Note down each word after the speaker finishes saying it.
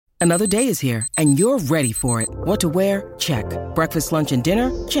Another day is here, and you're ready for it. What to wear? Check. Breakfast, lunch, and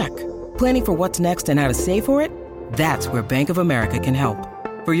dinner? Check. Planning for what's next and how to save for it? That's where Bank of America can help.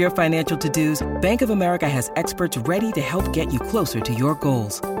 For your financial to-dos, Bank of America has experts ready to help get you closer to your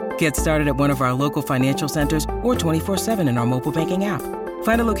goals. Get started at one of our local financial centers or 24/7 in our mobile banking app.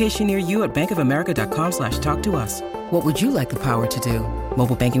 Find a location near you at bankofamerica.com/talktous. What would you like the power to do?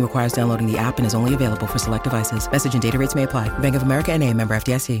 Mobile banking requires downloading the app and is only available for select devices. Message and data rates may apply. Bank of America N.A., member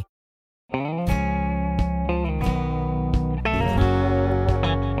FDIC.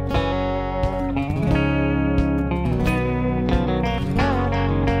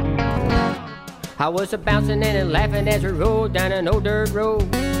 I was a-bouncing and laughing as we rode down an old dirt road.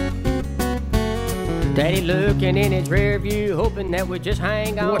 Daddy looking in his rear view, hoping that we'd just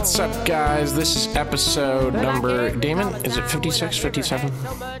hang on. What's up, guys? This is episode number... Damon, is it 56, 57?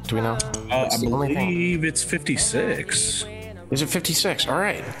 Do we know? I believe it's 56. Is it 56? All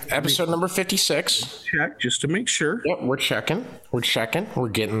right. Episode number 56. Check, just to make sure. Yep, we're checking. We're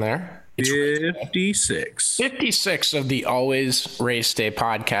getting there. It's 56. 56 of the Always Race Day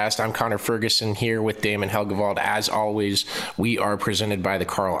podcast. I'm Connor Ferguson here with Damon Helgevald. As always, we are presented by the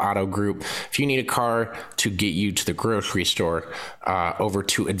Carl Auto Group. If you need a car to get you to the grocery store, over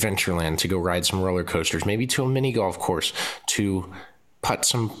to Adventureland to go ride some roller coasters, maybe to a mini golf course to put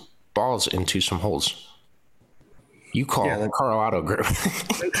some balls into some holes, you call the Carl Auto Group.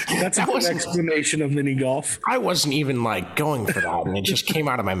 That's a good explanation of mini golf. I wasn't even going for that, and it just came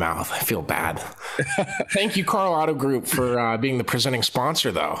out of my mouth. I feel bad. Thank you, Carl Auto Group, for being the presenting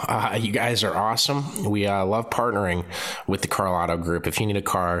sponsor, though. You guys are awesome. We love partnering with the Carl Auto Group. If you need a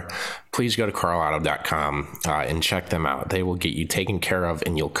car, please go to carlauto.com and check them out. They will get you taken care of,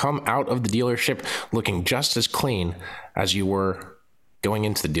 and you'll come out of the dealership looking just as clean as you were going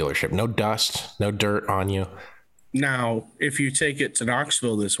into the dealership. No dust, no dirt on you. Now, if you take it to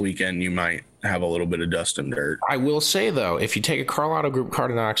Knoxville this weekend, you might have a little bit of dust and dirt. I will say, though, if you take a Carl Auto Group car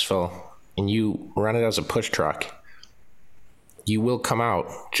to Knoxville and you run it as a push truck, you will come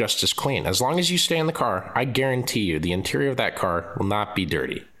out just as clean. As long as you stay in the car, I guarantee you the interior of that car will not be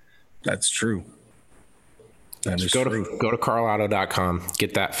dirty. That's true. That is true. Go to carlauto.com,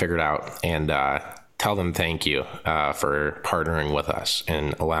 get that figured out, and tell them thank you for partnering with us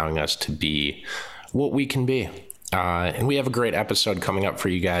and allowing us to be what we can be. And we have a great episode coming up for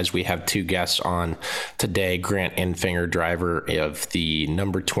you guys. We have two guests on today. Grant Enfinger, driver of the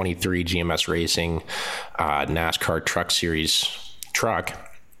number 23 GMS Racing NASCAR Truck Series truck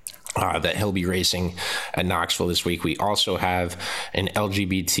that he'll be racing at Knoxville this week. We also have an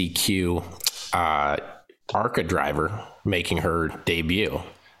LGBTQ ARCA driver making her debut.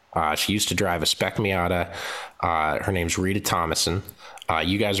 She used to drive a Spec Miata. Her name's Rita Thomason.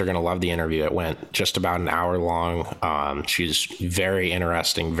 You guys are going to love the interview. It went just about an hour long. She's very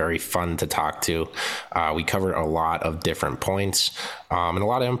interesting, very fun to talk to. We covered a lot of different points and a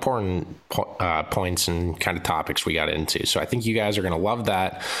lot of important points and kind of topics we got into. So I think you guys are going to love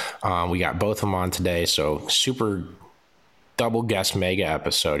that. We got both of them on today. So super double guest mega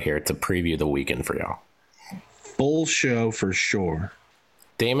episode here to preview the weekend for y'all. Full show for sure.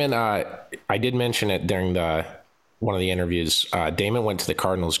 Damon, I did mention it during one of the interviews. Damon went to the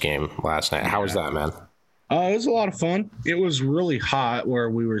Cardinals game last night. How was that, man? It was a lot of fun. It was really hot where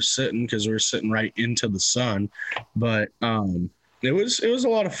we were sitting because we were sitting right into the sun. But it was a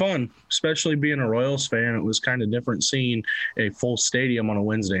lot of fun, especially being a Royals fan. It was kind of different seeing a full stadium on a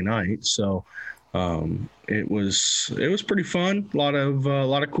Wednesday night. So it was pretty fun. A lot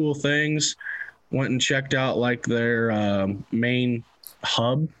of cool things. Went and checked out their main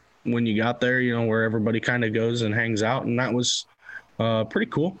hub when you got there, where everybody kind of goes and hangs out, and that was pretty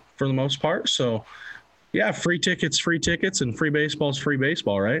cool for the most part. So yeah, free tickets, and free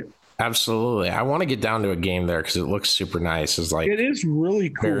baseball, right? Absolutely. I want to get down to a game there because it looks super nice. It is really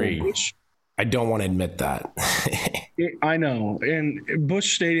cool. I don't want to admit that. I know, and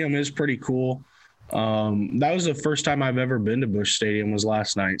Busch Stadium is pretty cool. That was the first time I've ever been to Busch Stadium was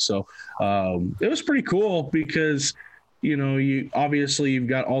last night. So it was pretty cool because you've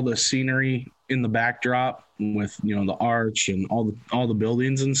got all the scenery in the backdrop with, the arch and all the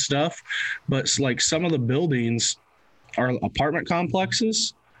buildings and stuff. But some of the buildings are apartment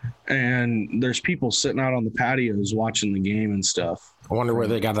complexes, and there's people sitting out on the patios watching the game and stuff. I wonder where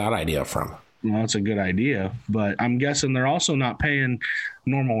they got that idea from. Well, that's a good idea, but I'm guessing they're also not paying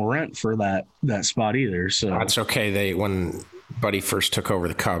normal rent for that spot either. So that's okay. When Buddy first took over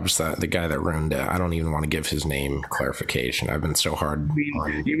the Cubs, the guy that ruined it, I don't even want to give his name clarification. I've been so hard.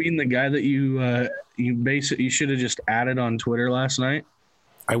 You mean the guy that you should have just added on Twitter last night?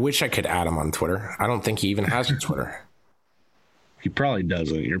 I wish I could add him on Twitter. I don't think he even has a Twitter. He probably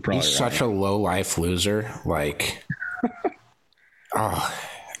doesn't. You're probably He's right. such a low life loser. Like,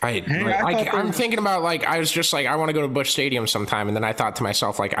 I'm thinking about, like, I was just like, I want to go to Busch Stadium sometime. And then I thought to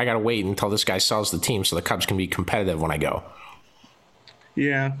myself, like, I got to wait until this guy sells the team so the Cubs can be competitive when I go.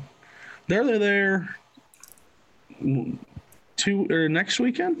 Yeah. They're there next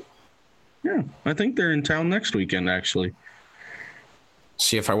weekend. Yeah. I think they're in town next weekend, actually.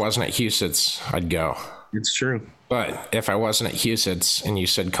 See, if I wasn't at Huset's, I'd go. It's true. But if I wasn't at Huset's and you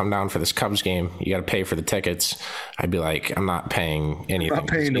said, come down for this Cubs game, you got to pay for the tickets, I'd be like, I'm not paying anything. I'm not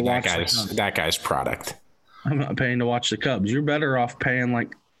paying to watch that guy's product. I'm not paying to watch the Cubs. You're better off paying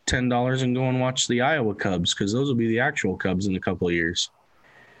like $10 and go and watch the Iowa Cubs, because those will be the actual Cubs in a couple of years.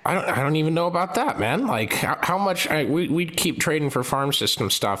 I don't even know about that, man. Like, how much we keep trading for farm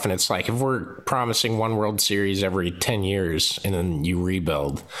system stuff, and it's like, if we're promising one World Series every 10 years and then you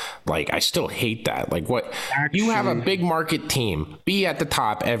rebuild, like, I still hate that. Like, what? Actually, you have a big market team, be at the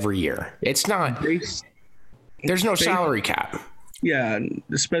top every year. It's not. There's no salary cap. Yeah,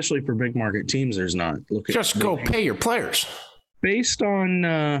 especially for big market teams, there's not. Just go pay your players. Based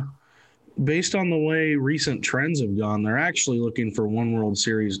on the way recent trends have gone, they're actually looking for one World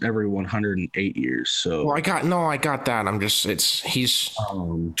Series every 108 years. So, well, I got that. He's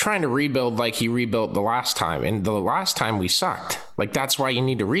trying to rebuild like he rebuilt the last time, and the last time we sucked. Like, that's why you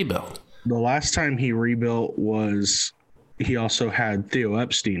need to rebuild. The last time he rebuilt he also had Theo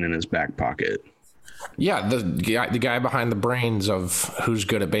Epstein in his back pocket. Yeah, the guy behind the brains of who's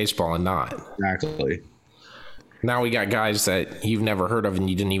good at baseball and not. Exactly. Now we got guys that you've never heard of and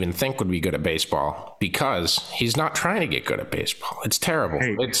you didn't even think would be good at baseball because he's not trying to get good at baseball. It's terrible.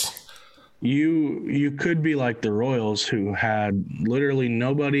 Hey, you could be like the Royals, who had literally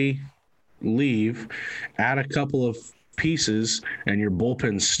nobody leave, add a couple of pieces, and your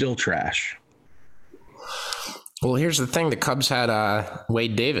bullpen's still trash. Well, here's the thing. The Cubs had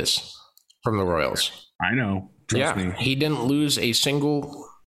Wade Davis from the Royals. I know. Trust me. He didn't lose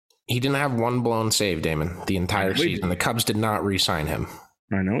he didn't have one blown save, Damon, the entire season. The Cubs did not re-sign him.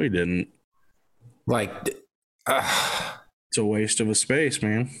 I know he didn't. Like, it's a waste of a space,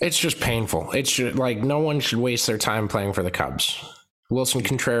 man. It's just painful. It's just, like, no one should waste their time playing for the Cubs. Wilson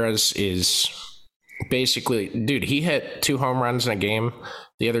Contreras is basically, dude, he hit 2 home runs in a game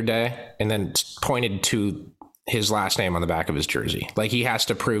the other day and then pointed to his last name on the back of his jersey. Like, he has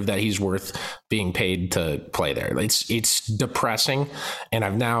to prove that he's worth being paid to play there. It's depressing. And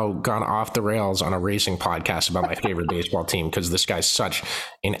I've now gone off the rails on a racing podcast about my favorite baseball team because this guy's such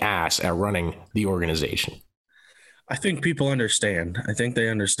an ass at running the organization. I think people understand. I think they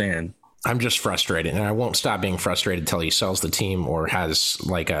understand. I'm just frustrated, and I won't stop being frustrated until he sells the team or has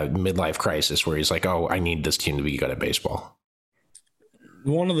like a midlife crisis where he's like, oh, I need this team to be good at baseball.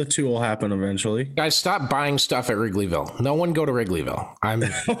 One of the two will happen eventually. Guys, stop buying stuff at Wrigleyville. No one go to Wrigleyville.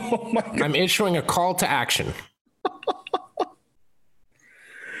 I'm issuing a call to action.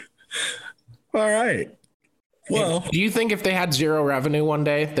 All right. Well, do you think if they had zero revenue one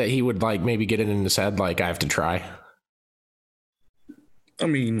day that he would like maybe get it in his head like, I have to try? I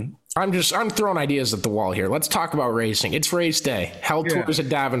mean, I'm throwing ideas at the wall here. Let's talk about racing. It's race day. Hell Tours at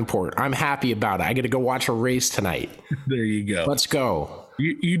Davenport. I'm happy about it. I get to go watch a race tonight. There you go. Let's go.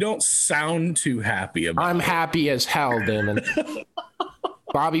 You don't sound too happy about it. I'm happy as hell, Damon.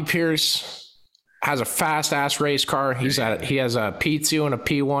 Bobby Pierce has a fast-ass race car. He has a P2 and a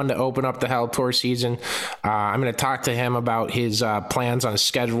P1 to open up the Hell Tour season. I'm going to talk to him about his plans on his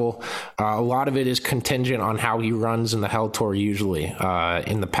schedule. A lot of it is contingent on how he runs in the Hell Tour usually.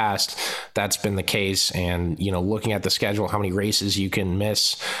 In the past, that's been the case. And, looking at the schedule, how many races you can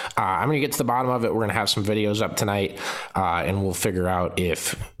miss. I'm going to get to the bottom of it. We're going to have some videos up tonight, and we'll figure out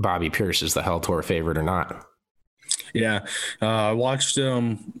if Bobby Pierce is the Hell Tour favorite or not. Yeah. I watched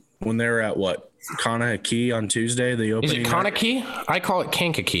when they were at Kankakee on Tuesday, the opening. Is it Kankakee? I call it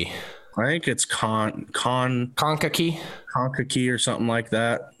Kankakee. I think it's Kankakee or something like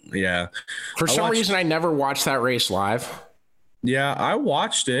that. Yeah. For some reason, I never watched that race live. Yeah, I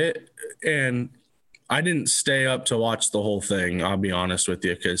watched it, and I didn't stay up to watch the whole thing. I'll be honest with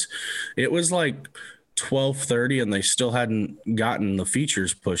you, because it was like 12:30, and they still hadn't gotten the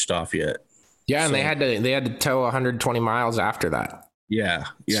features pushed off yet. Yeah, and they had to tow 120 miles after that. Yeah.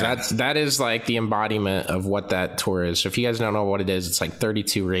 So that is like the embodiment of what that tour is. So if you guys don't know what it is, it's like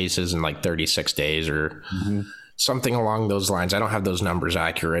 32 races in like 36 days or something along those lines. I don't have those numbers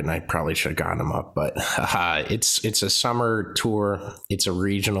accurate, and I probably should have gotten them up. But it's a summer tour. It's a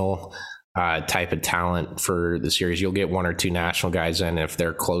regional. type of talent for the series. You'll get one or two national guys in if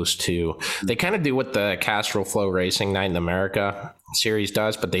they're close to. They kind of do what the Castrol Flow Racing Night in America series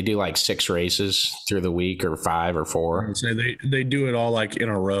does, but they do like 6 races through the week, or 5 or 4. So they do it all like in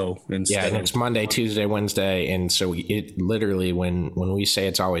a row. Yeah, and it's Monday, Tuesday, Wednesday, and so it literally, when we say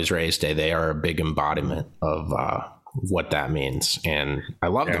it's always race day, they are a big embodiment of what that means, and I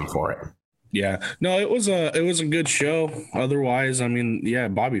love them for it. Yeah, no, it was a good show. Otherwise, I mean, yeah,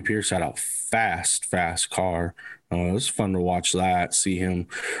 Bobby Pierce had a fast car. It was fun to watch that, see him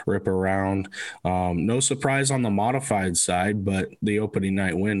rip around. No surprise on the modified side, but the opening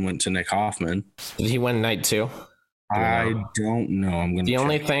night win went to Nick Hoffman. Did he win night 2? I don't know. I'm gonna. The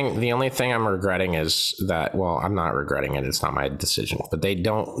only thing I'm regretting is that. Well, I'm not regretting it. It's not my decision. But they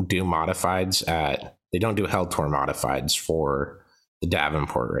don't do modifieds They don't do Hell Tour modifieds for the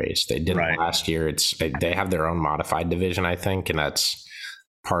Davenport race. They didn't last year. They have their own modified division, I think, and that's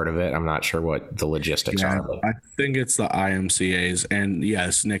part of it. I'm not sure what the logistics are. I think it's the IMCA's, and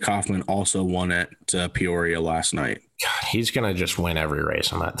yes, Nick Hoffman also won at Peoria last night. God, he's gonna just win every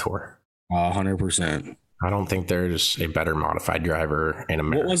race on that tour. 100%. I don't think there's a better modified driver in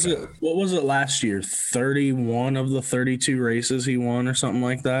America. What was it last year? 31 of the 32 races he won, or something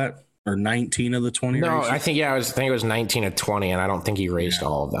like that. Or 19 of the 20 races? I think it was 19 of 20, and I don't think he raced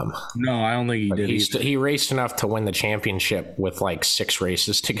all of them. No, I don't think he did. He raced enough to win the championship with like 6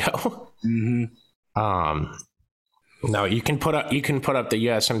 races to go. Mm-hmm. No, you can put up the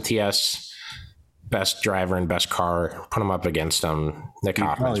USMTS best driver and best car, put them up against them. Nick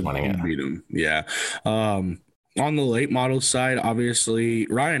Hoffman's winning it. Beat him. Yeah. On the late model side, obviously,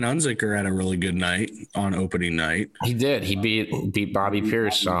 Ryan Unzicker had a really good night on opening night. He did. He beat Bobby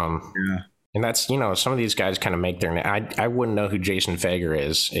Pierce. Yeah. And that's, some of these guys kind of make their name. I wouldn't know who Jason Fager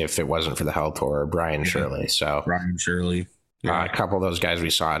is if it wasn't for the Hell Tour, or Brian Shirley. So Brian Shirley. Yeah. A couple of those guys we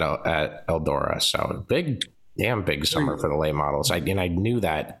saw at Eldora. So damn big summer for the late models. I knew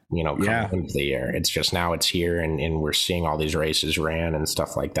that, coming into the year. It's just now it's here, and we're seeing all these races ran and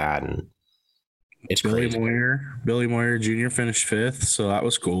stuff like that. And it's crazy. Billy Moyer Jr. finished 5th, so that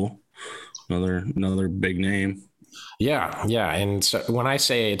was cool. Another big name. Yeah. And so when I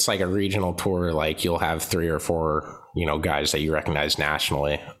say it's like a regional tour, like you'll have 3 or 4, guys that you recognize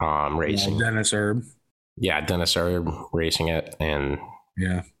nationally racing. Dennis Erb. Yeah, Dennis Erb racing it, and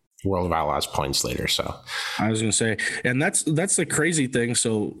World of Outlaws points later. So I was gonna say, and that's the crazy thing.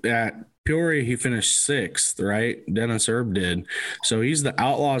 So at Peoria, he finished 6th, right? Dennis Erb did. So he's the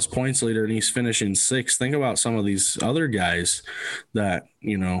Outlaws points leader, and he's finishing 6th. Think about some of these other guys that,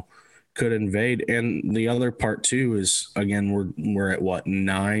 could invade. And the other part too is, again, we're at what,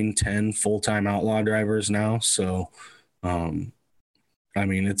 9, 10 full-time outlaw drivers now. So, I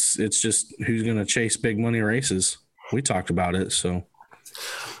mean, it's just who's going to chase big money races. We talked about it. So.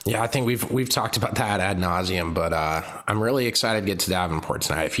 Yeah, I think we've talked about that ad nauseum, but I'm really excited to get to Davenport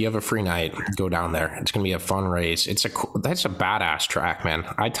tonight. If you have a free night, go down there. It's going to be a fun race. That's a badass track, man.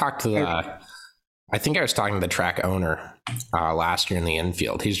 I think I was talking to the track owner last year in the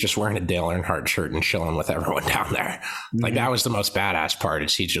infield. He's just wearing a Dale Earnhardt shirt and chilling with everyone down there. Mm-hmm. Like, that was the most badass part,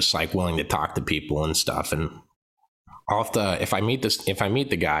 is he's just like willing to talk to people and stuff. And if I meet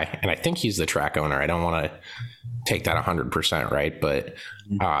the guy, and I think he's the track owner, I don't want to take that 100%, right? But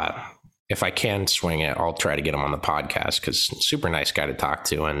if I can swing it, I'll try to get him on the podcast, because super nice guy to talk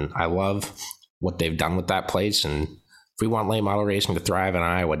to. And I love what they've done with that place. And if we want late model racing to thrive in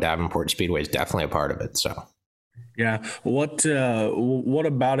Iowa, Davenport Speedway is definitely a part of it. So, yeah. What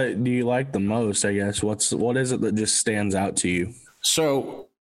about it do you like the most, I guess? What is it that just stands out to you? So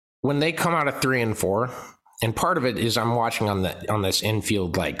when they come out of 3 and 4, and part of it is I'm watching on this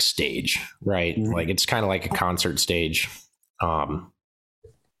infield like stage, right? Mm-hmm. Like, it's kind of like a concert stage. I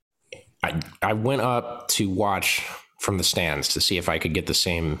went up to watch from the stands to see if I could get the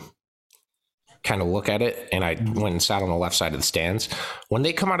same kind of look at it, and I went and sat on the left side of the stands. When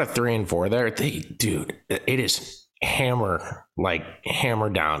they come out of 3 and 4 there, it is hammer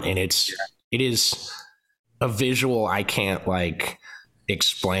down, and it is a visual I can't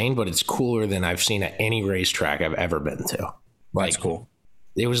explain, but it's cooler than I've seen at any racetrack I've ever been to. That's cool.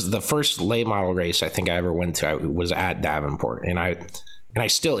 It was the first late model race I think I ever went to. I was at Davenport, and I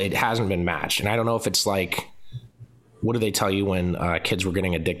still, it hasn't been matched. And I don't know if it's like, what do they tell you when kids were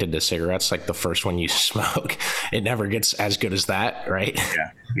getting addicted to cigarettes? Like, the first one you smoke, it never gets as good as that, right?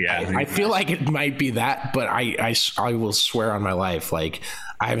 Yeah. I feel like it might be that, but I will swear on my life, like,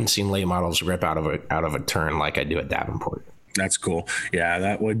 I haven't seen late models rip out of a turn like I do at Davenport. That's cool. Yeah,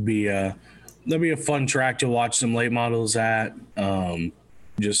 that would be that'd be a fun track to watch some late models at.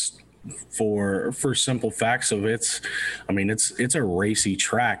 Just for simple facts of it's a racy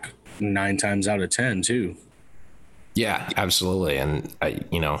track 9 times out of 10 too. Yeah, absolutely. And,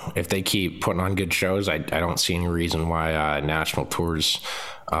 if they keep putting on good shows, I don't see any reason why national tours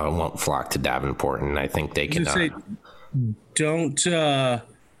won't flock to Davenport. And I think they can. Don't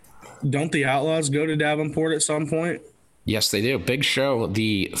the Outlaws go to Davenport at some point? Yes, they do. Big show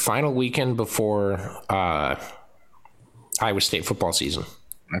the final weekend before Iowa State football season.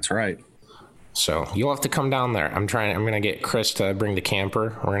 That's right. So you'll have to come down there. I'm going to get Chris to bring the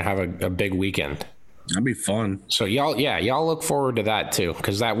camper. We're going to have a big weekend. That'd be fun. So y'all look forward to that too,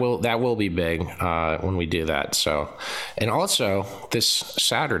 because that will be big when we do that. So, and also this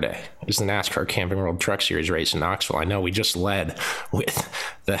Saturday is the NASCAR Camping World Truck Series race in Knoxville. I know we just led with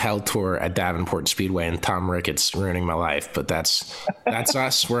the Hell Tour at Davenport Speedway and Tom Ricketts ruining my life, but that's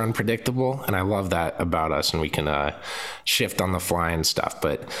us. We're unpredictable, and I love that about us, and we can shift on the fly and stuff.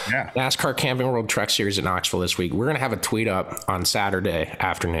 But yeah. NASCAR Camping World Truck Series at Knoxville this week. We're gonna have a tweet up on Saturday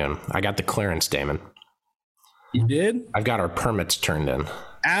afternoon. I got the clearance, Damon. You did? I've got our permits turned in.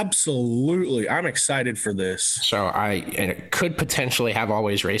 Absolutely. I'm excited for this. So and it could potentially have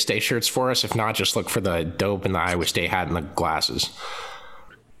Always Race Day shirts for us. If not, just look for the dope and the Iowa State hat and the glasses.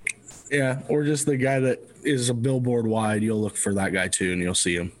 Yeah, or just the guy that is a billboard wide. You'll look for that guy too, and you'll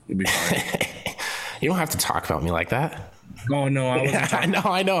see him. You'll be fine. You don't have to talk about me like that. Oh no, I wasn't.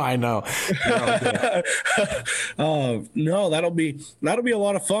 I know. No, that'll be a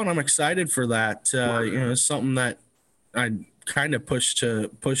lot of fun. I'm excited for that. It's something that I kind of pushed to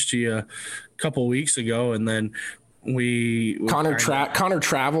you a couple weeks ago, and then Connor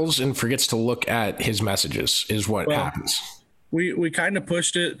travels and forgets to look at his messages is what happens. We kind of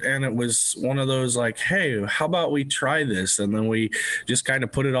pushed it, and it was one of those like, hey, how about we try this? And then we just kind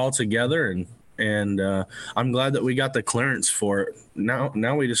of put it all together, and I'm glad that we got the clearance for it.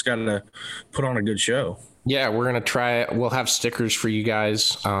 Now we just got to put on a good show. Yeah, we're going to try it. We'll have stickers for you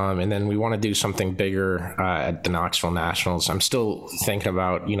guys. And then we want to do something bigger at the Knoxville Nationals. I'm still thinking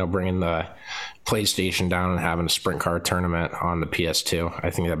about, bringing the PlayStation down and having a sprint car tournament on the PS2. I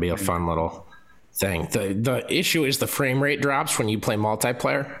think that'd be a fun little thing. The issue is the frame rate drops when you play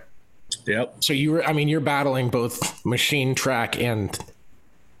multiplayer. Yep. So you're battling both machine, track, and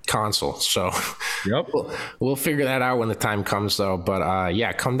console. So yep, we'll figure that out when the time comes, though. But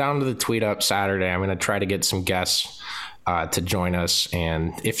come down to the tweet up Saturday. I'm going to try to get some guests to join us.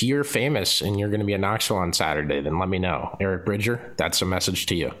 And if you're famous and you're going to be in Knoxville on Saturday, then let me know. Eric Bridger, that's a message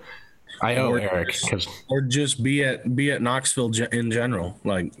to you. I owe Eric. Or just be at Knoxville in general.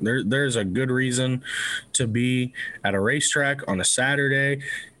 Like there's a good reason to be at a racetrack on a Saturday.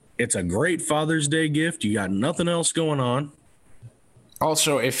 It's a great Father's Day gift. You got nothing else going on.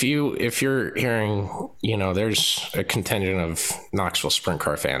 Also, if you're hearing, there's a contingent of Knoxville sprint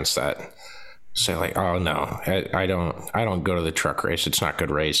car fans that say like, oh no, I don't go to the truck race. It's not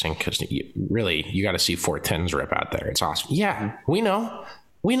good racing because you got to see 410s rip out there. It's awesome. Yeah, we know.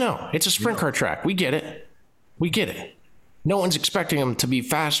 It's a sprint car track. We get it. No one's expecting them to be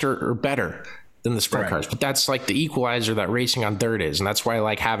faster or better than the sprint cars, but that's like the equalizer that racing on dirt is. And that's why I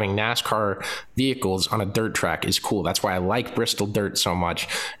like having NASCAR vehicles on a dirt track is cool. That's why I like Bristol dirt so much.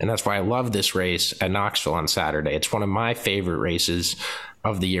 And that's why I love this race at Knoxville on Saturday. It's one of my favorite races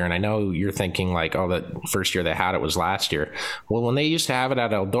of the year. And I know you're thinking like, oh, the first year they had it was last year. Well, when they used to have it at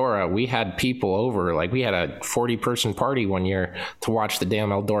Eldora, we had people over, like we had a 40-person party one year to watch the damn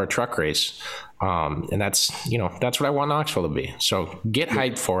Eldora truck race. And that's what I want Knoxville to be. So get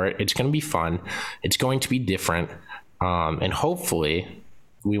hyped for it. It's going to be fun. It's going to be different. And hopefully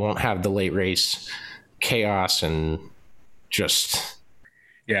we won't have the late race chaos and just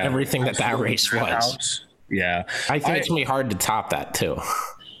everything that race was. Yeah. I think it's going to be hard to top that too.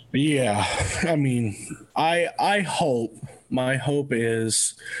 Yeah. I mean, my hope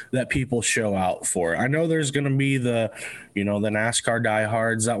is that people show out for it. I know there's going to be the NASCAR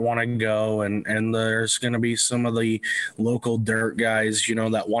diehards that want to go, and there's going to be some of the local dirt guys,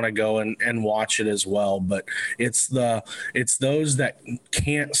 that want to go and watch it as well. But it's those that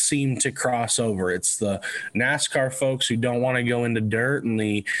can't seem to cross over. It's the NASCAR folks who don't want to go into dirt, and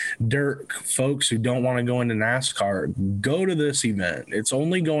the dirt folks who don't want to go into NASCAR. Go to this event. It's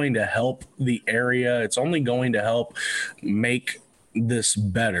only going to help the area. It's only going to help make this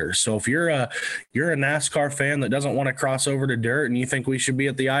better. So if you're a NASCAR fan that doesn't want to cross over to dirt and you think we should be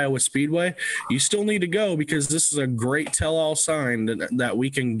at the Iowa Speedway, you still need to go, because this is a great tell-all sign that we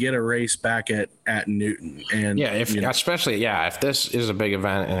can get a race back at Newton. And especially if this is a big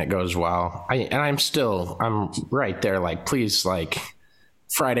event and it goes well, I'm right there. Like, please, like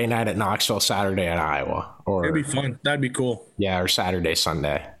Friday night at Knoxville, Saturday at Iowa, or it'd be fun. That'd be cool. Yeah. Or Saturday,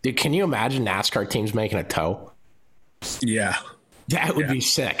 Sunday. Dude, can you imagine NASCAR teams making a tow? Yeah. That would be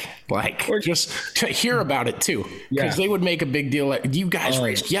sick. Like, just to hear about it too, because they would make a big deal. Like, you guys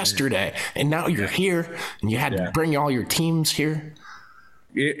raced yesterday, and now you're here, and you had to bring all your teams here.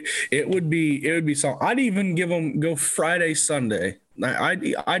 It would be something. I'd even give them go Friday, Sunday.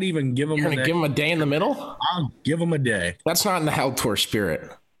 I'd even give them. You're gonna give them a day in the middle? I'll give them a day. That's not in the Hell Tour spirit.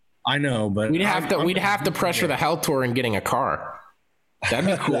 I know, but we'd have to pressure the Hell Tour in getting a car. That'd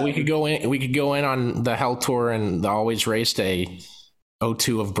be cool. We could go in on the Hell Tour and the Always Race Day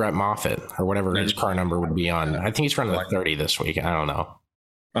 02 of Brett Moffitt or whatever his car number would be on. I think he's running the 30 this week. I don't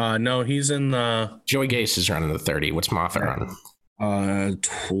know. No, he's in the Joey Gase is running the 30. What's Moffitt running?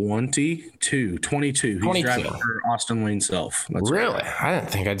 22. He's driving for Austin Lane Self. Really? Right. I didn't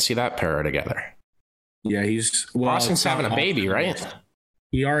think I'd see that pair together. Yeah, Austin's having a baby, right?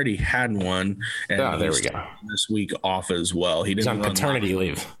 He already had one. And there we go. This week off as well. He's on paternity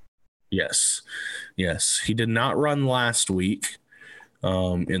leave. Yes. He did not run last week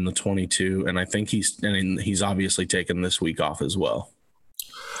in the 22, and I think he's obviously taken this week off as well.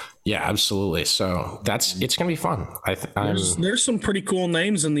 Yeah, absolutely. So it's going to be fun. There's some pretty cool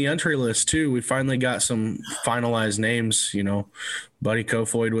names in the entry list too. We finally got some finalized names. Buddy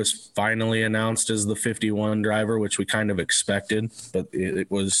Kofoid was finally announced as the 51 driver, which we kind of expected, but it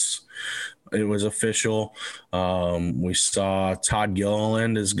was official. We saw Todd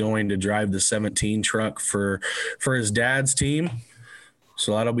Gilliland is going to drive the 17 truck for his dad's team.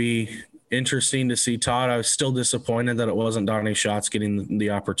 So that'll be interesting to see Todd. I was still disappointed that it wasn't Donnie Schatz getting the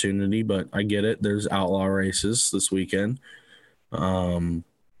opportunity, but I get it. There's outlaw races this weekend. Let's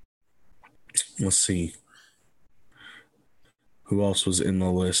see. Who else was in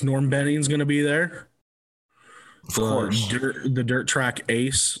the list? Norm Benning's going to be there. Of course. The dirt track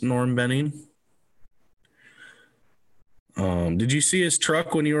ace, Norm Benning. Did you see his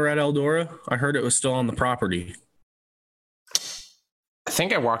truck when you were at Eldora? I heard it was still on the property. I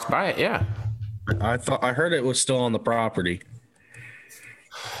think I walked by it. Yeah. I heard it was still on the property.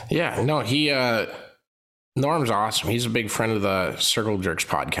 Yeah, no, Norm's awesome. He's a big friend of the Circle Jerks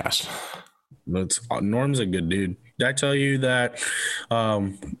podcast. Norm's a good dude. Did I tell you that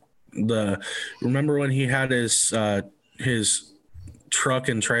remember when he had his truck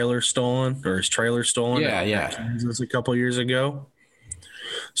and trailer stolen, or his trailer stolen? Yeah. Kansas a couple years ago.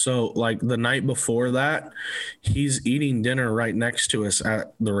 So like the night before that, he's eating dinner right next to us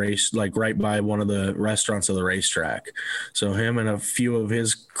at the race, like right by one of the restaurants of the racetrack. So him and a few of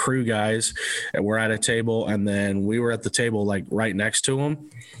his crew guys were at a table, and then we were at the table like right next to him.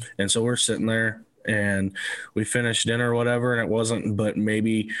 And so we're sitting there and we finished dinner or whatever, and it wasn't but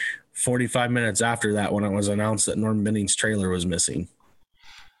maybe 45 minutes after that when it was announced that Norm Benning's trailer was missing.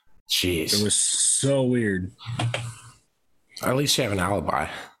 Jeez. It was so weird. At least you have an alibi.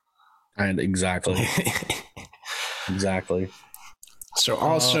 And exactly. So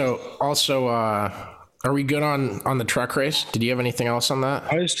also, are we good on the truck race? Did you have anything else on that?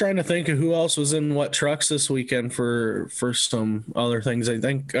 I was trying to think of who else was in what trucks this weekend for some other things. I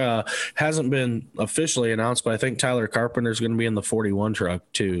think hasn't been officially announced, but I think Tyler Carpenter's going to be in the 41 truck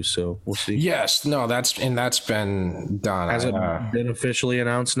too. So we'll see. Yes, no, that's been done. Has it been officially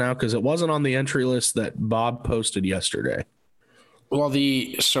announced now? Because it wasn't on the entry list that Bob posted yesterday. Well,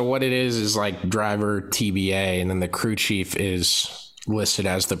 so what it is like driver TBA, and then the crew chief is listed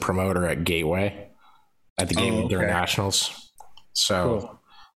as the promoter at Gateway at the Game of Internationals. So cool.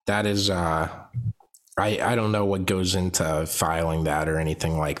 That is, I don't know what goes into filing that or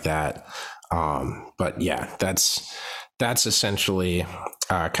anything like that. But yeah, that's essentially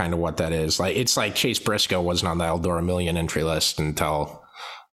kind of what that is. Like, it's like Chase Briscoe wasn't on the Eldora Million entry list until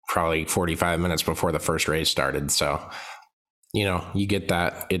probably 45 minutes before the first race started. So, you get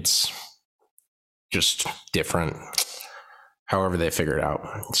that. It's just different, however they figure it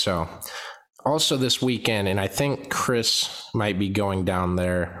out. So also this weekend, and I think Chris might be going down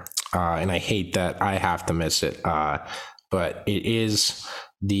there, and I hate that I have to miss it, but it is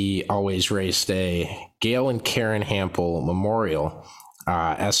the Always Race Day Gail and Karen Hampel Memorial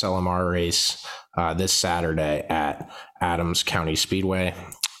SLMR race this Saturday at Adams County Speedway.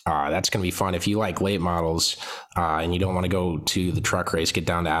 That's going to be fun. If you like late models and you don't want to go to the truck race, get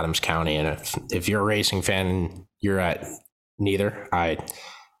down to Adams County. And if you're a racing fan and you're at neither,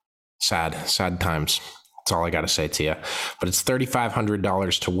 sad times. That's all I got to say to you. But it's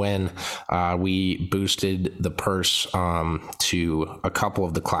 $3,500 to win. We boosted the purse to a couple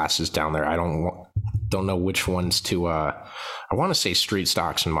of the classes down there. I don't know which ones to. I want to say street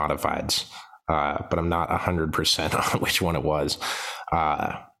stocks and modifieds, but I'm not 100% on which one it was.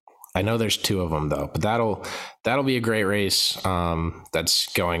 I know there's 2 of them though, but that'll be a great race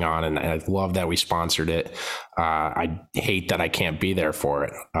that's going on, and I love that we sponsored it. I hate that I can't be there for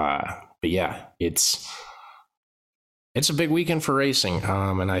it, but yeah, it's a big weekend for racing,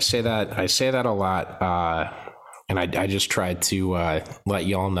 and I say that a lot, and I just try to let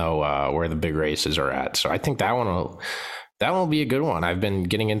y'all know where the big races are at. So I think that one will be a good one. I've been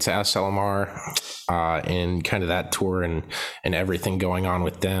getting into SLMR and kind of that tour and everything going on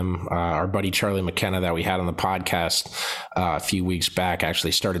with them. Our buddy Charlie McKenna that we had on the podcast a few weeks back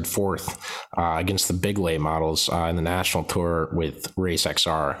actually started 4th against the big late models in the national tour with Race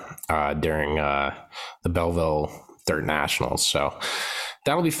XR during the Belleville Dirt Nationals. So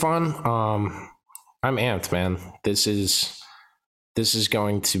that'll be fun. I'm amped, man. This is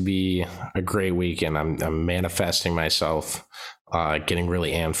going to be a great weekend. I'm manifesting myself, getting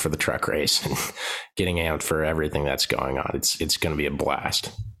really amped for the truck race and getting amped for everything that's going on. It's going to be a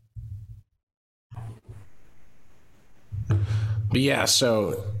blast. But yeah,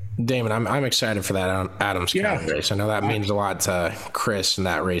 so Damon, I'm excited for that Adams County race. I know that means a lot to Chris and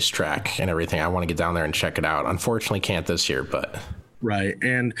that racetrack and everything. I want to get down there and check it out. Unfortunately, can't this year, but. Right.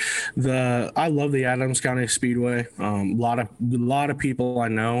 And I love the Adams County Speedway. A lot of people I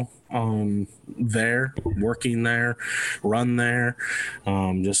know there, working there, run there.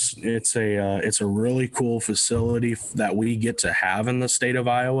 It's a really cool facility that we get to have in the state of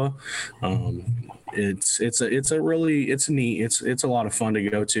Iowa. It's neat. It's a lot of fun to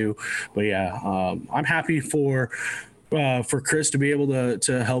go to. But yeah, I'm happy for Chris to be able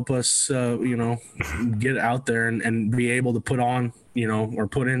to help us, get out there and be able to put on, or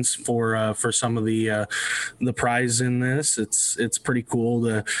put in for some of the prize in this. It's pretty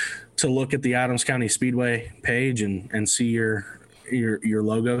cool to look at the Adams County Speedway page and see your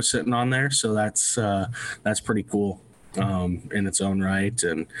logo sitting on there. So that's pretty cool in its own right.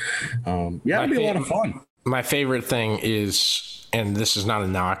 And it'll be a lot of fun. My favorite thing is, and this is not a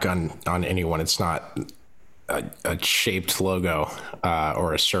knock on anyone, it's not a shaped logo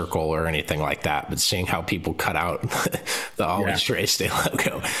or a circle or anything like that, but seeing how people cut out the Always Race Day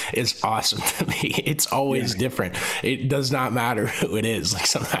logo is awesome to me. It's always different. It does not matter who it is. Like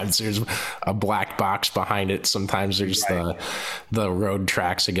sometimes there's a black box behind it. Sometimes there's the road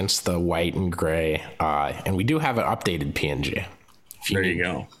tracks against the white and gray. And we do have an updated PNG. There you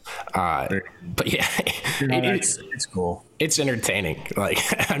go. But yeah, it's cool. It's entertaining. Like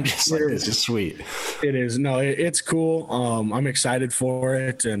I'm just like, this is sweet. It is. No, it's cool. I'm excited for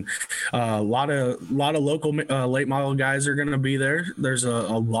it, and a lot of local late model guys are going to be there. There's a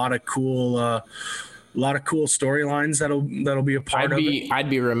lot of cool storylines that'll be a part of it. I'd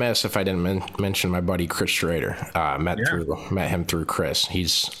be remiss if I didn't mention my buddy Chris Schrader. Met him through Chris.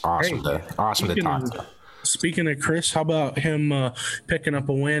 He's awesome to talk to. Speaking of Chris, how about him picking up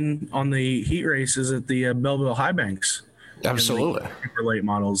a win on the heat races at the Belleville High Banks? Absolutely. For late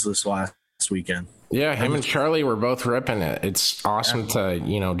models this last weekend. Yeah, him and Charlie were both ripping it. It's awesome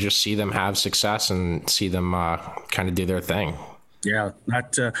to, just see them have success and see them kind of do their thing. Yeah,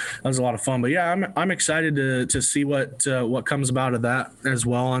 that was a lot of fun. But yeah, I'm excited to see what comes about of that as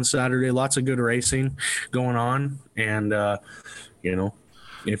well on Saturday. Lots of good racing going on, and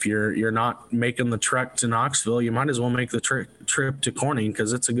if you're not making the trek to Knoxville, you might as well make the trip to Corning,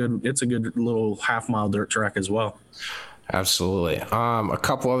 because it's a good little half-mile dirt track as well. Absolutely. A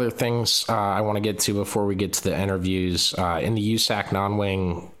couple other things I want to get to before we get to the interviews. In the USAC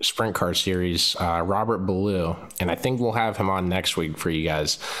non-wing sprint car series, Robert Ballou, and I think we'll have him on next week for you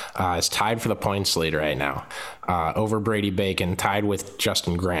guys, is tied for the points lead right now over Brady Bacon, tied with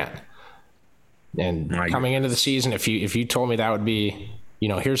Justin Grant. And coming into the season, if you told me that would be,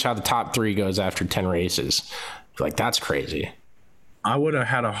 here's how the top 3 goes after 10 races, like, that's crazy. I would have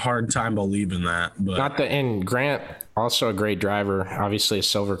had a hard time believing that, but and Grant, also a great driver, obviously a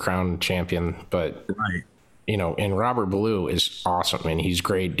Silver Crown champion, but and Robert Ballou is awesome, and he's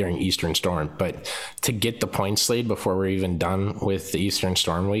great during Eastern Storm, but to get the points lead before we're even done with the Eastern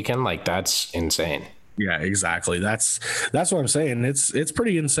Storm weekend, like, that's insane. Yeah, exactly. That's what I'm saying. It's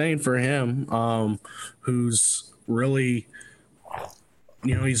pretty insane for him, who's really,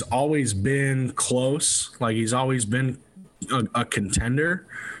 he's always been close. Like, he's always been a contender,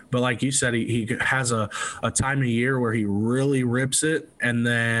 but like you said, he has a time of year where he really rips it, and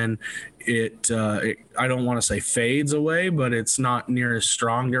then it I don't want to say fades away, but it's not near as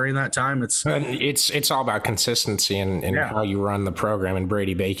strong during that time. It's all about consistency and how you run the program, and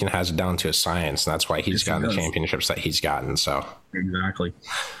Brady Bacon has it down to a science, and that's why he's gotten the championships that he's gotten. So exactly.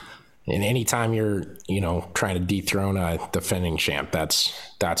 And anytime you're trying to dethrone a defending champ, that's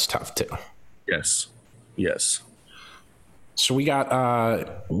tough too. Yes. So we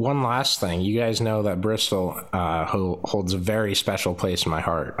got one last thing. You guys know that Bristol holds a very special place in my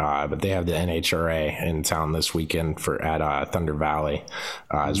heart, but they have the NHRA in town this weekend at Thunder Valley,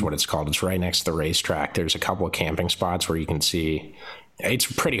 is what it's called. It's right next to the racetrack. There's a couple of camping spots where you can see. It's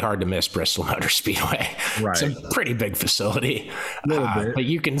pretty hard to miss Bristol Motor Speedway. Right. It's a pretty big facility, but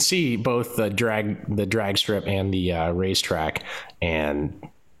you can see both the drag strip and the racetrack. And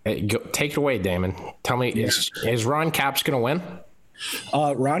take it away, Damon. Tell me, is Ron Capps going to win?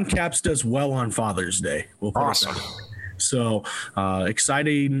 Ron Capps does well on Father's Day. Awesome. So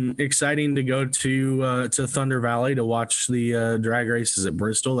exciting to go to Thunder Valley to watch the drag races at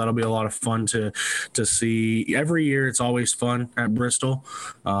Bristol. That'll be a lot of fun to see. Every year it's always fun at Bristol.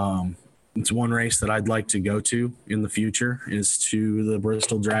 It's one race that I'd like to go to in the future is to the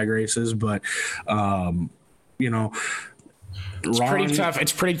Bristol drag races. But, it's pretty tough.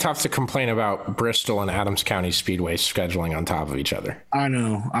 It's pretty tough to complain about Bristol and Adams County Speedway scheduling on top of each other. I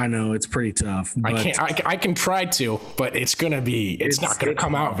know. It's pretty tough. But I can try to, but it's not going to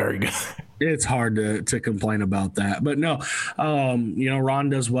come out very good. It's hard to complain about that. But no, Ron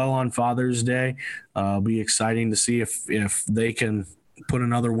does well on Father's Day. Be exciting to see if they can put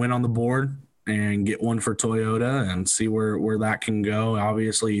another win on the board and get one for Toyota and see where that can go.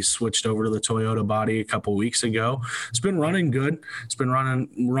 Obviously, he switched over to the Toyota body a couple weeks ago. It's been running good. It's been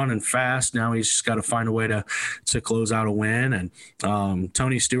running fast. Now he's just got to find a way to close out a win. And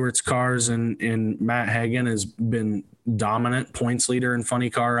Tony Stewart's cars and Matt Hagan has been dominant points leader in Funny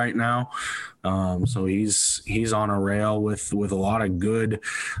Car right now. So he's on a rail with a lot of good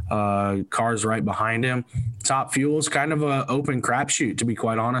cars right behind him. Top Fuel is kind of an open crapshoot, to be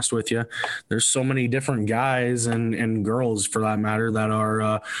quite honest with you. There's so many different guys and girls, for that matter, that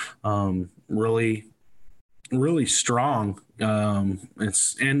are really, really strong. And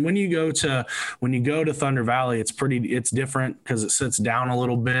when you go to Thunder Valley, it's different because it sits down a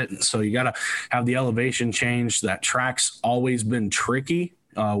little bit. So you got to have the elevation change. That track's always been tricky.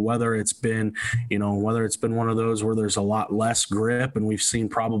 Whether it's been one of those where there's a lot less grip, and we've seen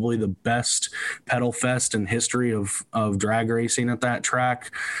probably the best pedal fest in history of drag racing at that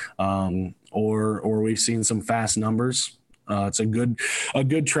track, or we've seen some fast numbers. It's a good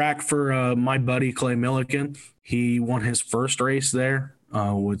track for my buddy Clay Milliken. He won his first race there,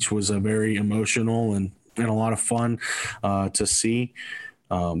 which was a very emotional and a lot of fun to see.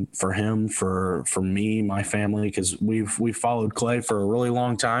 For him, for me, my family, because we've followed Clay for a really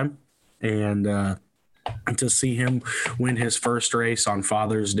long time, and to see him win his first race on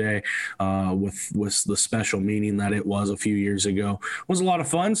Father's Day with the special meaning that it was a few years ago was a lot of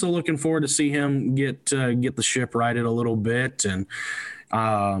fun. So looking forward to see him get the ship righted a little bit. And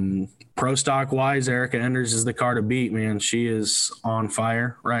pro stock wise, Erica Enders is the car to beat, man. She is on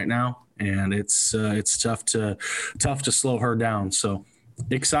fire right now, and it's tough to slow her down. So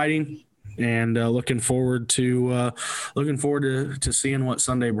exciting, and looking forward to seeing what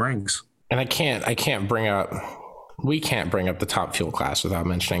Sunday brings. And we can't bring up the Top Fuel class without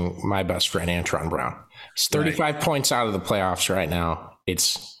mentioning my best friend Antron Brown. It's 35 points out of the playoffs right now.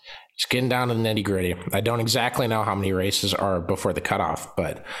 It's getting down to the nitty gritty. I don't exactly know how many races are before the cutoff,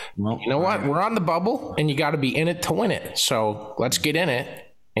 but you know what? We're on the bubble, and you got to be in it to win it. So let's get in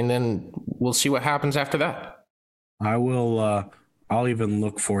it, and then we'll see what happens after that. I will. I'll even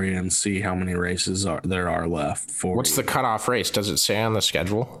look for you and see how many races there are left. What's the cutoff race? Does it say on the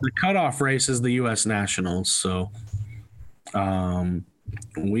schedule? The cutoff race is the U.S. Nationals. So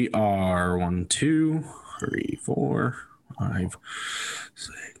we are 1, 2, 3, 4, 5,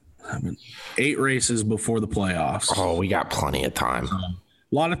 6, 7, 8 races before the playoffs. Oh, we got plenty of time. A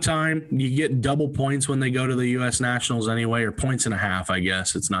lot of time. You get double points when they go to the U.S. Nationals anyway, or points and a half, I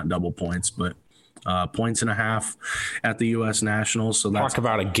guess. It's not double points, but points and a half at the U.S. Nationals. So talk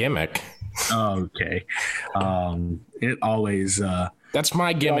about a gimmick. Okay. It always. That's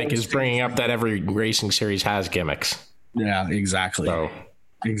my gimmick, is bringing up that every racing series has gimmicks. Yeah, exactly.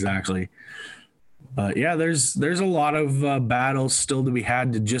 Exactly. But yeah, there's a lot of battles still to be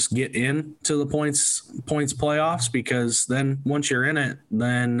had to just get into the points playoffs, because then once you're in it,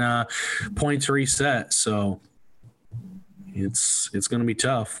 then points reset. So it's going to be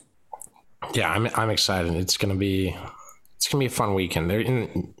tough. Yeah, I'm excited. It's gonna be a fun weekend.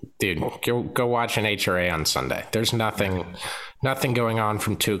 Dude, go watch an HRA on Sunday. There's nothing going on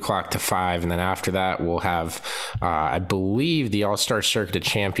from 2:00 to 5, and then after that we'll have, I believe, the All-Star Circuit of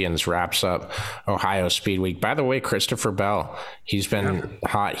Champions wraps up Ohio Speed Week. By the way, Christopher Bell, he's been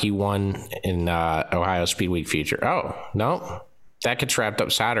hot. He won in Ohio Speed Week feature. Oh no, that gets wrapped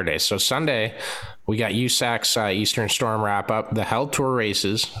up Saturday. So Sunday, we got USAC's Eastern Storm wrap up, the Hell Tour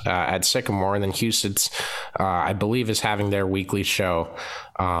races at Sycamore, and then Huset's, I believe, is having their weekly show.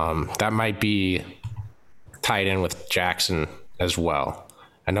 That might be tied in with Jackson as well.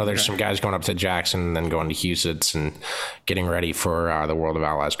 I know there's some guys going up to Jackson and then going to Huset's and getting ready for the World of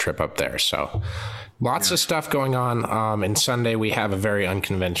Outlaws trip up there. So lots of stuff going on. And Sunday, we have a very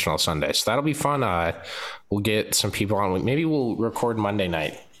unconventional Sunday. So that'll be fun. We'll get some people on. Maybe we'll record Monday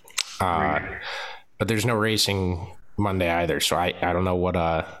night. But there's no racing Monday either. So I don't know what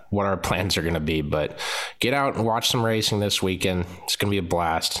our plans are going to be. But get out and watch some racing this weekend. It's going to be a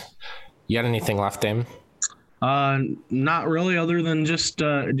blast. You got anything left, Damon? Not really, other than just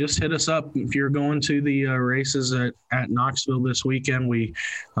hit us up if you're going to the races at Knoxville this weekend.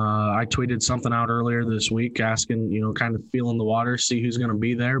 I tweeted something out earlier this week asking, kind of feeling the water, see who's going to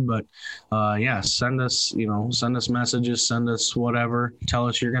be there. But send us messages, send us whatever. Tell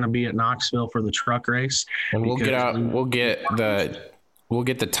us you're going to be at Knoxville for the truck race, and we'll get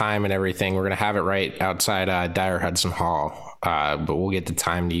the time and everything. We're going to have it right outside Dyer Hudson Hall. But we'll get the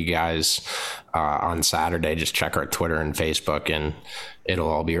time to you guys on Saturday. Just check our Twitter and Facebook, and it'll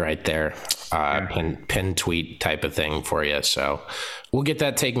all be right there. Pin tweet type of thing for you. So we'll get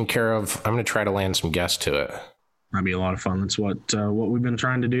that taken care of. I'm going to try to land some guests to it. That'd be a lot of fun. That's what we've been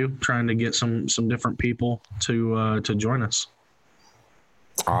trying to do, trying to get some different people to join us.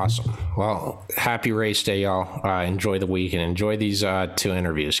 Awesome. Well, happy race day, y'all. Enjoy the week and enjoy these 2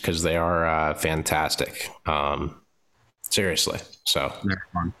 interviews because they are fantastic. Seriously. So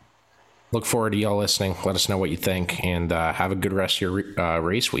look forward to y'all listening. Let us know what you think, and have a good rest of your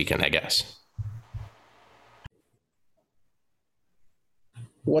race weekend, I guess.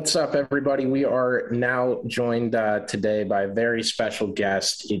 What's up, everybody? We are now joined today by a very special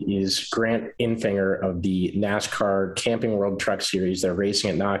guest. It is Grant Enfinger of the NASCAR Camping World Truck Series. They're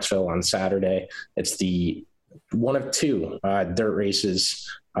racing at Knoxville on Saturday. It's the one of 2 dirt races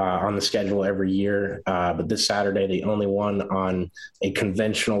on the schedule every year. But this Saturday, the only one on a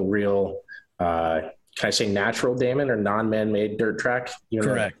conventional, real, can I say natural, Damon, or non-man-made dirt track?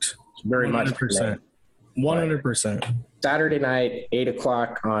 Correct. Very 100%. 100%. Saturday night, 8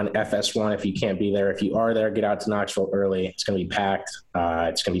 o'clock on FS1 if you can't be there. If you are there, get out to Knoxville early. It's going to be packed.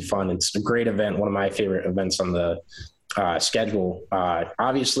 It's going to be fun. It's a great event, one of my favorite events on the schedule.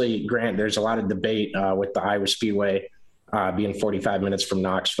 Obviously, Grant, there's a lot of debate with the Iowa Speedway being 45 minutes from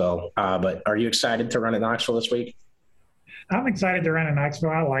Knoxville. But are you excited to run at Knoxville this week? I'm excited to run at Knoxville.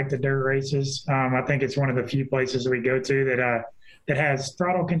 I like the dirt races. I think it's one of the few places we go to that has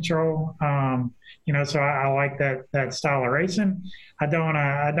throttle control. So I like that style of racing. I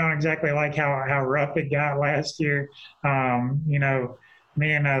don't exactly like how rough it got last year.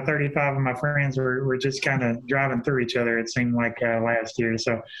 Me and 35 of my friends were just kind of driving through each other, it seemed like last year.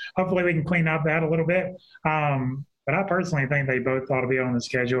 So hopefully we can clean up that a little bit. But I personally think they both ought to be on the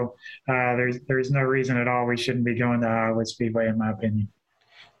schedule. There's no reason at all we shouldn't be going to Iowa Speedway, in my opinion.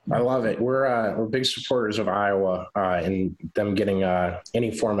 I love it. We're big supporters of Iowa and them getting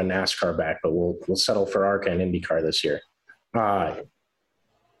any form of NASCAR back, but we'll settle for ARCA and IndyCar this year.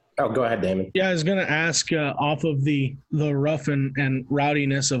 Go ahead, Damon. Yeah, I was going to ask off of the rough and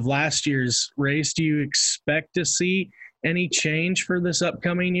rowdiness of last year's race, do you expect to see any change for this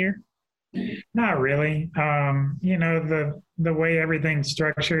upcoming year? Not really. The way everything's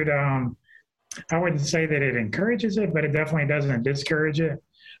structured, I wouldn't say that it encourages it, but it definitely doesn't discourage it.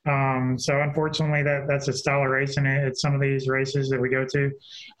 So unfortunately that's a style of racing at some of these races that we go to.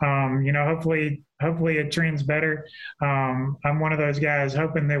 Hopefully it trends better. I'm one of those guys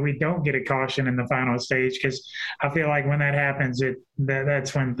hoping that we don't get a caution in the final stage, because I feel like when that happens,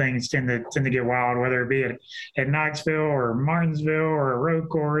 that's when things tend to get wild, whether it be at Knoxville or Martinsville or a road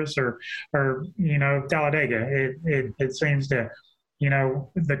course or Talladega. It seems to,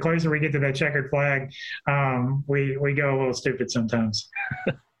 the closer we get to that checkered flag, we go a little stupid sometimes.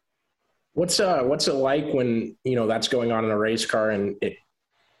 What's it like when, that's going on in a race car? And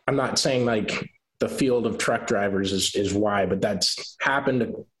I'm not saying like the field of truck drivers is why, but that's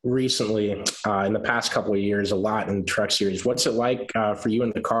happened recently in the past couple of years a lot in truck series. What's it like for you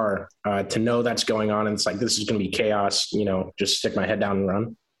in the car to know that's going on? And it's like, this is going to be chaos, just stick my head down and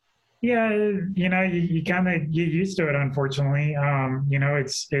run. Yeah. You kind of get used to it, unfortunately.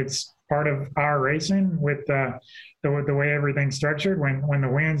 It's part of our racing with the way everything's structured. When the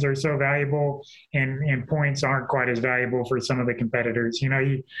wins are so valuable and points aren't quite as valuable for some of the competitors,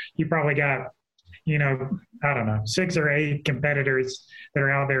 you probably got, I don't know, 6 or 8 competitors that are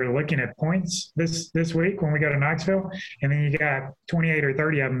out there looking at points this week when we go to Knoxville, and then you got 28 or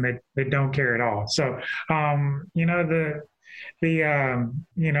 30 of them that don't care at all. So,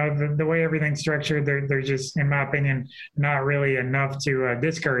 the way everything's structured, they're just, in my opinion, not really enough to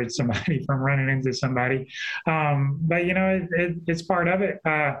discourage somebody from running into somebody. But it's part of it.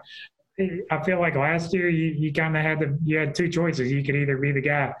 I feel like last year you kind of had two choices. You could either be the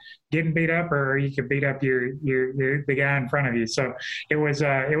guy getting beat up, or you could beat up the guy in front of you. So it was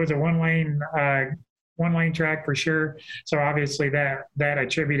a one lane track for sure. So obviously that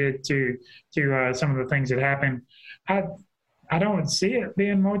attributed to some of the things that happened. I don't see it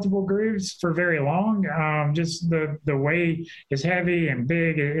being multiple grooves for very long. Just the way as heavy and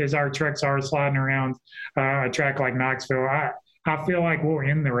big as our trucks are sliding around a track like Knoxville, I feel like we'll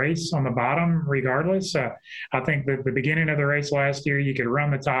end the race on the bottom regardless. I think that the beginning of the race last year, you could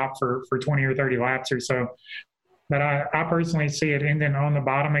run the top for 20 or 30 laps or so. But I personally see it ending on the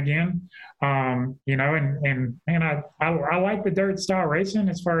bottom again. And I like the dirt style racing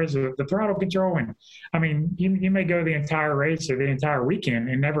as far as the throttle control. And I mean, you may go the entire race or the entire weekend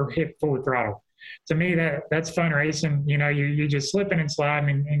and never hit full throttle. To me, that's fun racing. You're just slipping and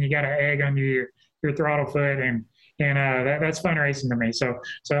sliding, and you got an egg under your throttle foot, and that's fun racing to me. So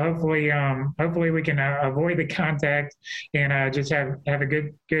hopefully we can avoid the contact and just have a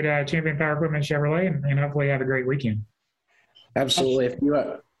good Champion Power Equipment Chevrolet, and hopefully have a great weekend. Absolutely. If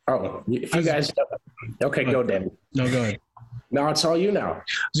you guys, okay, go, David. No, go ahead. No, it's all you now. I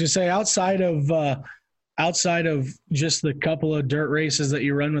was gonna say, outside of just the couple of dirt races that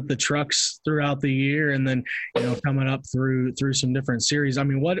you run with the trucks throughout the year, and then coming up through some different series. I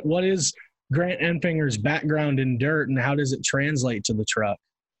mean, what is Grant Enfinger's background in dirt, and how does it translate to the truck?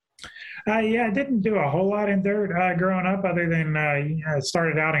 I didn't do a whole lot in dirt growing up, other than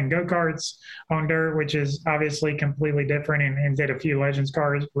started out in go-karts on dirt, which is obviously completely different, and did a few Legends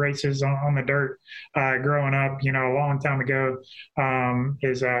car races on the dirt growing up, a long time ago,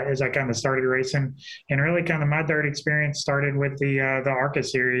 as I kind of started racing. And really kind of my dirt experience started with the ARCA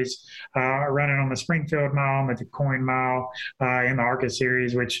series, running on the Springfield Mile and the DuQuoin Mile in the ARCA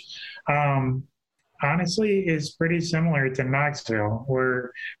series, which honestly is pretty similar to Knoxville,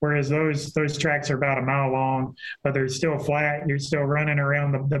 whereas those tracks are about a mile long, but they're still flat. You're still running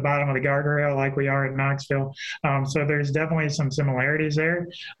around the bottom of the guardrail like we are at Knoxville. So there's definitely some similarities there.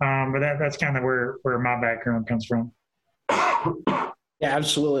 But that's kind of where my background comes from. Yeah,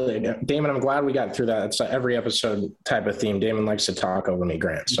 absolutely. Damon, I'm glad we got through that. It's every episode type of theme. Damon likes to talk over me,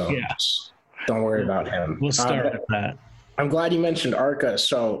 Grant. So don't worry about him. We'll start with that. I'm glad you mentioned ARCA.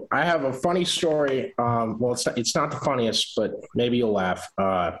 So I have a funny story. Well, it's not the funniest, but maybe you'll laugh.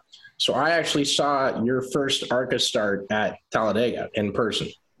 So I actually saw your first ARCA start at Talladega in person.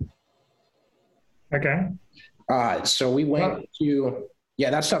 Okay. So we went to. Yeah,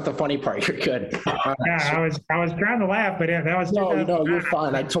 that's not the funny part. You're good. I was trying to laugh, but that was no, you're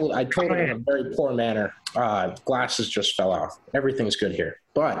fine. I told it in a very poor manner. Glasses just fell off. Everything's good here.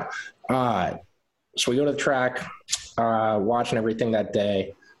 But so we go to the track, watching everything that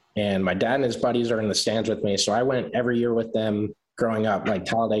day, and my dad and his buddies are in the stands with me. So I went every year with them growing up. Like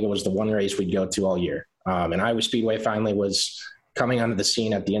Talladega was the one race we'd go to all year, and Iowa Speedway finally was coming onto the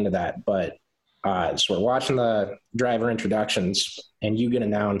scene at the end of that. But so we're watching the driver introductions, and you get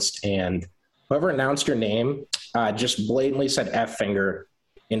announced, and whoever announced your name just blatantly said F finger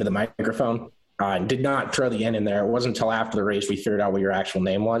into the microphone, and did not throw the N in there. It wasn't until after the race we figured out what your actual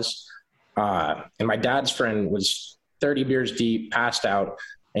name was. And my dad's friend was 30 beers deep, passed out,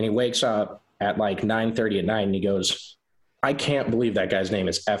 and he wakes up at like 9:30 at night, and he goes, I can't believe that guy's name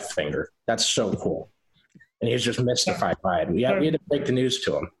is F finger. That's so cool. And he was just mystified by it. We had to break the news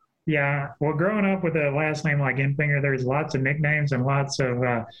to him. Yeah, well, growing up with a last name like Enfinger, there's lots of nicknames and lots of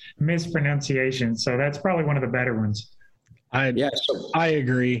mispronunciations. So that's probably one of the better ones. I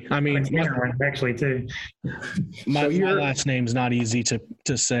agree. I mean, actually, too. My last name's not easy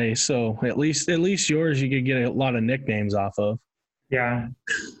to say. So at least yours, you could get a lot of nicknames off of. Yeah.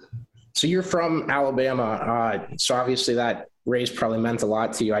 So you're from Alabama. So obviously that race probably meant a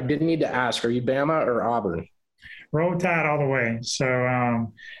lot to you. I didn't need to ask, are you Bama or Auburn? Roll Tide all the way. So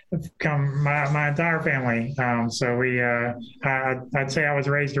my entire family. So I'd say I was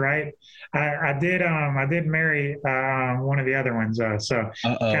raised right. I did marry one of the other ones. So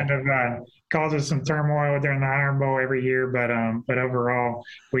kind of causes some turmoil during the Iron Bowl every year. But overall,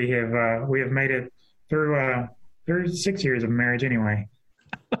 we have made it through 6 years of marriage anyway.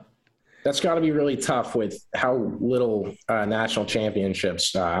 That's got to be really tough with how little national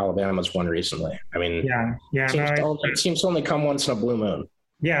championships Alabama's won recently. I mean, it seems to only come once in a blue moon.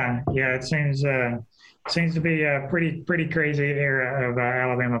 Yeah, it seems to be a pretty crazy era of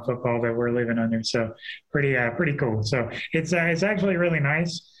Alabama football that we're living under. So pretty cool. So it's actually really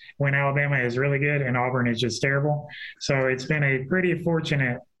nice. when Alabama is really good and Auburn is just terrible. So it's been a pretty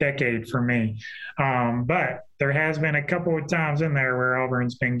fortunate decade for me. But there has been a couple of times in there where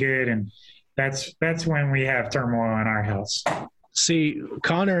Auburn's been good, and that's when we have turmoil in our house. See,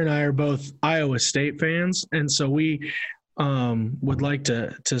 Connor and I are both Iowa State fans, and so we would like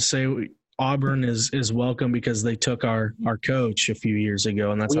to say Auburn is welcome because they took our coach a few years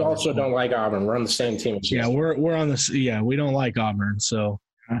ago, and that's we also don't like Auburn. We're on the same team as you. Yeah, we're on this. Yeah, we don't like Auburn. So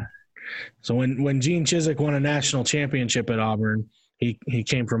when Gene Chizik won a national championship at Auburn, he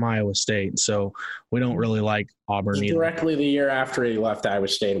came from Iowa State. So we don't really like Auburn either. Directly the year after he left Iowa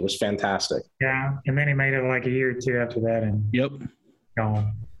State, it was fantastic. Yeah, and then he made it like a year or two after that, and yep,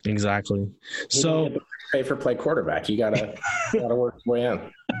 gone. Exactly. So pay for play quarterback. You gotta work your way in.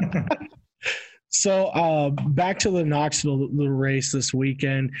 So back to the Knoxville race this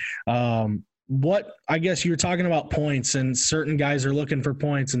weekend. What I guess you were talking about points, and certain guys are looking for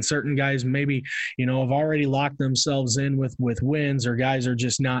points, and certain guys maybe have already locked themselves in with wins, or guys are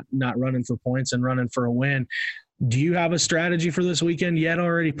just not running for points and running for a win. Do you have a strategy for this weekend yet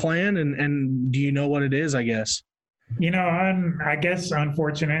already planned, and do you know what it is? I guess. I guess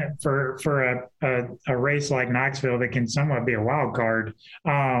unfortunate for a race like Knoxville that can somewhat be a wild card.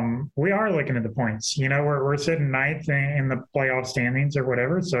 We are looking at the points. We're sitting ninth in the playoff standings or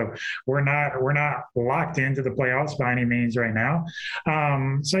whatever, so we're not locked into the playoffs by any means right now.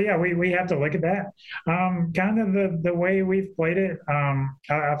 So yeah, we have to look at that. Kind of the way we've played it.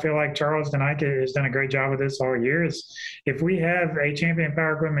 I feel like Charles Denike has done a great job with this all year. If we have a champion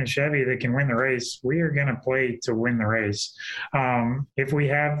power equipment Chevy that can win the race, we are going to play to win the race. If we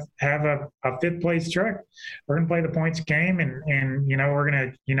have a fifth place truck, we're going to play the points game, and we're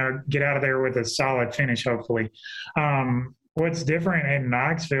going to get out of there with a solid finish, hopefully. What's different in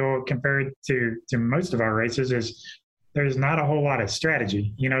Knoxville compared to most of our races is there's not a whole lot of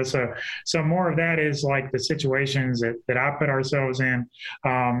strategy, so more of that is like the situations that I put ourselves in,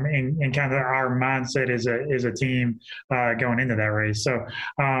 and kind of our mindset as a team going into that race. So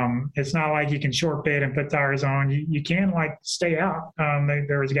it's not like you can short pit and put tires on. You can stay out.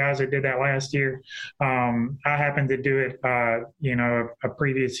 There was guys that did that last year. I happened to do it, a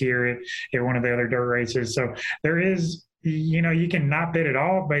previous year at one of the other dirt races. So there is, you can not pit at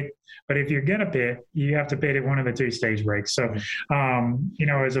all, but if you're gonna pit, you have to pit at one of the two stage breaks. So,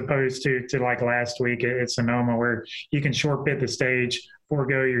 as opposed to like last week at Sonoma, where you can short pit the stage,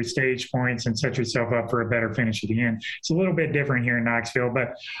 forego your stage points, and set yourself up for a better finish at the end. It's a little bit different here in Knoxville,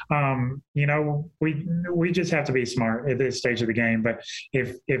 but we just have to be smart at this stage of the game. But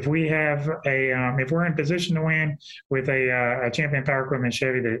if we have if we're in position to win with a champion power equipment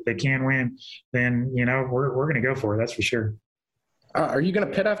Chevy that can win, then we're going to go for it. That's for sure. Are you going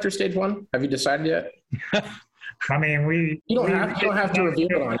to pit after stage one? Have you decided yet? I mean, you don't have to reveal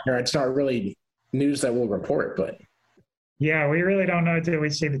it on here. It's not really news that we'll report, but. Yeah, we really don't know until we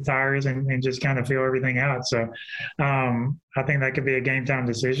see the tires and just kind of feel everything out. So I think that could be a game time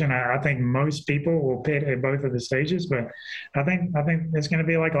decision. I think most people will pit at both of the stages, but I think it's going to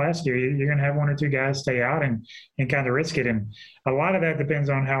be like last year. You're going to have one or two guys stay out and kind of risk it. And a lot of that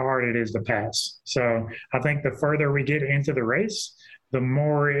depends on how hard it is to pass. So I think the further we get into the race, the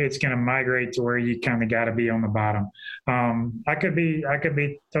more it's going to migrate to where you kind of got to be on the bottom. I could be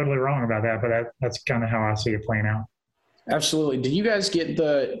totally wrong about that, but that's kind of how I see it playing out. Absolutely. Did you guys get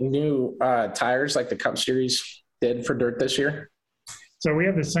the new tires like the Cup Series did for dirt this year? So we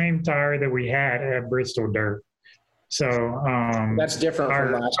have the same tire that we had at Bristol Dirt. So that's different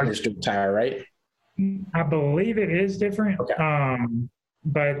from last year's dirt tire, right? I believe it is different. Okay.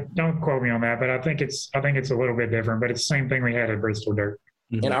 But don't quote me on that. But I think it's a little bit different. But it's the same thing we had at Bristol Dirt.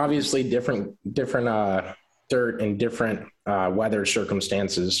 Mm-hmm. And obviously different dirt and different weather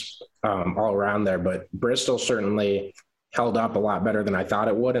circumstances all around there. But Bristol certainly held up a lot better than I thought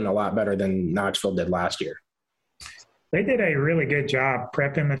it would, and a lot better than Knoxville did last year. They did a really good job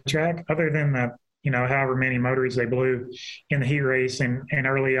prepping the track, other than the however many motors they blew in the heat race and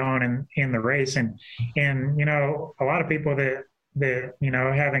early on in the race. And a lot of people that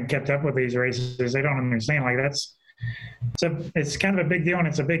haven't kept up with these races, they don't understand. It's kind of a big deal, and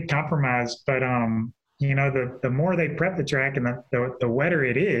it's a big compromise. But the more they prep the track and the wetter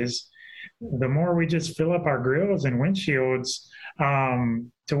it is, the more we just fill up our grills and windshields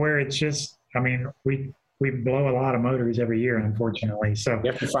to where it's just, we blow a lot of motors every year, unfortunately. So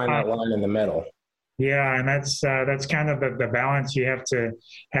you have to find that line in the middle. Yeah, and that's kind of the balance you have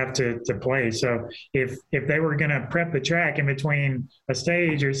to play. So if they were going to prep the track in between a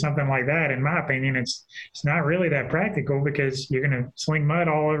stage or something like that, in my opinion, it's not really that practical, because you're going to sling mud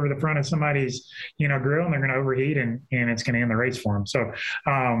all over the front of somebody's grill, and they're going to overheat, and it's going to end the race for them. So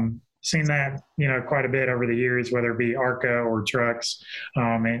seen that quite a bit over the years, whether it be ARCA or trucks,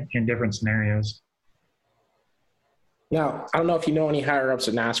 in different scenarios. Now, I don't know if you know any higher ups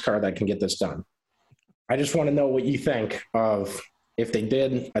at NASCAR that can get this done. I just want to know what you think of if they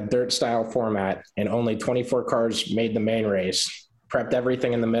did a dirt style format and only 24 cars made the main race, prepped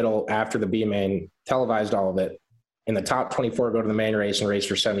everything in the middle after the B main, televised all of it, and the top 24 go to the main race and race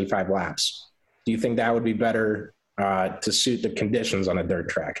for 75 laps. Do you think that would be better to suit the conditions on a dirt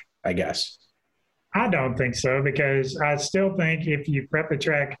track, I guess? I don't think so, because I still think if you prep the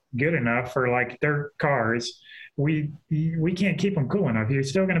track good enough for like dirt cars, we can't keep them cool enough. You're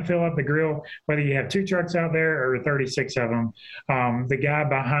still going to fill up the grill, whether you have 2 trucks out there or 36 of them. The guy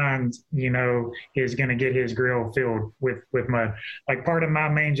behind, is going to get his grill filled with mud. Like, part of my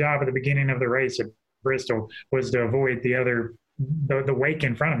main job at the beginning of the race at Bristol was to avoid the wake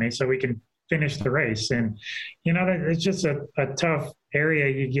in front of me so we can finish the race. And, it's just a tough area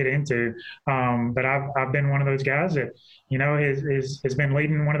you get into. But I've been one of those guys that, has been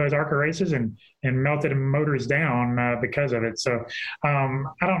leading one of those ARCA races and melted motors down because of it. So I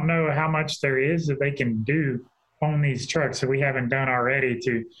don't know how much there is that they can do on these trucks that we haven't done already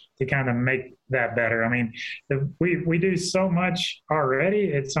to kind of make that better. I mean, we do so much already.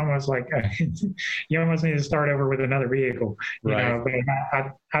 It's almost like you almost need to start over with another vehicle. Right.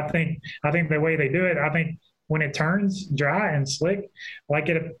 But I think the way they do it, I think when it turns dry and slick, like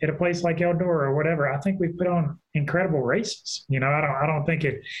at a place like Eldora or whatever, I think we put on incredible races. I don't think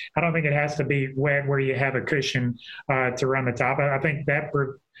it has to be wet where you have a cushion to run the top. I think that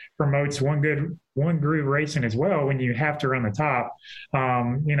promotes one groove racing as well when you have to run the top.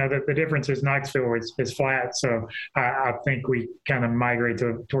 The difference is Knoxville is flat, so I think we kind of migrate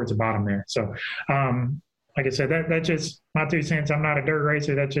towards the bottom there. So like I said, that's just my 2 cents. I'm not a dirt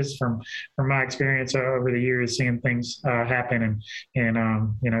racer. That's just from my experience over the years, seeing things happen and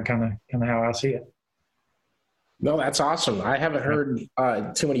kind of how I see it. No, that's awesome. I haven't heard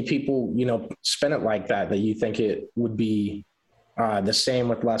too many people, spin it like that you think it would be the same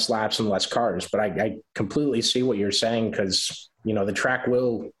with less laps and less cars. But I completely see what you're saying, because, the track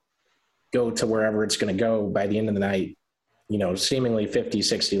will go to wherever it's going to go by the end of the night, seemingly 50,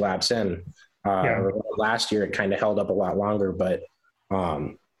 60 laps in. Last year it kind of held up a lot longer, but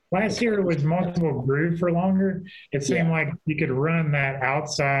last year it was multiple groove for longer. It seemed like you could run that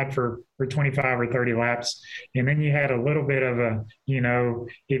outside for 25 or 30 laps, and then you had a little bit of a,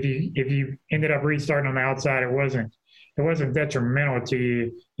 if you ended up restarting on the outside, it wasn't detrimental to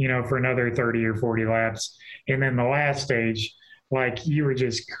you, for another 30 or 40 laps. And then the last stage, like, you were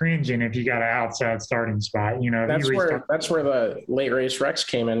just cringing if you got an outside starting spot. That's where the late race wrecks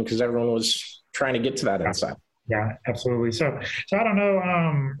came in, because everyone was trying to get to that inside. Yeah, absolutely. So I don't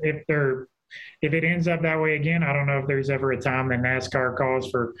know if it ends up that way again. I don't know if there's ever a time that NASCAR calls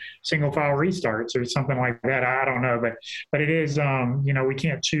for single file restarts or something like that. I don't know, but it is we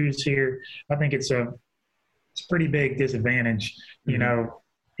can't choose here. I think it's a pretty big disadvantage,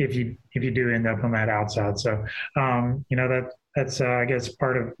 if you do end up on that outside. So that's I guess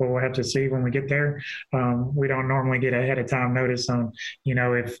part of what we'll have to see when we get there. We don't normally get ahead of time notice on,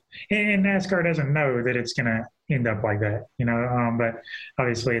 if NASCAR doesn't know that it's going to end up like that, but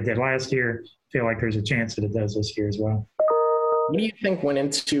obviously it did last year. I feel like there's a chance that it does this year as well. What do you think went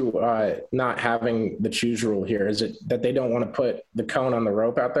into not having the choose rule here? Is it that they don't want to put the cone on the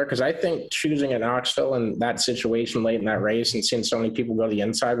rope out there? Because I think choosing at Knoxville in that situation late in that race and seeing so many people go to the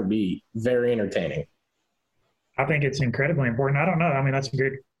inside would be very entertaining. I think it's incredibly important. I don't know. I mean, that's a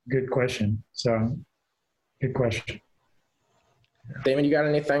good question. So, good question. Damon, you got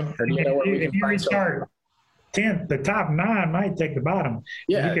anything? Or do you know where we can find restart 10th, the top 9 might take the bottom.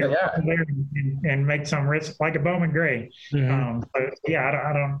 Yeah, you can there and make some risk, like a Bowman Gray. Mm-hmm.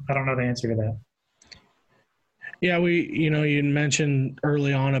 I don't know the answer to that. Yeah, you mentioned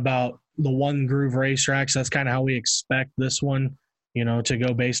early on about the one groove racetracks. That's kind of how we expect this one, to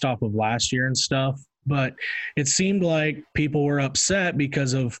go based off of last year and stuff. But it seemed like people were upset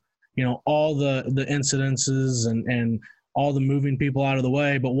because of, all the incidences and all the moving people out of the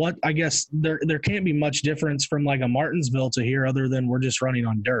way. But what, I guess there can't be much difference from like a Martinsville to here other than we're just running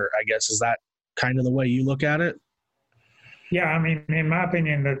on dirt, I guess. Is that kind of the way you look at it? Yeah, I mean, in my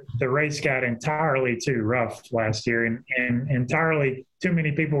opinion, the race got entirely too rough last year, and entirely too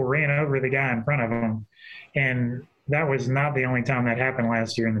many people ran over the guy in front of them. And that was not the only time that happened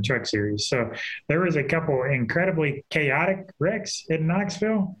last year in the Truck Series. So there was a couple incredibly chaotic wrecks in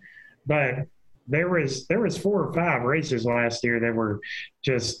Knoxville, but there was 4 or 5 races last year that were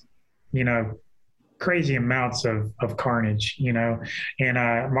just, crazy amounts of carnage, and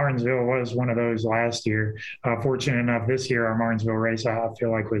Martinsville was one of those last year. Fortunate enough, this year our Martinsville race I feel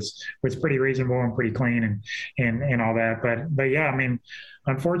like was pretty reasonable and pretty clean and all that. But yeah, I mean,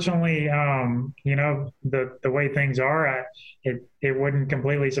 unfortunately, the way things are, it wouldn't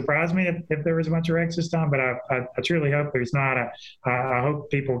completely surprise me if there was a bunch of wrecks this time. But I truly hope there's not. I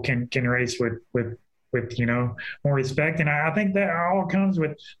hope people can race with more respect. And I think that all comes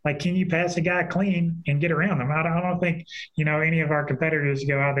with, like, can you pass a guy clean and get around them? I don't think, any of our competitors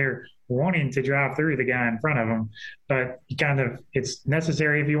go out there wanting to drive through the guy in front of them, but it's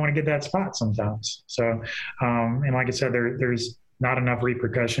necessary if you want to get that spot sometimes. So, and like I said, there's not enough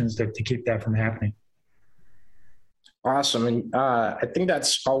repercussions to keep that from happening. Awesome. And I think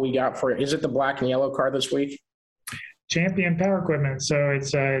that's all we got for it. Is it the black and yellow car this week? Champion Power Equipment. So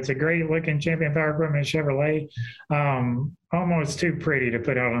it's a great looking Champion Power Equipment Chevrolet. Almost too pretty to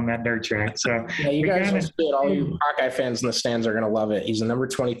put out on that dirt track. So yeah, you guys will see it. All you Hawkeye fans in the stands are going to love it. He's a number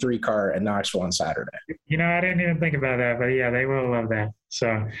 23 car at Knoxville on Saturday. I didn't even think about that, but yeah, they will love that.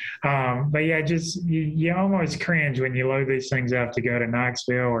 So, but yeah, just you almost cringe when you load these things up to go to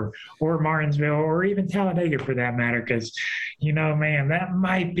Knoxville or Martinsville or even Talladega for that matter, because man, that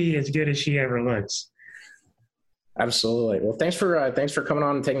might be as good as she ever looks. Absolutely. Well, thanks for coming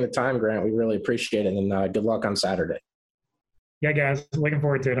on and taking the time, Grant. We really appreciate it, and good luck on Saturday. Yeah, guys, looking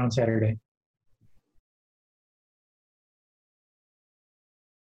forward to it on Saturday.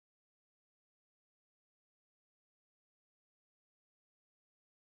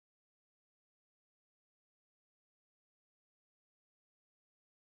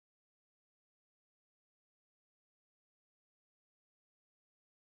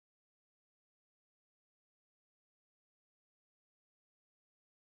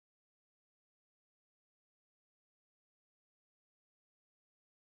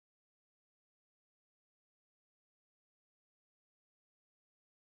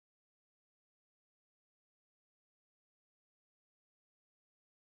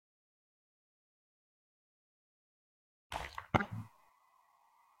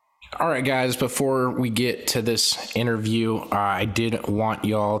 All right, guys, before we get to this interview, I did want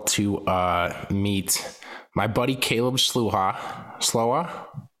y'all to meet my buddy Caleb Sluha. Sloha,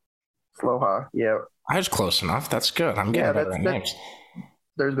 yeah. I was close enough. That's good. I'm getting better at names.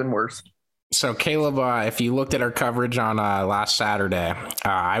 There's been worse. So, Caleb, if you looked at our coverage on last Saturday,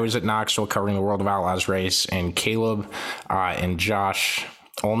 I was at Knoxville covering the World of Outlaws race, and Caleb and Josh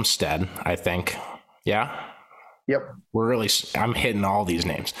Olmstead, I think. Yeah? Yep. I'm hitting all these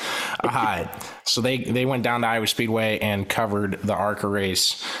names. So they went down to Iowa Speedway and covered the ARCA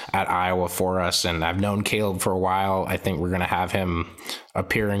race at Iowa for us. And I've known Caleb for a while. I think we're going to have him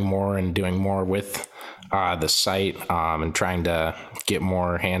appearing more and doing more with the site and trying to get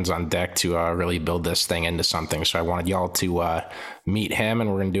more hands on deck to really build this thing into something. So I wanted y'all to meet him, and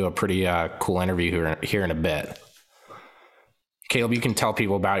we're going to do a pretty cool interview here in a bit. Caleb, you can tell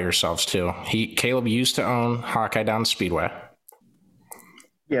people about yourselves too. Caleb used to own Hawkeye Down Speedway.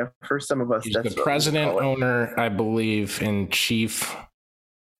 Yeah, for some of us, he's the president, owner, I believe, and chief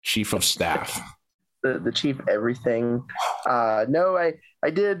of staff. The chief everything. No, I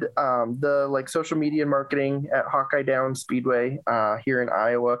did the social media marketing at Hawkeye Down Speedway here in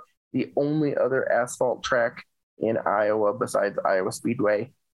Iowa, the only other asphalt track in Iowa besides Iowa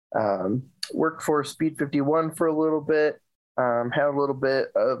Speedway. Worked for Speed 51 for a little bit. Had a little bit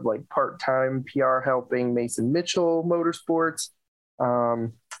of part-time PR helping Mason Mitchell Motorsports.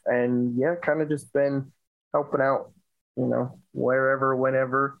 And yeah, kind of just been helping out, wherever,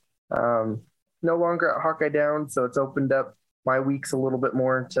 whenever. No longer at Hawkeye Down, so it's opened up my weeks a little bit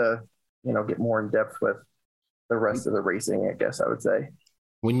more to, get more in depth with the rest of the racing, I guess I would say.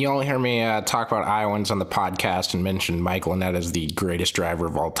 When y'all hear me talk about Iowans on the podcast and mention Mike Lynette as the greatest driver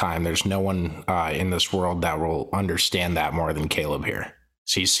of all time, there's no one in this world that will understand that more than Caleb here.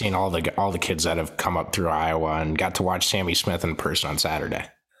 So he's seen all the kids that have come up through Iowa and got to watch Sammy Smith in person on Saturday.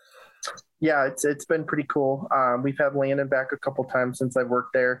 Yeah, it's been pretty cool. We've had Landon back a couple times since I've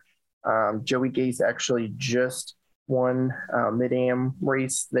worked there. Joey Gase actually just won Mid-Am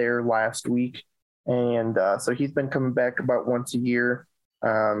race there last week. And so he's been coming back about once a year.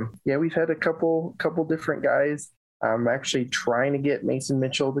 Yeah, we've had a couple different guys. I'm actually trying to get Mason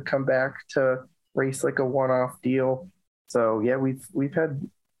Mitchell to come back to race a one-off deal. So yeah, we've had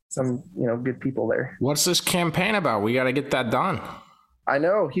some good people there. What's this campaign about? We got to get that done. I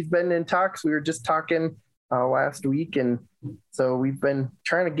know he's been in talks. We were just talking last week, and so we've been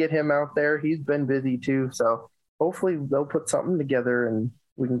trying to get him out there. He's been busy too, so hopefully they'll put something together and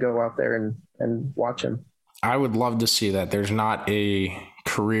we can go out there and watch him. I would love to see that. There's not a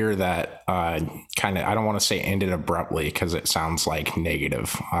career that I don't want to say ended abruptly because it sounds like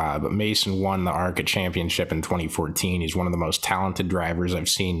negative, but Mason won the ARCA championship in 2014. He's one of the most talented drivers I've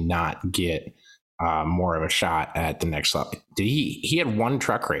seen not get more of a shot at the next level. Did he had one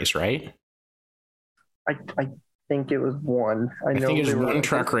truck race, right? I think it was one. I think it was one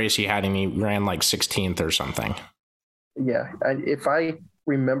truck race he had, and he ran like 16th or something. Yeah, if I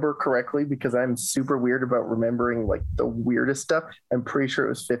remember correctly, because I'm super weird about remembering like the weirdest stuff, I'm pretty sure it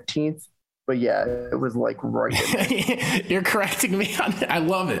was 15th. But yeah, it was like right in there. You're correcting me on it. I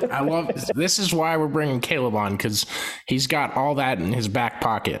love it. This is why we're bringing Caleb on, because he's got all that in his back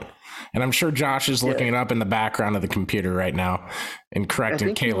pocket. And I'm sure Josh is looking it up in the background of the computer right now and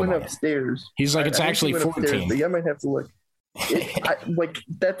correcting Caleb. He went upstairs. He's like, it's actually 14. But yeah, I might have to look.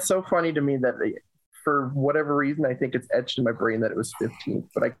 That's so funny to me that for whatever reason, I think it's etched in my brain that it was 15th.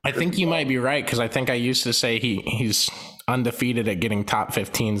 But I think you might be right, because I think I used to say he's undefeated at getting top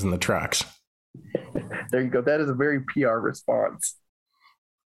 15s in the trucks. There you go. That is a very PR response.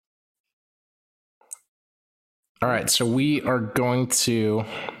 All right, so we are going to.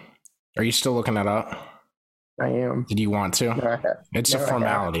 Are you still looking that up? I am. Did you want to? No, it's a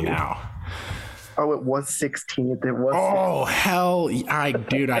formality now. Oh, it was 16th. It was. Oh, hell.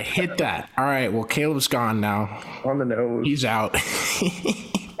 Dude, I hit that. All right. Well, Caleb's gone now. On the nose. He's out.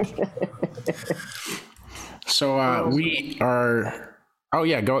 So we are. Oh,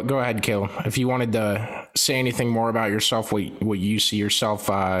 yeah. Go ahead, Caleb. If you wanted to say anything more about yourself, what you see yourself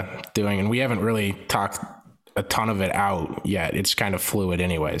doing. And we haven't really talked a ton of it out yet. It's kind of fluid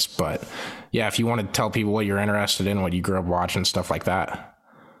anyways. But yeah, if you want to tell people what you're interested in, what you grew up watching, stuff like that.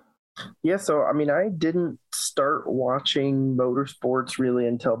 Yeah, so I mean, I didn't start watching motorsports really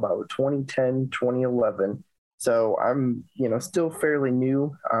until about 2010, 2011. So I'm, still fairly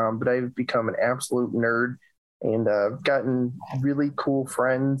new, but I've become an absolute nerd and gotten really cool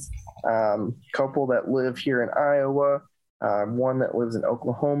friends. Couple that live here in Iowa, one that lives in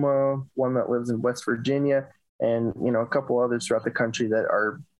Oklahoma, one that lives in West Virginia, and a couple others throughout the country that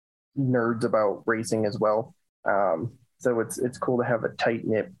are nerds about racing as well. So it's cool to have a tight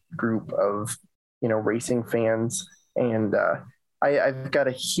knit group of racing fans, and I've got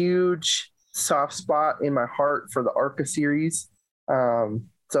a huge soft spot in my heart for the ARCA series.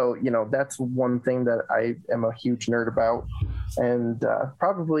 So that's one thing that I am a huge nerd about, and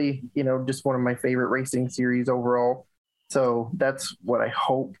probably just one of my favorite racing series overall. So that's what I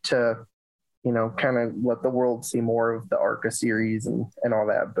hope to kind of let the world see more of the ARCA series and all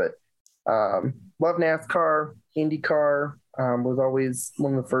that. But love NASCAR. IndyCar was always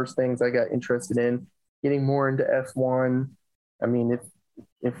one of the first things I got interested in. Getting more into F1. I mean,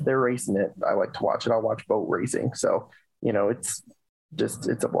 if they're racing it, I like to watch it. I'll watch boat racing. So, it's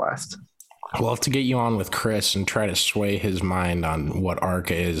a blast. We'll have to get you on with Chris and try to sway his mind on what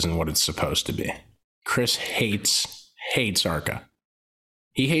ARCA is and what it's supposed to be. Chris hates ARCA.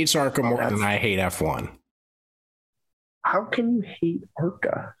 He hates ARCA more than I hate F1. How can you hate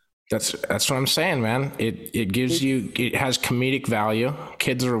ARCA? That's what I'm saying, man. It has comedic value.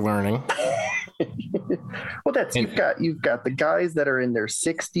 Kids are learning. Well, you've got the guys that are in their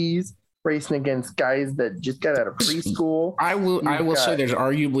 60s racing against guys that just got out of preschool. I will say there's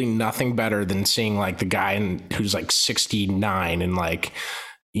arguably nothing better than seeing like the guy who's like 69 and like,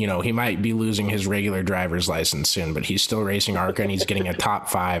 he might be losing his regular driver's license soon, but he's still racing ARCA and he's getting a top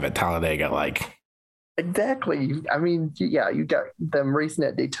 5 at Talladega. Like, exactly. I mean, yeah, you got them racing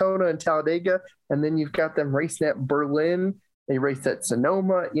at Daytona and Talladega, and then you've got them racing at Berlin. They race at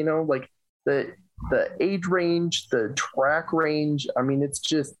Sonoma. Like the age range, the track range. I mean, it's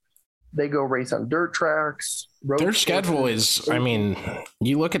just they go race on dirt tracks. Their schedule is. I mean,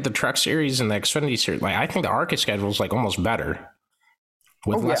 you look at the Truck Series and the Xfinity Series. Like, I think the ARCA schedule is like almost better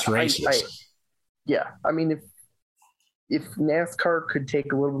with less races. I mean, if NASCAR could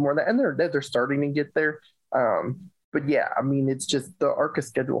take a little bit more of that, and they're starting to get there. But yeah, I mean, it's just the ARCA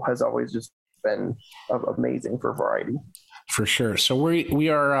schedule has always just been amazing for variety. For sure. So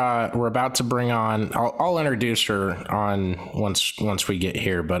we're about to bring on. I'll introduce her on once we get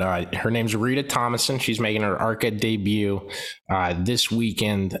here. But her name's Rita Thomason. She's making her ARCA debut this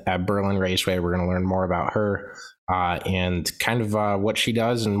weekend at Berlin Raceway. We're going to learn more about her and kind of what she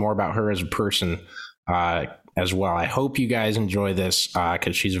does, and more about her as a person. As well. I hope you guys enjoy this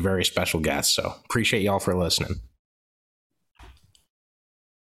because she's a very special guest. So appreciate y'all for listening.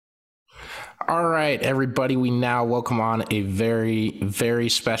 All right, everybody, we now welcome on a very, very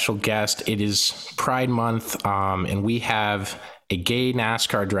special guest. It is Pride Month, and we have a gay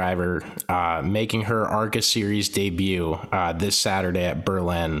NASCAR driver making her ARCA Series debut this Saturday at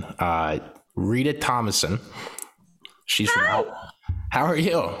Berlin. Rita Thomason. She's Hi. How are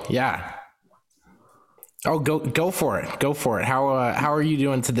you? Yeah. Oh, go for it. Go for it. How are you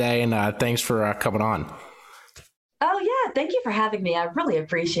doing today? And thanks for coming on. Oh, yeah. Thank you for having me. I really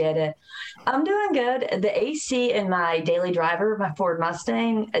appreciate it. I'm doing good. The AC in my daily driver, my Ford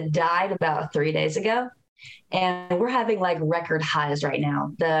Mustang, died about 3 days ago. And we're having like record highs right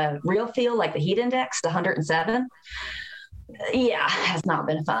now. The real feel, like the heat index, the 107. Yeah, has not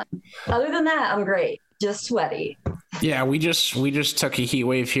been fun. Other than that, I'm great. Just sweaty. Yeah, we just took a heat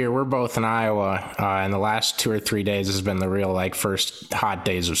wave here. We're both in Iowa, and the last 2 or 3 days has been the real like first hot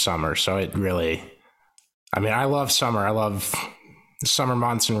days of summer. So it really, I mean, I love summer. I love summer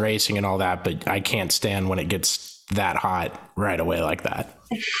months and racing and all that, but I can't stand when it gets that hot right away like that.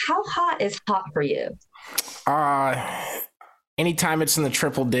 How hot is hot for you? Anytime it's in the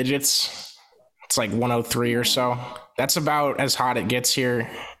triple digits, it's like 103 or so. That's about as hot it gets here,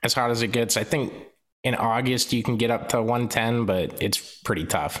 as hot as it gets. I think in August you can get up to 110, but it's pretty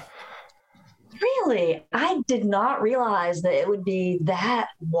tough. Really? I did not realize that it would be that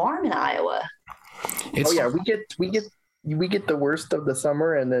warm in Iowa. We get the worst of the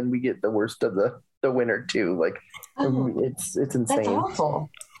summer, and then we get the worst of the winter too. Like it's insane. That's awful.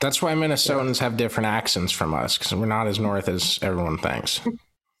 That's why Minnesotans have different accents from us, because we're not as north as everyone thinks.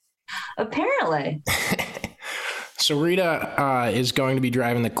 Apparently. So Rita is going to be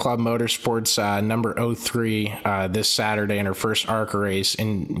driving the Club Motorsports number 03 this Saturday in her first ARCA race.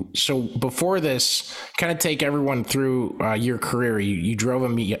 And so before this, kind of take everyone through your career. You drove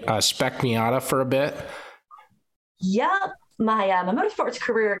a spec Miata for a bit. Yep. My motorsports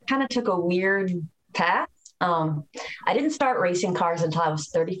career kind of took a weird path. I didn't start racing cars until I was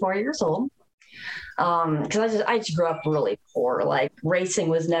 34 years old. Because I just grew up really poor. Like racing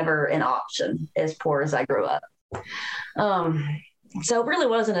was never an option as poor as I grew up. So it really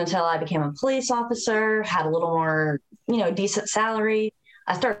wasn't until I became a police officer, had a little more, decent salary.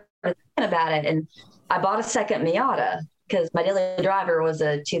 I started thinking about it, and I bought a second Miata because my daily driver was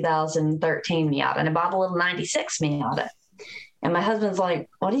a 2013 Miata, and I bought a little 96 Miata. And my husband's like,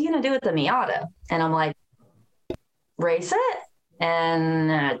 "What are you going to do with the Miata?" And I'm like, "Race it."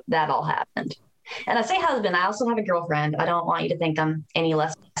 And that all happened. And I say husband, I also have a girlfriend. I don't want you to think I'm any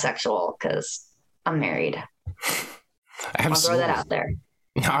less sexual because I'm married. I'll throw that out there.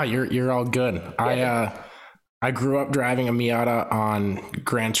 No, you're all good. Yeah. I grew up driving a Miata on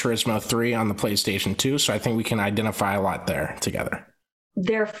Gran Turismo 3 on the PlayStation 2, so I think we can identify a lot there together.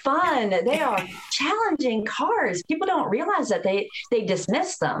 They're fun. They are challenging cars. People don't realize that they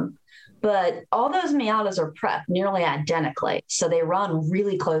dismiss them, but all those Miatas are prepped nearly identically, so they run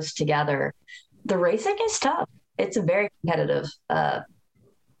really close together. The racing is tough. It's a very competitive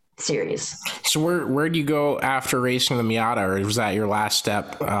series. So where do you go after racing the Miata, or was that your last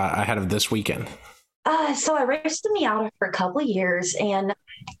step ahead of this weekend? So I raced the Miata for a couple of years, and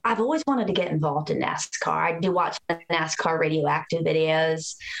I've always wanted to get involved in NASCAR. I do watch the NASCAR radioactive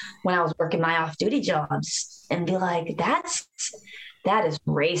videos when I was working my off-duty jobs and be like, that is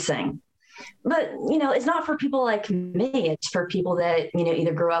racing. But, it's not for people like me. It's for people that,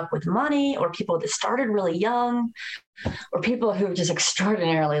 either grew up with money, or people that started really young, or people who are just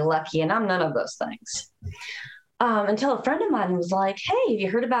extraordinarily lucky. And I'm none of those things. Until a friend of mine was like, "Hey, have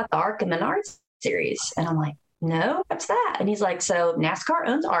you heard about the ARCA Menards series?" And I'm like, "No, what's that?" And he's like, "So NASCAR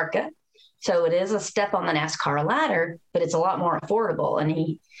owns ARCA. So it is a step on the NASCAR ladder, but it's a lot more affordable." And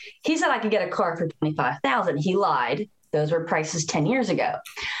he said I could get a car for $25,000. He lied. Those were prices 10 years ago.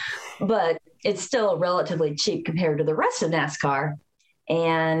 But it's still relatively cheap compared to the rest of NASCAR.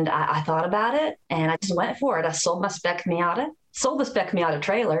 And I thought about it, and I just went for it. I sold my spec Miata, sold the spec Miata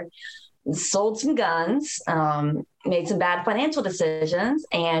trailer, sold some guns, made some bad financial decisions,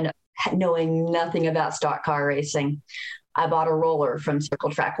 and knowing nothing about stock car racing, I bought a roller from Circle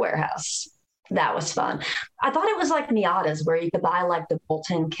Track Warehouse. That was fun. I thought it was like Miatas, where you could buy like the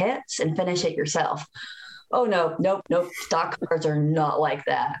bolt-in kits and finish it yourself. Oh, nope. Stock cars are not like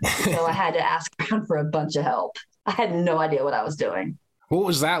that. So I had to ask around for a bunch of help. I had no idea what I was doing. What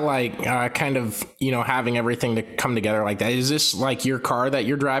was that like, kind of, having everything to come together like that? Is this like your car that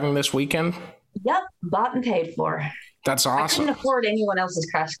you're driving this weekend? Yep, bought and paid for. That's awesome. I couldn't afford anyone else's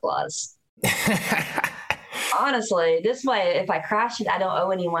crash clause. Honestly, this way, if I crash it, I don't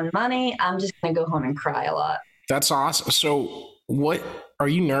owe anyone money. I'm just going to go home and cry a lot. That's awesome. So what, are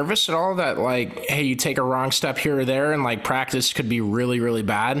you nervous at all that like, hey, you take a wrong step here or there and like practice could be really, really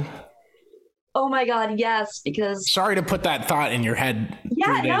bad? Oh my God, yes, because Sorry to put that thought in your head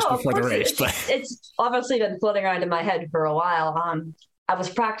 3 days before the race, but it's obviously been floating around in my head for a while. I was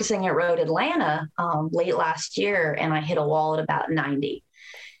practicing at Road Atlanta late last year, and I hit a wall at about 90.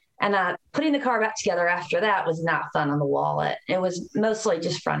 And putting the car back together after that was not fun on the wall. It was mostly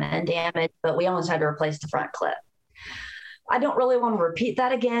just front end damage, but we almost had to replace the front clip. I don't really want to repeat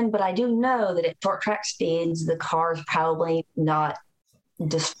that again, but I do know that at short track speeds, the car is probably not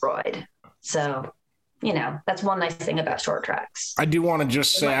destroyed. So, that's one nice thing about short tracks. I do want to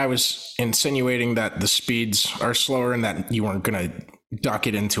just say I was insinuating that the speeds are slower and that you weren't going to duck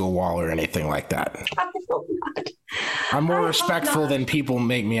it into a wall or anything like that. I'm more respectful than people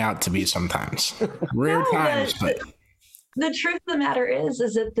make me out to be sometimes. Rare times, but the truth of the matter is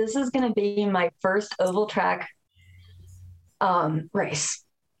that this is going to be my first oval track race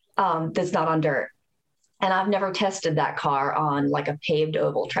that's not on dirt. And I've never tested that car on like a paved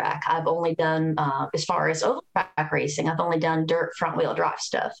oval track. I've only done, as far as oval track racing, I've only done dirt front wheel drive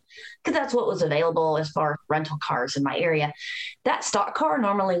stuff because that's what was available as far as rental cars in my area. That stock car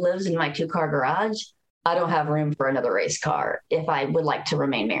normally lives in my 2-car garage. I don't have room for another race car if I would like to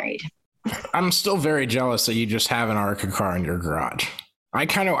remain married. I'm still very jealous that you just have an ARCA car in your garage. I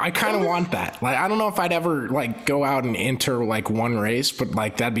kind of want that. Like, I don't know if I'd ever like go out and enter like one race, but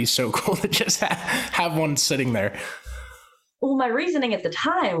like that'd be so cool to just have one sitting there. Well, my reasoning at the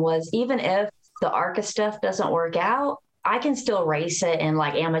time was even if the ARCA stuff doesn't work out, I can still race it in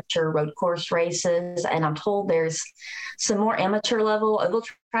like amateur road course races. And I'm told there's some more amateur level oval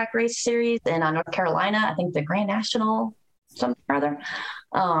track race series in North Carolina. I think the Grand National, something or other.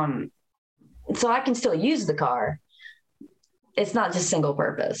 So I can still use the car. It's not just single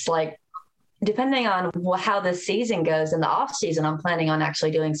purpose. Like, depending on how this season goes in the off season, I'm planning on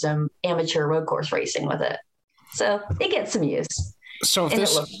actually doing some amateur road course racing with it. So it gets some use. So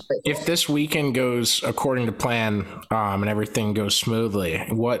if this weekend goes according to plan and everything goes smoothly,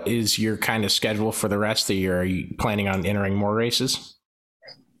 what is your kind of schedule for the rest of the year? Are you planning on entering more races?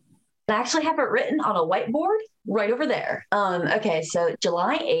 I actually have it written on a whiteboard right over there. Okay, so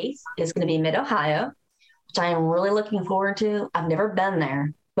July 8th is going to be Mid-Ohio, which I am really looking forward to. I've never been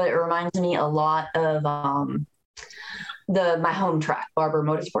there, but it reminds me a lot of my home track, Barber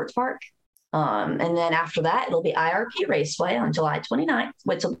Motorsports Park. And then after that, it'll be IRP Raceway on July 29th,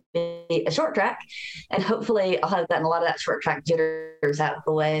 which will be a short track. And hopefully I'll have gotten a lot of that short track jitters out of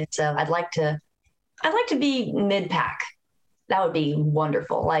the way. So I'd like to be mid-pack. That would be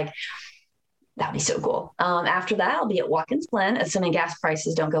wonderful. Like, that'd be so cool. After that, I'll be at Watkins Glen, assuming gas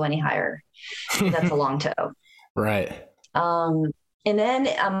prices don't go any higher. That's a long tow. Right. And then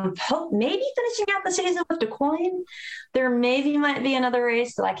I'm maybe finishing out the season with DeQuoin. There might be another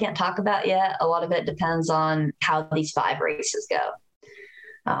race that I can't talk about yet. A lot of it depends on how these 5 races go.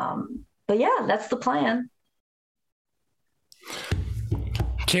 But yeah, that's the plan.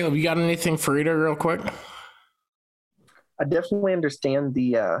 Caleb, you got anything for Rita real quick? I definitely understand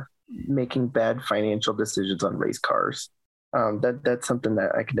the making bad financial decisions on race cars. That's something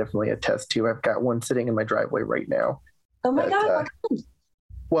that I can definitely attest to. I've got one sitting in my driveway right now. Oh my God.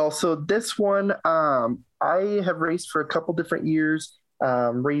 Well, so this one, I have raced for a couple different years,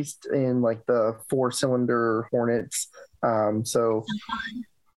 raced in like the 4-cylinder Hornets. So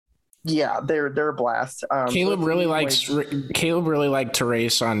yeah, they're a blast. Caleb really liked to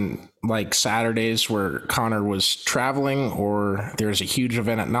race on like Saturdays where Connor was traveling, or there's a huge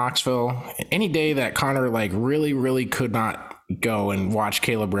event at Knoxville. Any day that Connor like really, really could not go and watch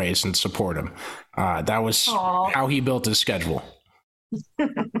Caleb race and support him. That was how he built his schedule.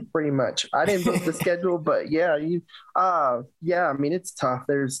 Pretty much. I didn't build the schedule, but yeah, I mean, it's tough.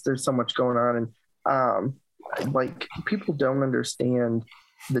 There's so much going on, and like people don't understand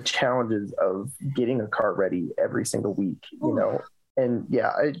the challenges of getting a car ready every single week, and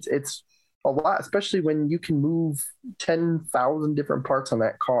yeah, it's a lot, especially when you can move 10,000 different parts on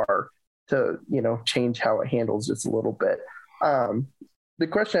that car to, change how it handles just a little bit. The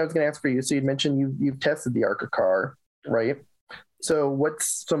question I was going to ask for you, so you mentioned you've tested the ARCA car, right? So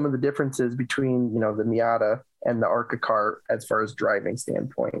what's some of the differences between, the Miata and the ARCA car as far as driving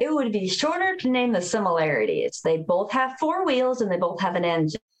standpoint? It would be shorter to name the similarities. They both have 4 wheels and they both have an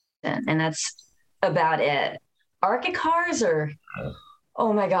engine, and that's about it. ARCA cars are,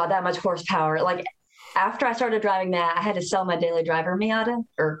 oh my God, that much horsepower. Like, after I started driving that, I had to sell my daily driver Miata,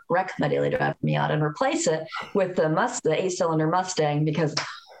 or wreck my daily driver Miata, and replace it with the 8-cylinder Mustang, because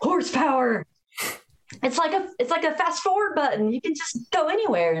horsepower. It's like a fast forward button. You can just go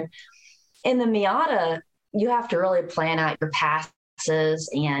anywhere. In the Miata, you have to really plan out your passes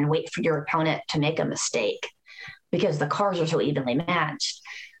and wait for your opponent to make a mistake because the cars are so evenly matched.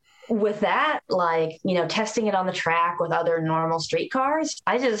 with that, like, testing it on the track with other normal street cars,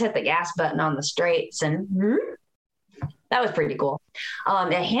 I just hit the gas button on the straights and that was pretty cool.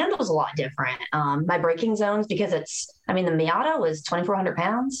 It handles a lot different. My braking zones, because the Miata was 2,400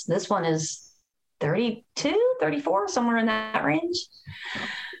 pounds. This one is 32, 34, somewhere in that range.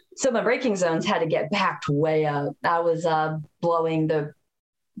 So my braking zones had to get backed way up. I was blowing the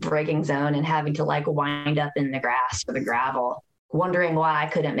braking zone and having to like wind up in the grass or the gravel, wondering why I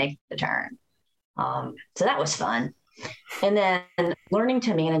couldn't make the turn. So that was fun. And then learning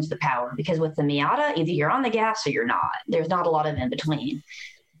to manage the power, because with the Miata, either you're on the gas or you're not. There's not a lot of in between.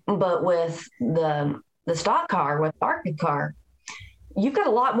 But with the stock car, with the Arca car, you've got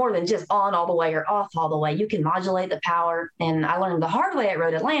a lot more than just on all the way or off all the way. You can modulate the power. And I learned the hard way at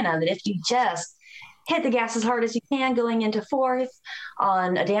Road Atlanta that if you just hit the gas as hard as you can going into fourth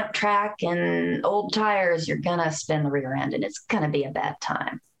on a damp track and old tires, you're going to spin the rear end and it's going to be a bad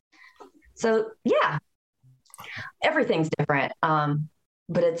time. So yeah, everything's different.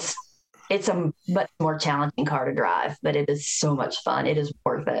 But it's a much more challenging car to drive, but it is so much fun. It is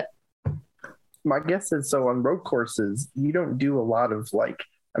worth it. My guess is, so on road courses, you don't do a lot of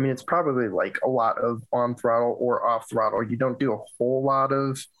it's probably like a lot of on throttle or off throttle. You don't do a whole lot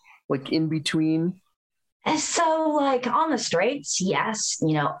of like in between. So like on the straights, yes,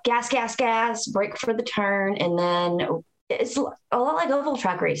 gas, brake for the turn. And then it's a lot like oval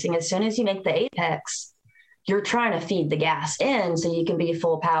track racing. As soon as you make the apex, you're trying to feed the gas in so you can be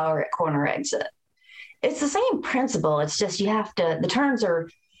full power at corner exit. It's the same principle. It's just the turns are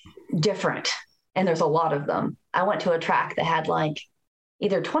different and there's a lot of them. I went to a track that had like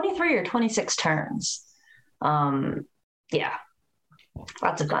either 23 or 26 turns. Yeah,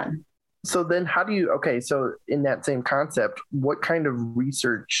 lots of fun. So then so in that same concept, what kind of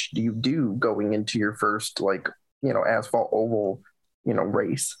research do you do going into your first asphalt oval,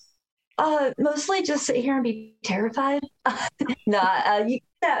 race? Mostly just sit here and be terrified. You got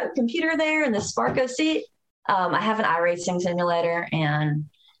that computer there and the Sparco seat. I have an iRacing simulator and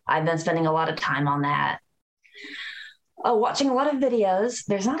I've been spending a lot of time on that. Watching a lot of videos.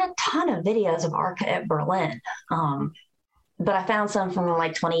 There's not a ton of videos of ARCA at Berlin. But I found some from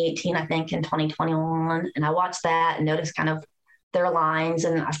like 2018, I think, and 2021. And I watched that and noticed kind of their lines.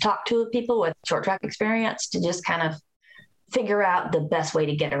 And I've talked to people with short track experience to just kind of figure out the best way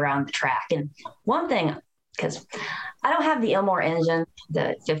to get around the track. And one thing, because I don't have the Ilmor engine,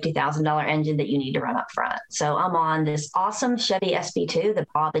 the $50,000 engine that you need to run up front. So I'm on this awesome Chevy SP2 that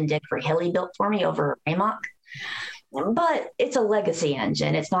Bob and Dick Verhilly built for me over at Ramok. But it's a legacy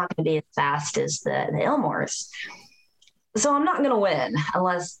engine. It's not going to be as fast as the Ilmors. So I'm not going to win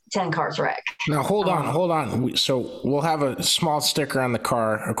unless 10 cars wreck. Now, hold on. So we'll have a small sticker on the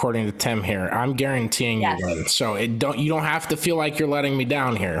car, according to Tim here. I'm guaranteeing you win. So you don't have to feel like you're letting me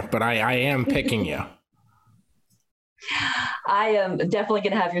down here, but I am picking you. I am definitely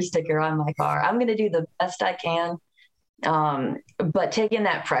going to have your sticker on my car. I'm going to do the best I can. But taking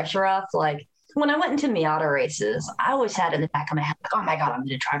that pressure off, like when I went into Miata races, I always had in the back of my head, like, oh my God, I'm going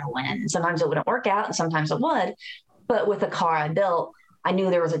to try to win. And sometimes it wouldn't work out and sometimes it would. But with the car I built, I knew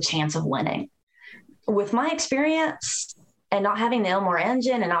there was a chance of winning. With my experience and not having the Ilmor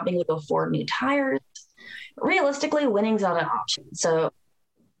engine and not being able to afford new tires, realistically, winning's not an option. So,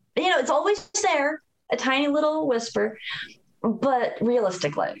 it's always there, a tiny little whisper, but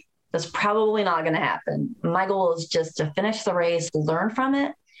realistically, that's probably not going to happen. My goal is just to finish the race, learn from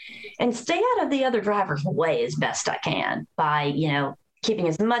it, and stay out of the other driver's way as best I can by, keeping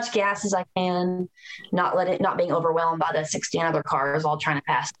as much gas as I can, not being overwhelmed by the 16 other cars all trying to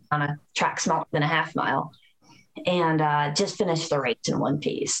pass on a track smaller than a half mile, and just finish the race in one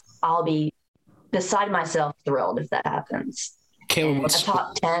piece. I'll be beside myself thrilled if that happens. Caleb, what's a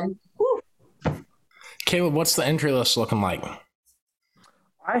top 10? Caleb, what's the entry list looking like?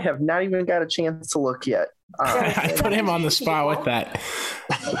 I have not even got a chance to look yet. I put him on the spot with that.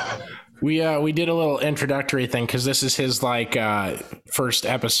 We did a little introductory thing because this is his first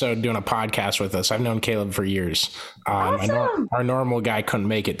episode doing a podcast with us. I've known Caleb for years. Awesome. Our normal guy couldn't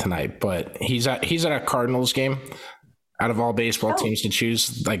make it tonight, but he's at a Cardinals game. Out of all baseball teams to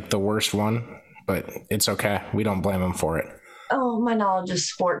choose, like the worst one, but it's okay. We don't blame him for it. Oh, my knowledge of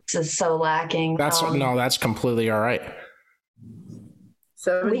sports is so lacking. That's completely all right.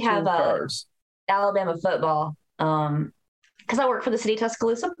 We have Alabama football. Because I work for the City of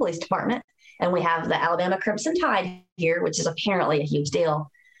Tuscaloosa Police Department, and we have the Alabama Crimson Tide here, which is apparently a huge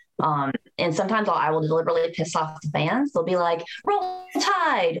deal. And sometimes I will deliberately piss off the fans. They'll be like, "Roll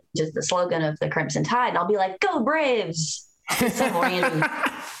Tide," which is the slogan of the Crimson Tide. And I'll be like, "Go Braves." Some random.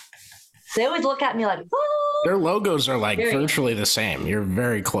 They always look at me like, "Oh." Their logos are like virtually the same. You're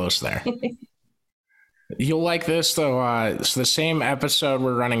very close there. You'll like this though. So the same episode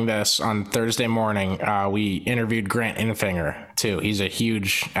we're running this on Thursday morning. We interviewed Grant Infinger too. He's a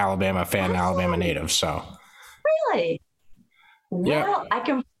huge Alabama fan, Alabama native. So really, well, I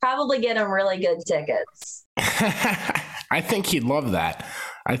can probably get him really good tickets. I think he'd love that.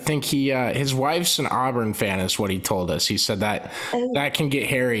 I think his wife's an Auburn fan, is what he told us. He said that that can get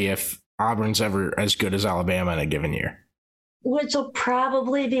hairy if Auburn's ever as good as Alabama in a given year. Which will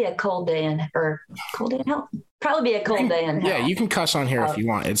probably be a cold day in hell. Probably be a cold day in hell. Yeah, you can cuss on here if you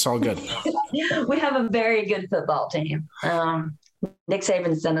want. It's all good. We have a very good football team. Nick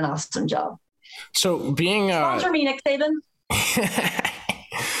Saban's done an awesome job. So being sponsor me, Nick Saban.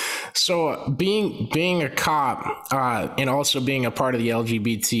 So being a cop and also being a part of the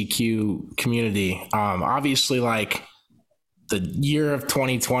LGBTQ community, obviously, like the year of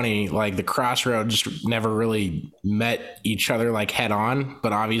 2020, like the crossroads never really met each other like head on,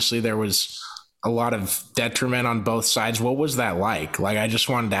 but obviously there was a lot of detriment on both sides. What was that like? Like, I just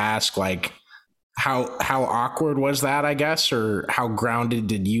wanted to ask, like, how awkward was that, I guess, or how grounded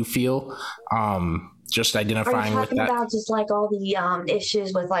did you feel? Just identifying with that. Are you talking about just like all the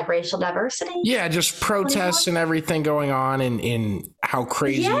issues with like racial diversity? Yeah, just protests and everything going on, and how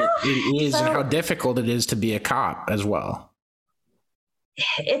crazy it is and how difficult it is to be a cop as well.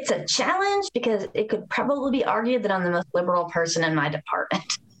 It's a challenge because it could probably be argued that I'm the most liberal person in my department.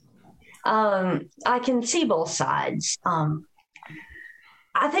 I can see both sides.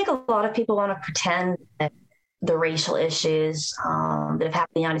 I think a lot of people want to pretend that the racial issues that have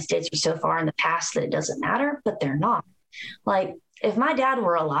happened in the United States are so far in the past that it doesn't matter, but they're not. Like, if my dad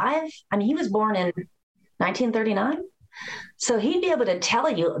were alive, I mean, he was born in 1939. So he'd be able to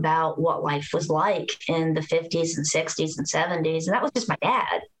tell you about what life was like in the 50s and 60s and 70s. And that was just my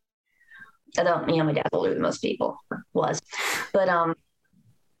dad. My dad's older than most people was. But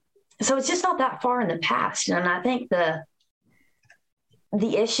so it's just not that far in the past. And I think the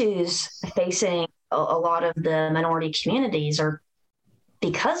issues facing a lot of the minority communities are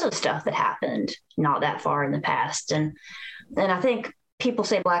because of stuff that happened not that far in the past. And I think people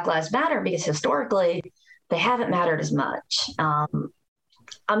say Black Lives Matter because historically they haven't mattered as much. I'm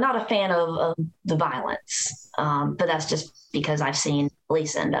not a fan of the violence, but that's just because I've seen the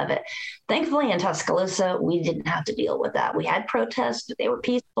police end of it. Thankfully, in Tuscaloosa, we didn't have to deal with that. We had protests, but they were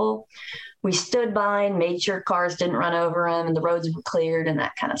peaceful. We stood by and made sure cars didn't run over them and the roads were cleared and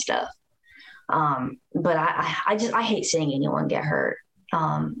that kind of stuff. But I hate seeing anyone get hurt.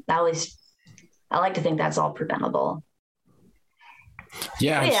 I like to think that's all preventable.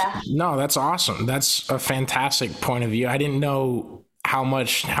 Yeah. No, that's awesome. That's a fantastic point of view. I didn't know how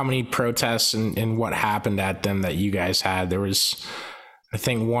many protests and what happened at them that you guys had. There was, I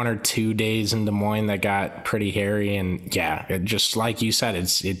think, 1 or 2 days in Des Moines that got pretty hairy. And yeah, it just, like you said,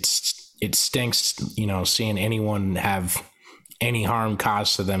 it stinks, seeing anyone have any harm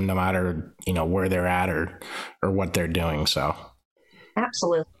caused to them, no matter, where they're at or what they're doing. So.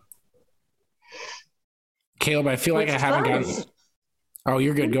 Absolutely. Caleb, I feel like I haven't gotten. Oh,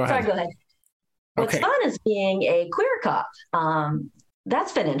 you're good. Go ahead. Sorry, go ahead. What's fun is being a queer cop.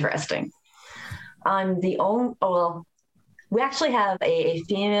 That's been interesting. I'm the only, we actually have a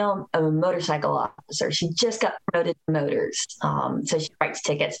female motorcycle officer. She just got promoted to motors. So she writes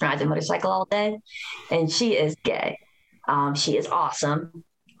tickets and rides a motorcycle all day. And she is gay. She is awesome.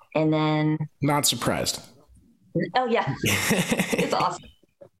 And then. Not surprised. Oh, yeah. It's awesome.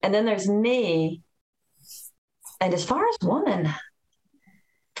 And then there's me. And as far as women,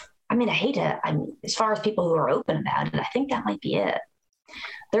 as far as people who are open about it, I think that might be it.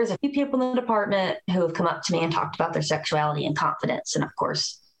 There's a few people in the department who have come up to me and talked about their sexuality and confidence. And of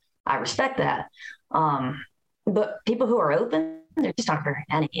course, I respect that. But people who are open, they're just not very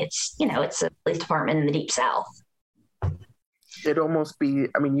many. It's a police department in the Deep South. It'd almost be,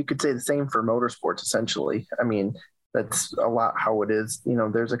 you could say the same for motorsports, essentially. That's a lot how it is.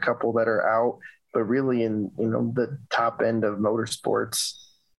 There's a couple that are out, but really in, the top end of motorsports,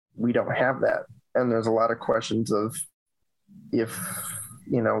 we don't have that. And there's a lot of questions of if,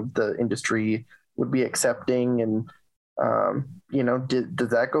 the industry would be accepting and, does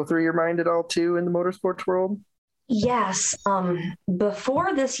that go through your mind at all too in the motorsports world? Yes.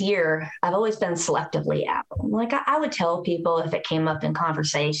 Before this year, I've always been selectively out. Like I would tell people if it came up in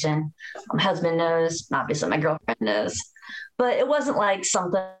conversation. My husband knows, obviously my girlfriend knows, but it wasn't like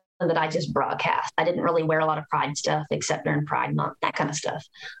something that I just broadcast. I didn't really wear a lot of Pride stuff except during Pride Month, that kind of stuff.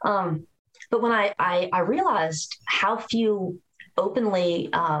 But when I realized how few openly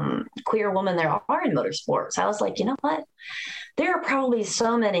queer women there are in motorsports. I was like, you know what? There are probably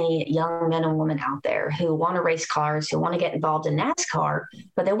so many young men and women out there who want to race cars, who want to get involved in NASCAR,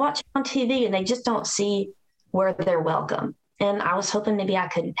 but they watch it on TV and they just don't see where they're welcome. And I was hoping maybe I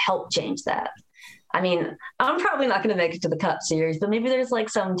could help change that. I mean, I'm probably not going to make it to the Cup Series, but maybe there's like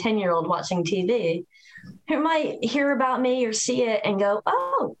some 10-year-old watching TV who might hear about me or see it and go,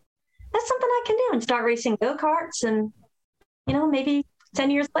 oh, that's something I can do, and start racing go-karts. And, you know, maybe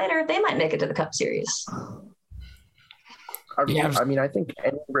 10 years later, they might make it to the Cup Series. I mean, I think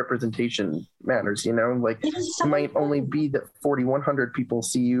any representation matters, you know, like it might only be that 4,100 people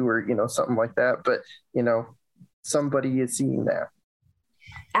see you or, you know, something like that. But, you know, somebody is seeing that.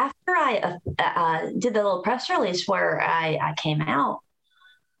 After I did the little press release where I came out,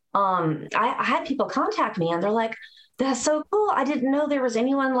 I had people contact me and they're like, that's so cool. I didn't know there was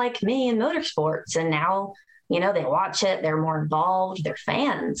anyone like me in motorsports. And now, you know, they watch it, they're more involved, they're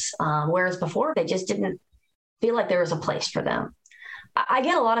fans. Whereas before they just didn't feel like there was a place for them. I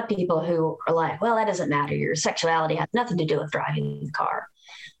get a lot of people who are like, well, that doesn't matter. Your sexuality has nothing to do with driving the car.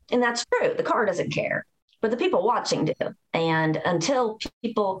 And that's true. The car doesn't care, but the people watching do. And until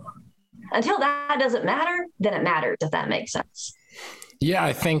that doesn't matter, then it matters, if that makes sense. Yeah,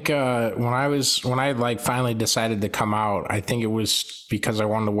 I think when I like finally decided to come out, I think it was because I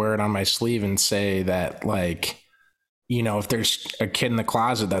wanted to wear it on my sleeve and say that, like, you know, if there's a kid in the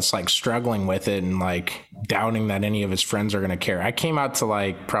closet that's like struggling with it and like doubting that any of his friends are going to care. I came out to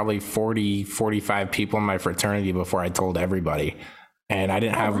like probably 40, 45 people in my fraternity before I told everybody. And I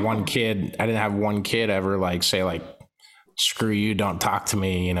didn't have one kid ever like say like, screw you, don't talk to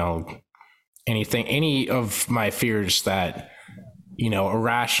me, you know, any of my fears that, you know,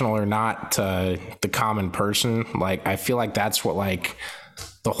 irrational or not to the common person. Like, I feel like that's what like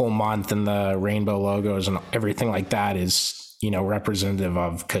the whole month and the rainbow logos and everything like that is, you know, representative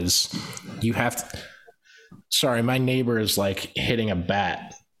of, because you have to, sorry, my neighbor is like hitting a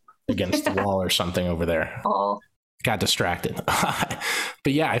bat against the wall or something over there. Oh, got distracted.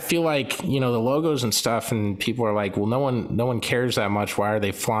 But yeah, I feel like, you know, the logos and stuff, and people are like, well, no one cares that much. Why are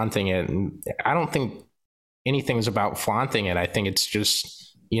they flaunting it? And I don't think anything's about flaunting it. I think it's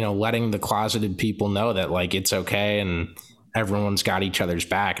just, you know, letting the closeted people know that like it's okay and everyone's got each other's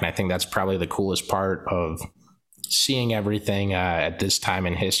back. And I think that's probably the coolest part of seeing everything at this time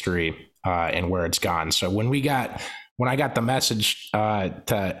in history and where it's gone. So when I got the message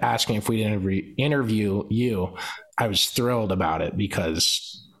to asking if we'd interview you, I was thrilled about it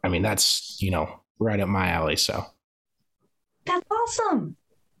because, I mean, that's, you know, right up my alley. So that's awesome.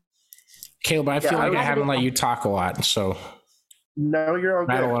 Caleb, I feel like I haven't let you talk a lot. So no, you're all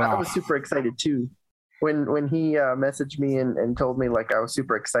good. I was super excited too. When he messaged me and told me, like, I was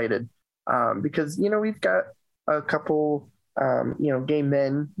super excited because, you know, we've got a couple, you know, gay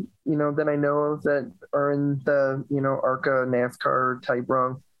men, you know, that I know of that are in the, you know, ARCA NASCAR type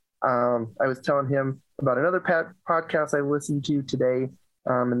rung. I was telling him about another podcast I listened to today,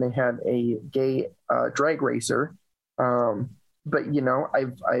 and they had a gay drag racer. But, you know,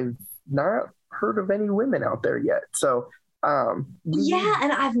 I've not heard of any women out there yet. So, yeah,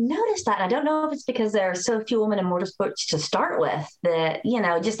 and I've noticed that. I don't know if it's because there are so few women in motorsports to start with that, you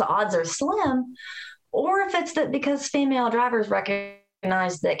know, just the odds are slim, or if it's that because female drivers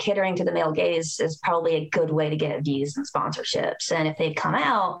recognize that catering to the male gaze is probably a good way to get views and sponsorships. And if they come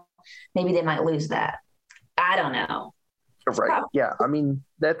out, maybe they might lose that. I don't know. Right. Yeah. I mean,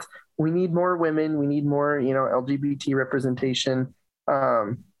 we need more women. We need more, you know, LGBT representation.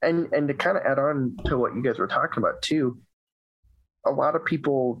 And to kind of add on to what you guys were talking about too, a lot of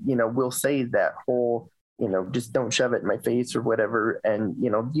people, you know, will say that whole, you know, just don't shove it in my face or whatever. And, you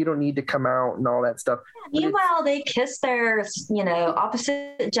know, you don't need to come out and all that stuff. Meanwhile, they kiss their, you know,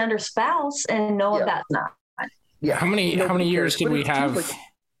 opposite gender spouse and know what that's not. Yeah. How many years did we have?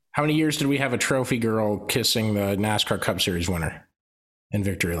 How many years did we have a trophy girl kissing the NASCAR Cup Series winner in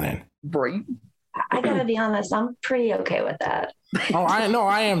Victory Lane? Right. I gotta be honest, I'm pretty okay with that. Oh, I know,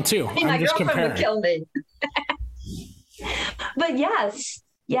 I am too. I mean, my girlfriend would kill me. But yes,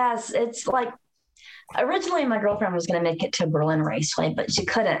 it's like originally my girlfriend was going to make it to Berlin Raceway, but she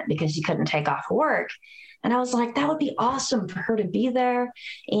couldn't because she couldn't take off work. And I was like, that would be awesome for her to be there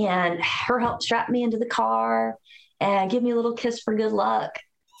and her help strap me into the car and give me a little kiss for good luck.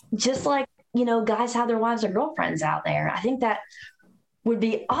 Just like, you know, guys have their wives or girlfriends out there. I think that would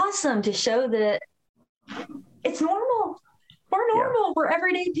be awesome to show that it's normal. We're normal. Yeah. We're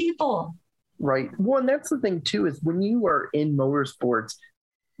everyday people. Right. Well, and that's the thing too, is when you are in motorsports,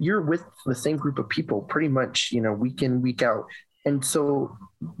 you're with the same group of people pretty much, you know, week in, week out. And so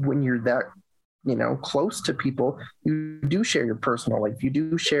when you're that close to people, you do share your personal life. You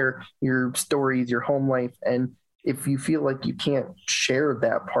do share your stories, your home life. And if you feel like you can't share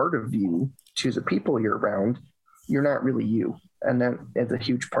that part of you to the people you're around, you're not really you. And that is a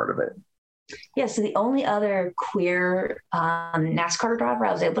huge part of it. Yeah. So the only other queer NASCAR driver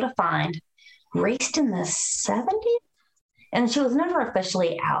I was able to find raced in the 70s. And she was never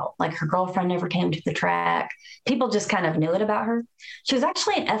officially out. Like her girlfriend never came to the track. People just kind of knew it about her. She was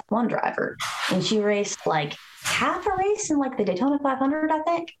actually an F1 driver, and she raced like half a race in like the Daytona 500, I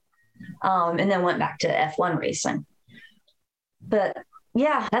think, and then went back to F1 racing. But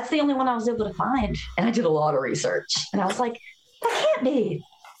yeah, that's the only one I was able to find. And I did a lot of research, and I was like, that can't be.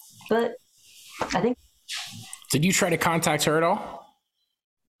 But I think. Did you try to contact her at all?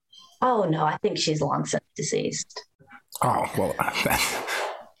 Oh no, I think she's long since deceased. Oh, well,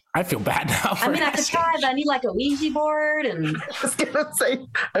 I feel bad now. I mean, I could try, but I need like a Ouija board. And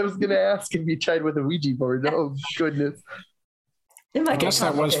I was going to ask if you tried with a Ouija board. Oh, goodness. I guess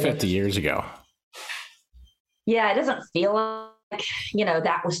that was 50 years ago. Yeah, it doesn't feel like,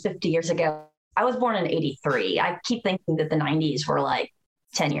 that was 50 years ago. I was born in 83. I keep thinking that the 90s were like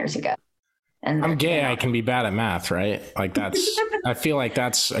 10 years ago. And I'm gay. I can be bad at math, right? Like I feel like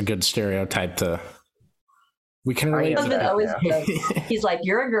that's a good stereotype to. We can relate to that. Always he's like,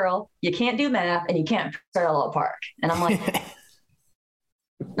 you're a girl, you can't do math, and you can't parallel park. And I'm like,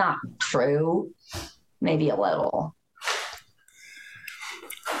 not true. Maybe a little.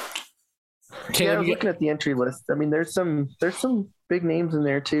 Yeah, I was looking at the entry list. I mean, there's some big names in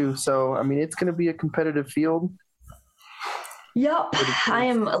there too. So I mean, it's going to be a competitive field. Yep. I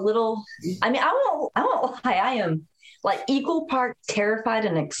am a little. I mean, I won't lie. I am like equal parts terrified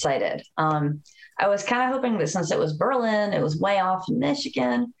and excited. I was kind of hoping that since it was Berlin, it was way off in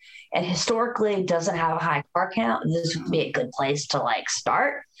Michigan, and historically doesn't have a high car count, this would be a good place to like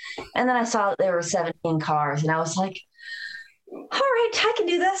start. And then I saw that there were 17 cars, and I was like, all right, I can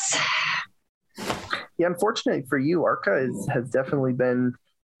do this. Yeah, unfortunately for you, ARCA has definitely been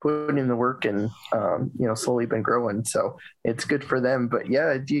putting in the work and slowly been growing. So it's good for them. But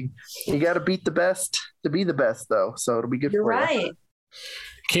yeah, you got to beat the best to be the best, though. So it'll be good. You're for right. you.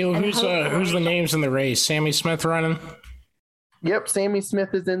 Caleb, who's the names in the race? Sammy Smith running? Yep, Sammy Smith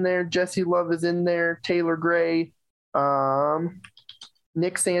is in there. Jesse Love is in there. Taylor Gray,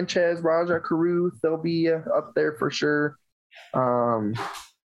 Nick Sanchez, Raja Caruth. They'll be up there for sure.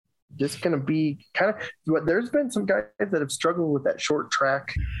 Just going to be kind of – there's been some guys that have struggled with that short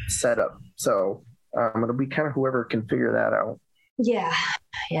track setup. So it'll be kind of whoever can figure that out. Yeah,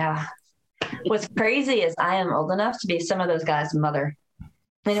 yeah. What's crazy is I am old enough to be some of those guys' mother.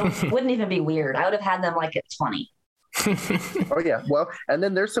 I mean, it wouldn't even be weird. I would have had them like at 20. Oh, yeah. Well, and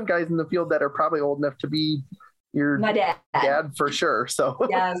then there's some guys in the field that are probably old enough to be my dad for sure. So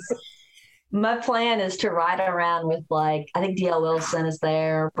yes. My plan is to ride around with I think DL Wilson is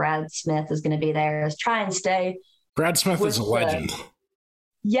there. Brad Smith is going to be there. Is try and stay. Brad Smith is a legend.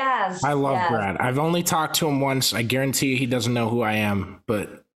 Yes. I love Brad. I've only talked to him once. I guarantee he doesn't know who I am,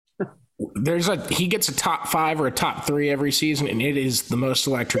 but he gets a top 5 or a top 3 every season, and it is the most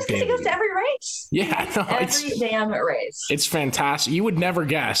electric game. He goes to every race. Yeah, no, every damn race. It's fantastic. You would never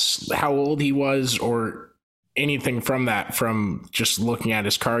guess how old he was or anything from that. From just looking at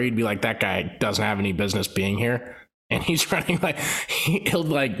his car, you'd be like, that guy doesn't have any business being here, and he's running he'll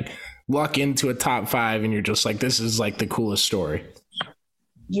luck into a top 5, and you're just like, this is like the coolest story.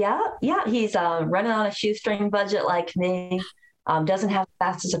 Yeah. He's running on a shoestring budget like me. Doesn't have the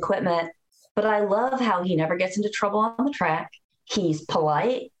fastest equipment, but I love how he never gets into trouble on the track. He's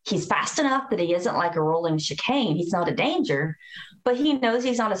polite. He's fast enough that he isn't like a rolling chicane. He's not a danger, but he knows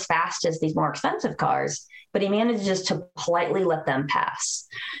he's not as fast as these more expensive cars, but he manages to politely let them pass.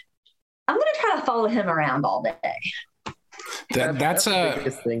 I'm going to try to follow him around all day. That's the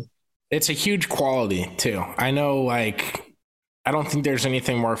biggest thing. It's a huge quality too. I know, I don't think there's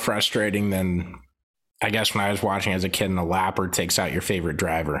anything more frustrating than, I guess, when I was watching as a kid and a lapper takes out your favorite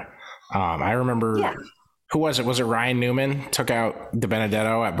driver. I remember, who was it? Was it Ryan Newman took out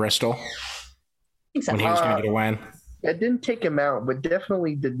DiBenedetto at Bristol when he was going to get a win? It didn't take him out, but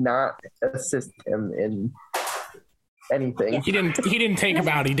definitely did not assist him in anything. He didn't take him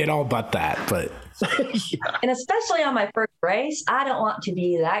out. He did all but that. But And especially on my first race, I don't want to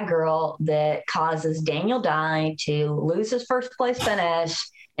be that girl that causes Daniel Dye to lose his first place finish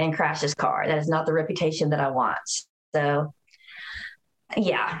and crash his car. That is not the reputation that I want. So,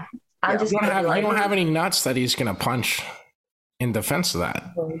 yeah. I don't have any nuts that he's going to punch in defense of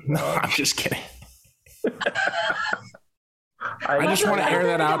that. No, I'm just kidding. I just want to air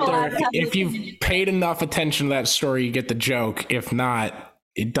that out there. If you've paid enough attention to that story, you get the joke. If not,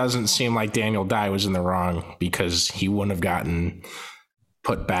 it doesn't seem like Daniel Dye was in the wrong, because he wouldn't have gotten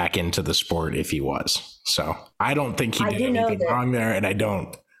put back into the sport if he was. So I don't think he did anything wrong there, and I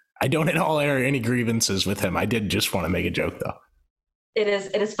don't at all air any grievances with him. I did just want to make a joke, though. It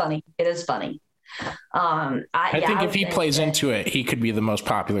is funny. I think if he plays into it, he could be the most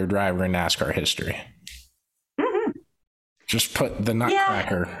popular driver in NASCAR history. Mm-hmm. Just put the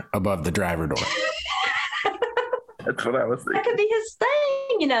nutcracker above the driver door. That's what I was thinking. That could be his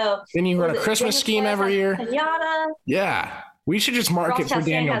thing, Then you run a Christmas scheme every year. Pinata. Yeah. We should just market for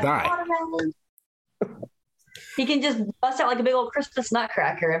Daniel Dye. He can just bust out like a big old Christmas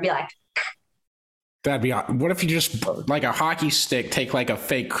nutcracker and be like, that'd be, what if you just, like a hockey stick, take like a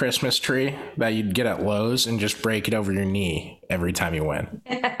fake Christmas tree that you'd get at Lowe's and just break it over your knee every time you win?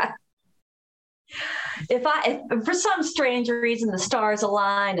 If for some strange reason the stars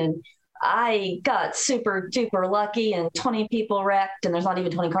align and I got super duper lucky and 20 people wrecked and there's not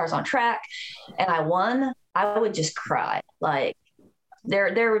even 20 cars on track and I won, I would just cry. Like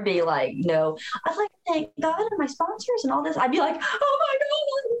there would be like, no, I'd like to thank God and my sponsors and all this. I'd be like, oh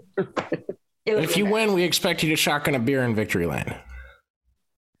my God. If you win, we expect you to shotgun a beer in Victory Lane. Okay,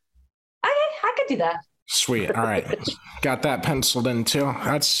 I could do that. Sweet. All right. Got that penciled in too.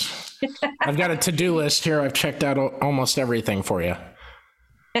 I've got a to-do list here. I've checked out almost everything for you.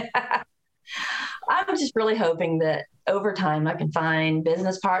 I'm just really hoping that over time I can find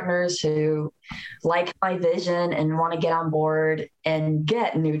business partners who like my vision and want to get on board and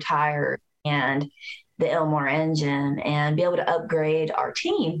get new tires and the Ilmor engine and be able to upgrade our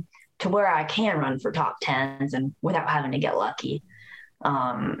team to where I can run for top 10s and without having to get lucky.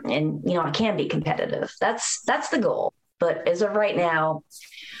 And I can be competitive. That's the goal. But as of right now,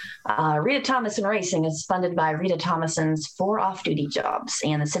 Rita Thomason Racing is funded by Rita Thomason's 4 off-duty jobs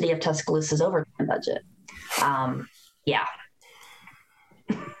and the city of Tuscaloosa's overtime budget. Yeah.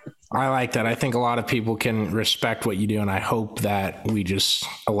 I like that. I think a lot of people can respect what you do, and I hope that we just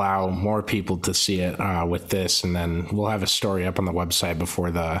allow more people to see it with this, and then we'll have a story up on the website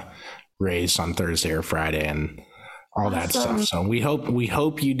before the race on Thursday or Friday and all that stuff. So we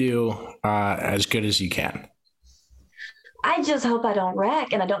hope you do as good as you can. I just hope I don't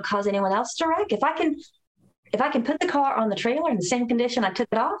wreck and I don't cause anyone else to wreck. If I can put the car on the trailer in the same condition I took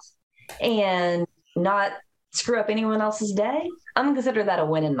it off and not screw up anyone else's day, I'm going to consider that a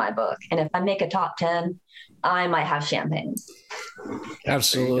win in my book. And if I make a top 10, I might have champagne.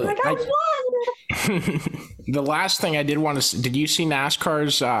 Absolutely. Like I won. The last thing I did want to, did you see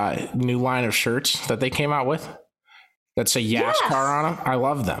NASCAR's new line of shirts that they came out with that say Yas Car on them? I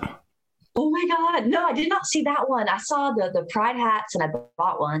love them. Oh my God. No, I did not see that one. I saw the Pride hats and I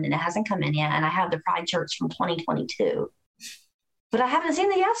bought one and it hasn't come in yet. And I have the Pride shirts from 2022. But I haven't seen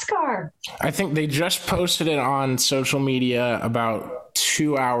the Yas Car. I think they just posted it on social media about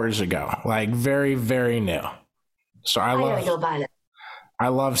 2 hours ago. Like very, very new. So I gotta go buy it. I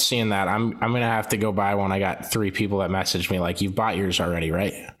love seeing that. I'm gonna have to go buy one. I got 3 people that messaged me like, "You've bought yours already,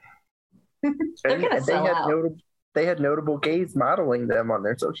 right?" They're gonna sell out. They had notable gays modeling them on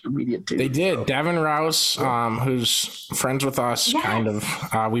their social media too. They did. So. Devin Rouse, who's friends with us, kind of.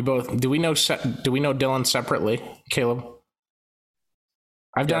 We both do we know Dylan separately, Caleb?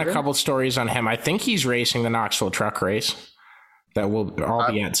 I've done a couple stories on him. I think he's racing the Knoxville Truck Race that will all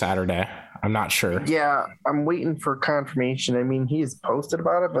be at Saturday. I'm not sure. Yeah, I'm waiting for confirmation. I mean, he's posted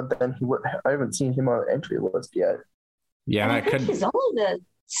about it, but then I haven't seen him on the entry list yet. Yeah, I think he's only the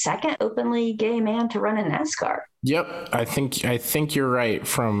second openly gay man to run in NASCAR. Yep, I think you're right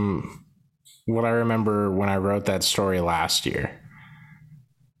from what I remember when I wrote that story last year.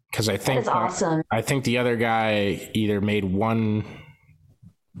 Because I think that is awesome. I think the other guy either made one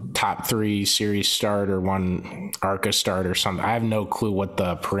top 3 series start or one ARCA start or something. I have no clue what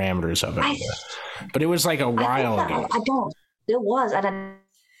the parameters of it were. But it was like a while ago. It was. I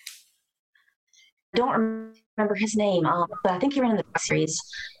don't remember his name, but I think he ran in the series.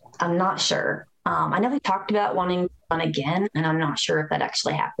 I'm not sure. I know he talked about wanting to run again, and I'm not sure if that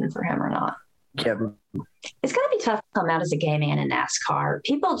actually happened for him or not. Yeah. It's going to be tough to come out as a gay man in NASCAR.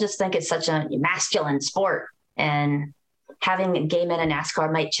 People just think it's such a masculine sport, and having gay men in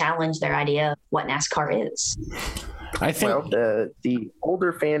NASCAR might challenge their idea of what NASCAR is. I think the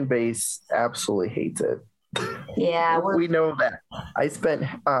older fan base absolutely hates it. Yeah, we know that. I spent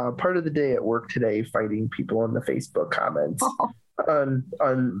part of the day at work today fighting people in the Facebook comments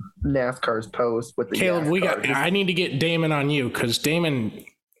on NASCAR's post with the Caleb. I need to get Damon on you because Damon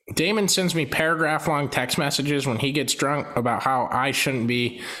sends me paragraph-long text messages when he gets drunk about how I shouldn't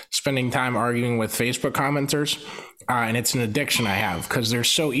be spending time arguing with Facebook commenters, and it's an addiction I have because they're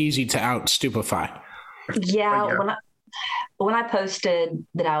so easy to out-stupefy. Yeah, when I posted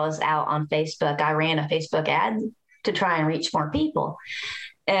that I was out on Facebook, I ran a Facebook ad to try and reach more people.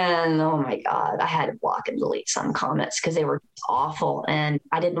 And oh my God, I had to block and delete some comments because they were awful. And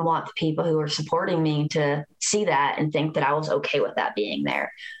I didn't want the people who were supporting me to see that and think that I was okay with that being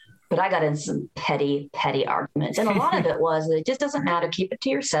there. But I got in some petty arguments. And a lot of it was, it just doesn't matter. Keep it to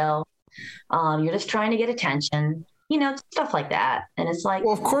yourself. You're just trying to get attention. Stuff like that. And it's like,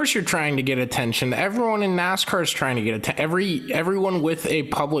 well, of course you're trying to get attention. Everyone in NASCAR is trying to get attention. Everyone with a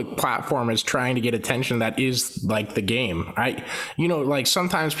public platform is trying to get attention. That is like the game. Like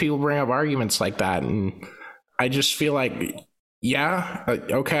sometimes people bring up arguments like that, and I just feel like, yeah,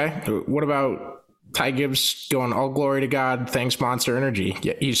 okay. What about Ty Gibbs going, all glory to God, thanks Monster Energy?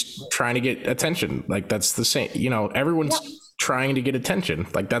 Yeah, he's trying to get attention. Like that's the same. Everyone's trying to get attention.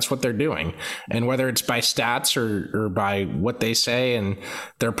 Like that's what they're doing. And whether it's by stats or by what they say and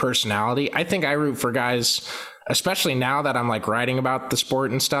their personality, I think I root for guys, especially now that I'm like writing about the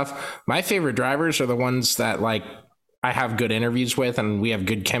sport and stuff. My favorite drivers are the ones that like I have good interviews with and we have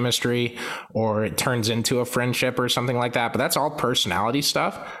good chemistry, or it turns into a friendship or something like that. But that's all personality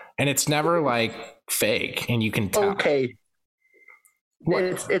stuff. And it's never like fake, and you can tell. Okay.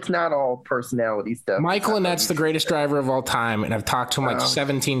 It's not all personality stuff. Michael Annette's the greatest driver of all time, and I've talked to him like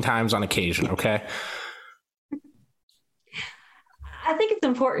 17 times on occasion, okay? I think it's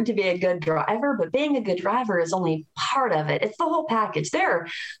important to be a good driver, but being a good driver is only part of it. It's the whole package. There are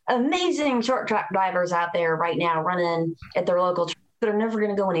amazing short track drivers out there right now running at their local track that are never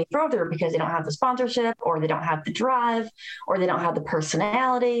going to go any further because they don't have the sponsorship, or they don't have the drive, or they don't have the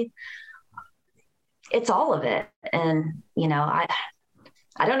personality. It's all of it. And,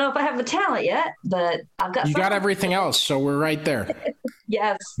 I don't know if I have the talent yet, but I've got. You got everything else, so we're right there.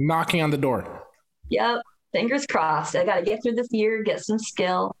 Yes. Knocking on the door. Yep. Fingers crossed. I got to get through this year, get some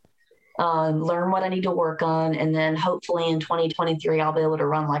skill, learn what I need to work on, and then hopefully in 2023 I'll be able to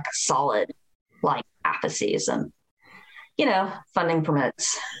run like a solid, like half a season. Funding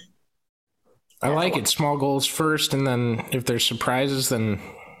permits. I like it. Small goals first, and then if there's surprises, then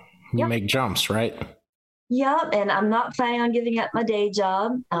you make jumps, right? Yep, and I'm not planning on giving up my day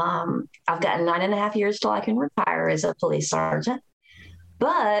job. I've got 9.5 years till I can retire as a police sergeant.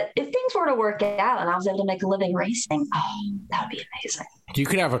 But if things were to work out and I was able to make a living racing, that would be amazing. You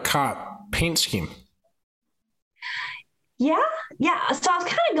could have a cop paint scheme. Yeah. So I was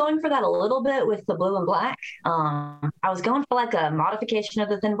kind of going for that a little bit with the blue and black. I was going for like a modification of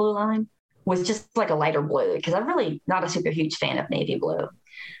the thin blue line with just like a lighter blue, because I'm really not a super huge fan of navy blue.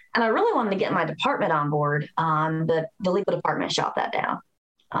 And I really wanted to get my department on board, but the legal department shot that down.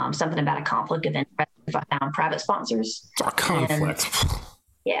 Something about a conflict of interest if I found private sponsors. A conflict.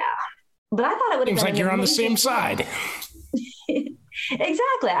 Yeah. But I thought it would have seems like you're on the same side.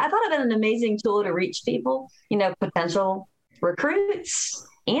 Exactly. I thought it had an amazing tool to reach people, potential recruits,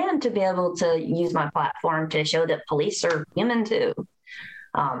 and to be able to use my platform to show that police are human too.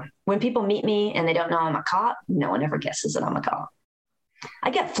 When people meet me and they don't know I'm a cop, no one ever guesses that I'm a cop.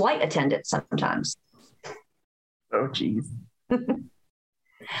 I get flight attendants sometimes. Oh, geez.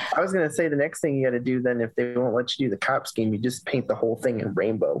 I was going to say the next thing you got to do then, if they won't let you do the cop scheme, you just paint the whole thing in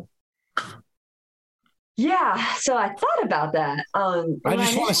rainbow. Yeah, so I thought about that. I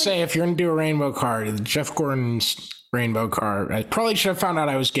just want to say, if you're going to do a rainbow car, Jeff Gordon's rainbow car, I probably should have found out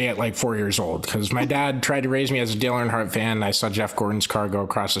I was gay at like 4 years old, because my dad tried to raise me as a Dale Earnhardt fan, and I saw Jeff Gordon's car go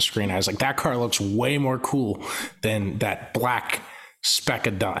across the screen. I was like, that car looks way more cool than that black speck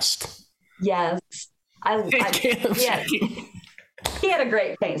of dust. Yes. He had a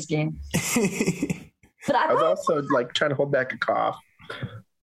great paint scheme. But I was also like trying to hold back a cough.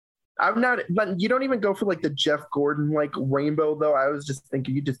 I'm not, but you don't even go for like the Jeff Gordon like rainbow though. I was just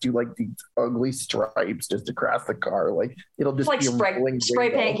thinking you just do like these ugly stripes just across the car. Like it'll just like be spray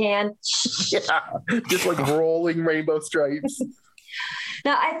paint can. Yeah, just like rolling rainbow stripes.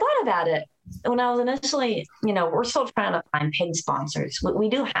 Now I thought about it when I was initially, we're still trying to find paid sponsors. We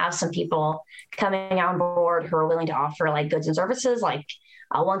do have some people coming on board who are willing to offer like goods and services. Like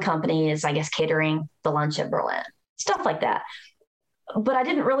one company is, I guess, catering the lunch at Berlin, stuff like that. But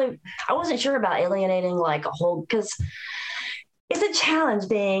I wasn't sure about alienating like a whole, because it's a challenge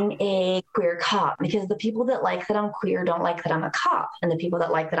being a queer cop, because the people that like that I'm queer don't like that I'm a cop. And the people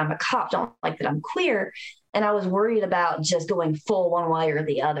that like that I'm a cop don't like that I'm queer. And I was worried about just going full one way or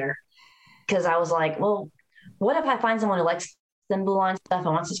the other. Because I was like, well, what if I find someone who likes thin blue line stuff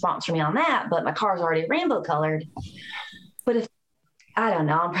and wants to sponsor me on that, but my car's already rainbow colored? But if, I don't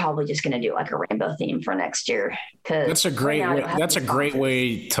know, I'm probably just going to do like a rainbow theme for next year. That's a great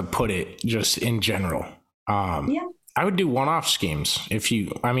way to put it, just in general. I would do one-off schemes.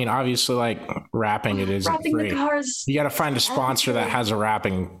 Obviously, like wrapping it isn't Wrapping free. the cars. You got to find a sponsor that has a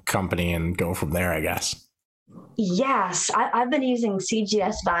wrapping company and go from there, I guess. Yes, I've been using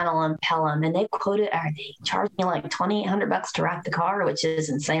CGS Vinyl and Pelham, and they charge me like $2,800 to wrap the car, which is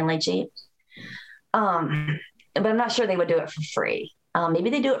insanely cheap. But I'm not sure they would do it for free. Maybe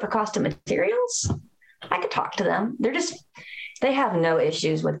they do it for cost of materials. I could talk to them. They have no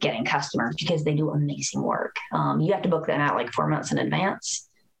issues with getting customers because they do amazing work. You have to book them out like 4 months in advance.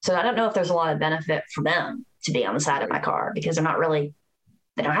 So I don't know if there's a lot of benefit for them to be on the side of my car because they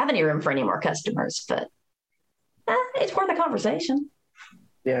don't have any room for any more customers, but it's worth a conversation.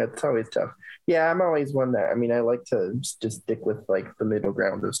 Yeah, it's always tough. Yeah, I'm always one that, I like to just stick with like the middle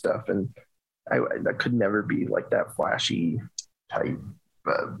ground of stuff. And I could never be like that flashy type,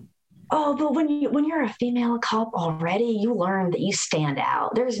 but but when you're a female cop already, you learn that you stand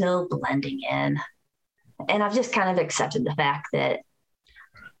out. There's no blending in. And I've just kind of accepted the fact that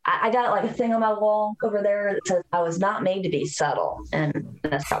I got like a thing on my wall over there that says I was not made to be subtle. And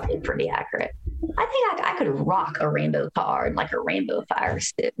that's probably pretty accurate. I think I could rock a rainbow car and like a rainbow fire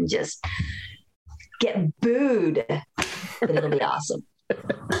suit and just get booed. But it'll be awesome.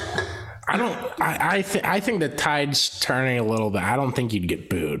 I think the tide's turning a little bit. I don't think you'd get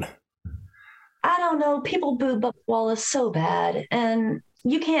booed. I don't know. People boo Bubba Wallace so bad. And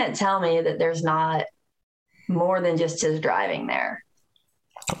you can't tell me that there's not more than just his driving there.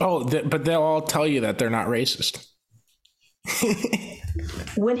 Oh, but they'll all tell you that they're not racist.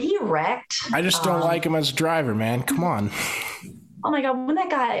 When he wrecked. I just don't like him as a driver, man. Come on. Oh my God. When that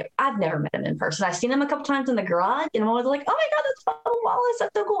guy, I've never met him in person. I've seen him a couple times in the garage and I'm always like, oh my God, that's Bubba Wallace.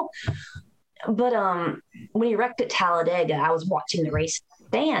 That's so cool. But when he wrecked at Talladega, I was watching the race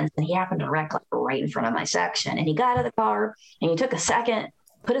stands and he happened to wreck like right in front of my section. And he got out of the car and he took a second,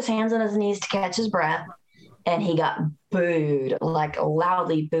 put his hands on his knees to catch his breath. And he got booed, like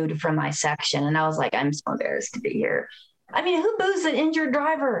loudly booed from my section. And I was like, I'm so embarrassed to be here. Who boos an injured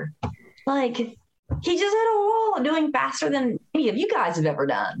driver? Like, he just hit a wall doing faster than any of you guys have ever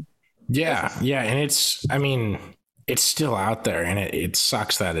done. Yeah. And it's still out there and it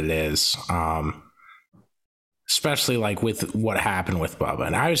sucks that it is. Especially like with what happened with Bubba.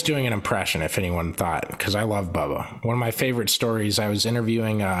 And I was doing an impression, if anyone thought, because I love Bubba. One of my favorite stories, I was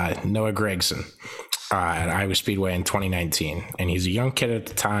interviewing Noah Gragson at Iowa Speedway in 2019. And he's a young kid at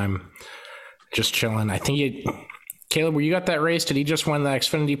the time, just chilling. I think Caleb, were you at that race? Did he just win the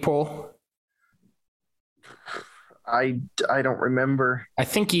Xfinity pole? I don't remember. I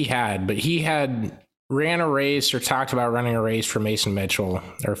think he had, but he had ran a race or talked about running a race for Mason Mitchell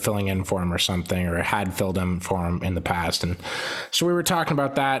or filling in for him or something, or had filled in for him in the past. And so we were talking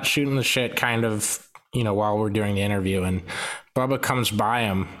about that, shooting the shit kind of, while we're doing the interview. And Bubba comes by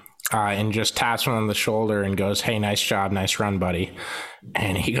him and just taps him on the shoulder and goes, "Hey, nice job. Nice run, buddy."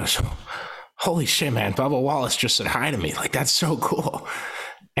 And he goes, "Holy shit, man. Bubba Wallace just said hi to me. Like, that's so cool."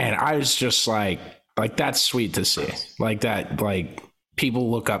 And I was just like, that's sweet to see. Like that, like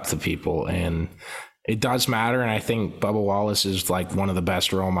people look up to people and it does matter. And I think Bubba Wallace is like one of the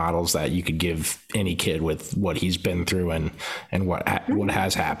best role models that you could give any kid with what he's been through and what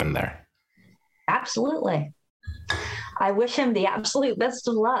has happened there. Absolutely. I wish him the absolute best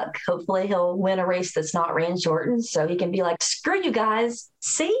of luck. Hopefully he'll win a race that's not rain shortened so he can be like, screw you guys.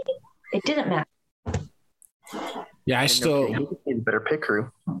 See, it didn't matter. Yeah, I still better pit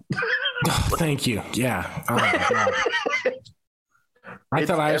crew. Oh, thank you. Yeah. Oh, I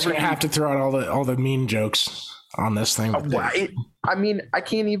thought I was going to have to throw out all the mean jokes on this thing. I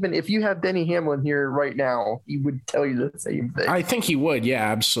can't even. If you have Denny Hamlin here right now, he would tell you the same thing. I think he would. Yeah,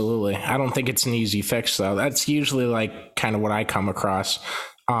 absolutely. I don't think it's an easy fix, though. That's usually like kind of what I come across.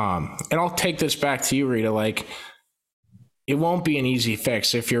 And I'll take this back to you, Rita. Like, it won't be an easy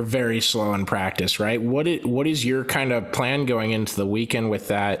fix if you're very slow in practice, right? What is your kind of plan going into the weekend with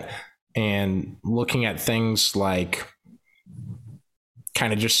that and looking at things like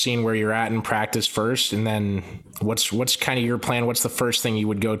kind of just seeing where you're at in practice first, and then what's kind of your plan? What's the first thing you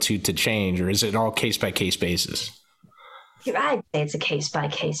would go to change, or is it all case by case basis? I'd say it's a case by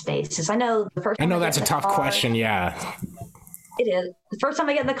case basis. I know that's a tough question. Yeah, it is. The first time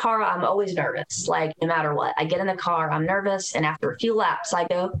I get in the car, I'm always nervous. Like, no matter what, I get in the car, I'm nervous, and after a few laps, I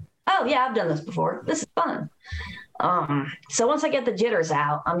go, "Oh yeah, I've done this before. This is fun." So once I get the jitters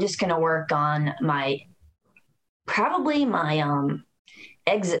out, I'm just gonna work on my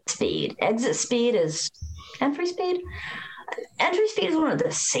exit speed. Exit speed is entry speed. Entry speed is one of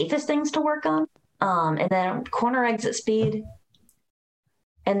the safest things to work on. And then corner exit speed.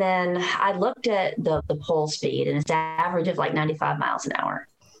 And then I looked at the pole speed, and it's an average of like 95 miles an hour.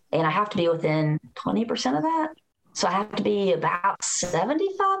 And I have to be within 20% of that. So I have to be about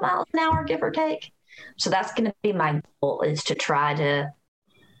 75 miles an hour, give or take. So that's going to be my goal, is to try to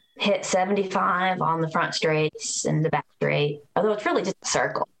hit 75 on the front straights and the back straight, although it's really just a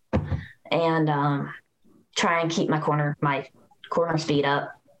circle, and try and keep my corner speed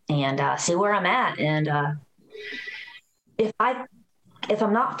up and see where I'm at. And if I'm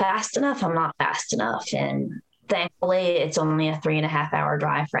not fast enough, I'm not fast enough. And thankfully, it's only a 3.5 hour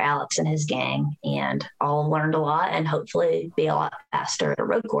drive for Alex and his gang, and I'll learn a lot and hopefully be a lot faster at a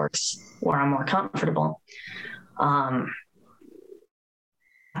road course where I'm more comfortable.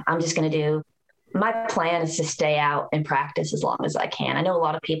 I'm just going to do, my plan is to stay out and practice as long as I can. I know a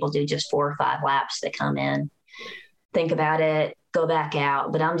lot of people do just 4 or 5 laps. They come in, think about it, go back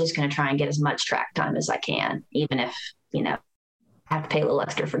out, but I'm just going to try and get as much track time as I can, even if, I have to pay a little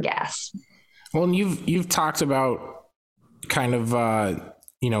extra for gas. Well, and you've talked about kind of,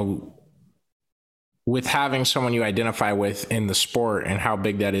 with having someone you identify with in the sport and how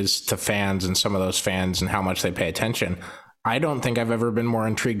big that is to fans and some of those fans and how much they pay attention. I don't think I've ever been more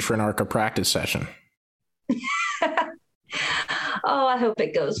intrigued for an ARCA practice session. Oh, I hope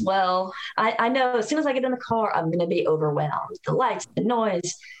it goes well. I know as soon as I get in the car, I'm going to be overwhelmed. The lights, the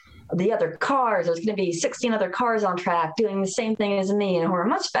noise, the other cars. There's going to be 16 other cars on track doing the same thing as me and who are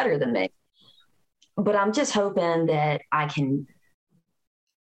much better than me. But I'm just hoping that I can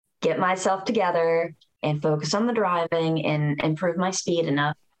get myself together and focus on the driving and improve my speed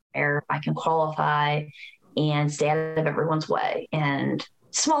enough where I can qualify and stay out of everyone's way. And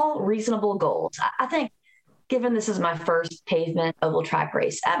small, reasonable goals. I think, given this is my first pavement oval track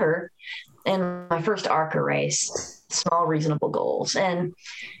race ever and my first ARCA race, small, reasonable goals. And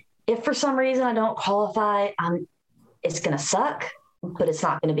if for some reason I don't qualify, it's going to suck, but it's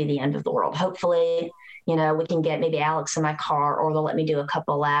not going to be the end of the world. Hopefully, we can get maybe Alex in my car, or they'll let me do a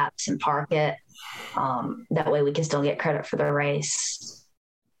couple laps and park it. That way we can still get credit for the race.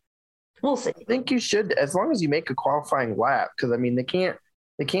 We'll see. I think you should, as long as you make a qualifying lap, because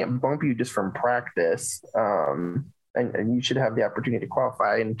they can't bump you just from practice, and you should have the opportunity to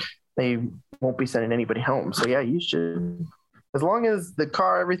qualify, and they won't be sending anybody home. So yeah, you should, as long as the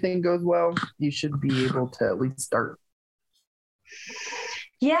car, everything goes well, you should be able to at least start.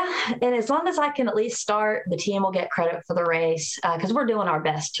 Yeah, and as long as I can at least start, the team will get credit for the race, because we're doing our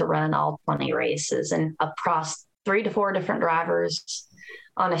best to run all 20 races and across 3 to 4 different drivers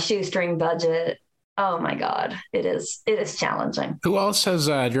on a shoestring budget. Oh my God, it is challenging. Who else has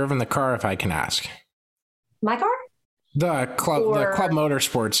driven the car, if I can ask? My car? The Club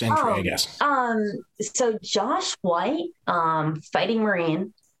Motorsports entry, I guess. So Josh White, Fighting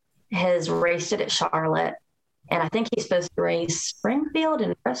Marine, has raced it at Charlotte, and I think he's supposed to race Springfield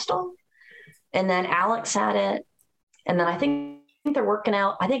and Bristol. And then Alex had it, and then I think they're working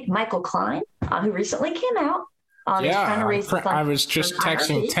out. I think Michael Klein, who recently came out. I was just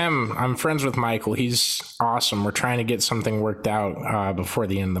texting Tim. I'm friends with Michael. He's awesome. We're trying to get something worked out before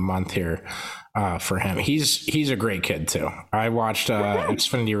the end of the month here for him. He's a great kid too. I watched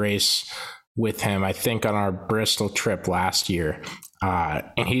Xfinity race with him, I think, on our Bristol trip last year,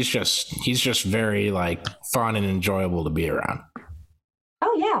 and he's just very fun and enjoyable to be around.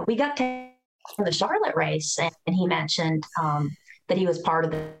 Oh yeah, we got to the Charlotte race, and he mentioned that he was part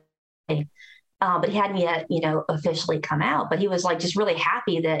of the. But he hadn't yet, officially come out. But he was just really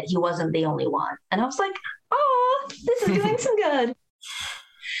happy that he wasn't the only one. And I was like, oh, this is doing some good.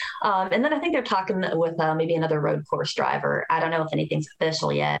 And then I think they're talking with maybe another road course driver. I don't know if anything's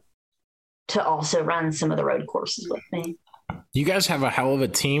official yet, to also run some of the road courses with me. You guys have a hell of a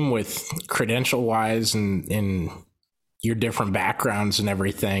team with credential wise and your different backgrounds and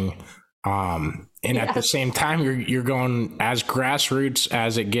everything. And at the same time, you're going as grassroots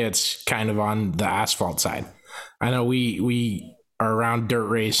as it gets, kind of on the asphalt side. I know we are around dirt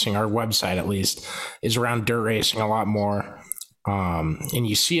racing. Our website, at least, is around dirt racing a lot more. And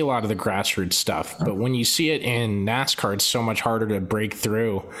you see a lot of the grassroots stuff, but when you see it in NASCAR, it's so much harder to break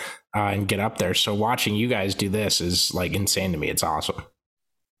through and get up there. So watching you guys do this is insane to me. It's awesome.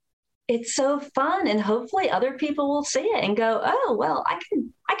 It's so fun, and hopefully other people will see it and go, oh, well, I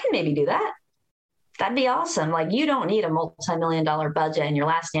can maybe do that. That'd be awesome. You don't need a multi-million-dollar budget, and your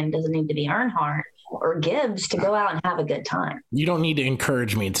last name doesn't need to be Earnhardt or Gibbs to go out and have a good time. You don't need to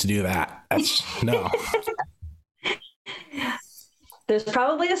encourage me to do that. No. There's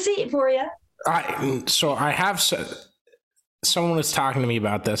probably a seat for you. I have someone was talking to me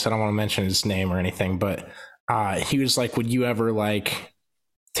about this. I don't want to mention his name or anything, but he was like, would you ever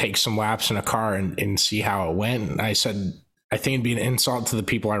take some laps in a car and see how it went? And I said, I think it'd be an insult to the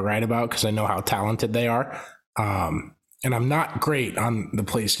people I write about, because I know how talented they are. And I'm not great on the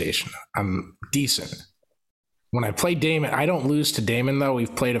PlayStation. I'm decent. when I play Damon, I don't lose to Damon, though.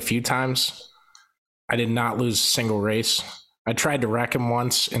 We've played a few times. I did not lose a single race. I tried to wreck him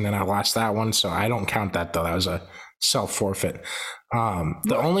once, and then I lost that one, so I don't count that, though. That was a self-forfeit.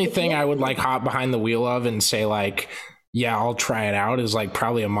 The only thing I would like hop behind the wheel of and say, like, yeah, I'll try it out is like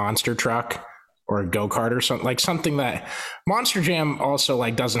probably a monster truck or a go-kart or something, like something that Monster Jam also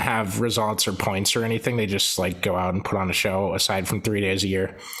like doesn't have results or points or anything. They just like go out and put on a show aside from 3 days a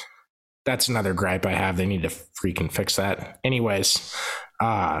year. That's another gripe I have. They need to freaking fix that. Anyways,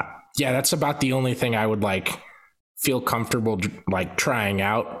 yeah, that's about the only thing I would like feel comfortable like trying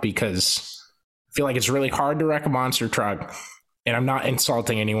out, because I feel like it's really hard to wreck a monster truck, and I'm not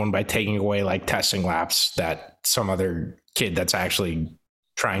insulting anyone by taking away like testing laps that some other kid that's actually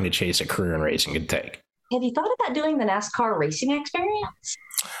trying to chase a career in racing could take. Have you thought about doing the NASCAR racing experience?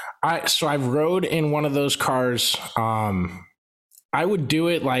 So I've rode in one of those cars. I would do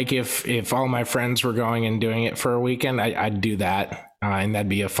it like if all my friends were going and doing it for a weekend, I'd do that. And that'd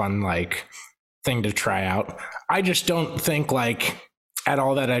be a fun like thing to try out. I just don't think like at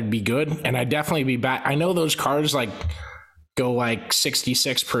all that I'd be good. And I'd definitely be back. I know those cars like go like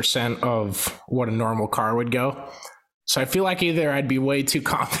 66% of what a normal car would go. So I feel like either I'd be way too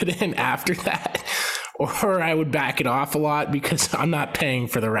confident after that, or I would back it off a lot because I'm not paying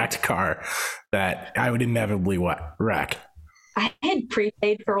for the wrecked car that I would inevitably wreck. I had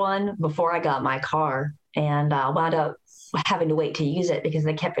prepaid for one before I got my car, and wound up having to wait to use it because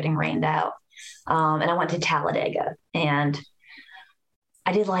they kept getting rained out. And I went to Talladega, and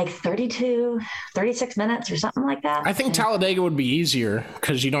I did like 36 minutes or something like that. I think Talladega would be easier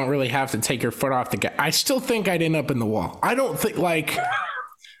because you don't really have to take your foot off the gas. I still think I'd end up in the wall. I don't think like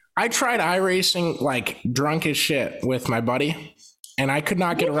I tried iRacing like drunk as shit with my buddy, and I could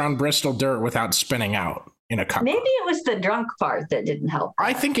not get around Bristol dirt without spinning out in a cup. Maybe it was the drunk part that didn't help.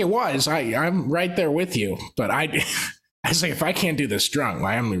 I think it was. I'm right there with you, but I was like, if I can't do this drunk,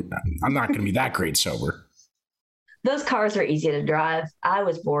 I'm not going to be that great sober. Those cars are easy to drive. I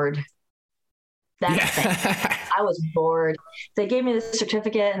was bored. That's the thing. I was bored. They gave me the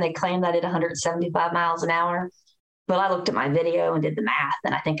certificate and they claimed I did 175 miles an hour. But I looked at my video and did the math,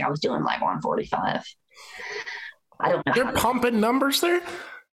 and I think I was doing like 145. I don't know. They're pumping numbers there?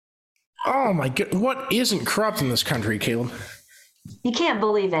 Oh my God. What isn't corrupt in this country, Caleb? You can't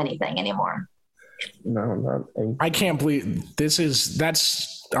believe anything anymore. No, not anything. I can't believe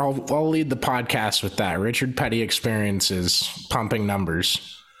I'll lead the podcast with that. Richard Petty Experiences pumping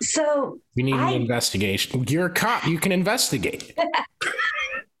numbers. So we need an investigation. You're a cop. You can investigate.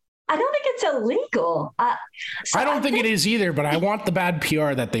 I don't think it's illegal. I don't think it is either, but I want the bad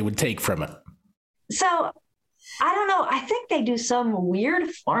PR that they would take from it. So I don't know. I think they do some weird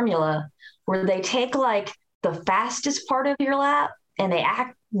formula where they take like the fastest part of your lap and they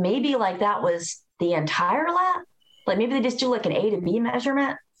act maybe like that was the entire lap. Like maybe they just do like an A to B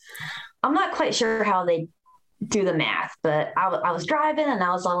measurement. I'm not quite sure how they do the math, but I was driving and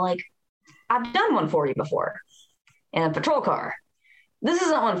I was all like, I've done 140 before in a patrol car. This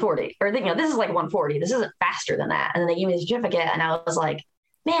isn't 140, or this is like 140. This isn't faster than that. And then they gave me the certificate, and I was like,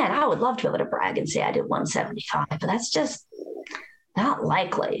 man, I would love to be able to brag and say I did 175, but that's just not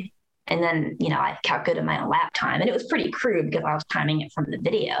likely. And then, I calculated my own lap time, and it was pretty crude because I was timing it from the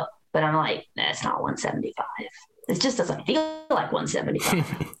video. But I'm like, that's not 175. It just doesn't feel like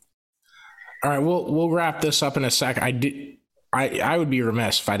 175. All right, we'll wrap this up in a sec. I would be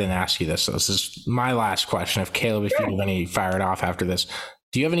remiss if I didn't ask you this. So this is my last question. If Caleb, if you have any, fire it off after this.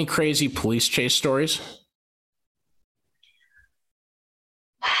 Do you have any crazy police chase stories?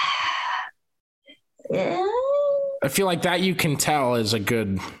 Yeah. I feel like that you can tell is a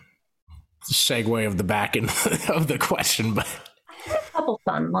good segue of the back end of the question, but a couple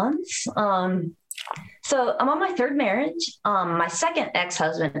fun ones. So I'm on my third marriage. My second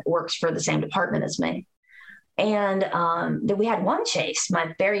ex-husband works for the same department as me. And we had one chase,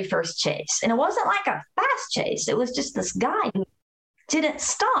 my very first chase. And it wasn't like a fast chase. It was just this guy who didn't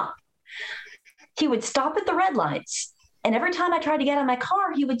stop. He would stop at the red lights. And every time I tried to get out of my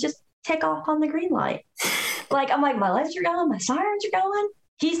car, he would just take off on the green light. I'm like, my lights are going, my sirens are going.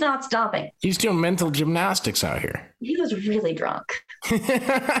 He's not stopping. He's doing mental gymnastics out here. He was really drunk.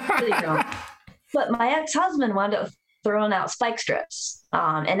 Really drunk. But my ex-husband wound up throwing out spike strips.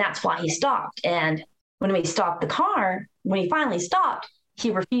 And that's why he stopped. And when we stopped the car, when he finally stopped, he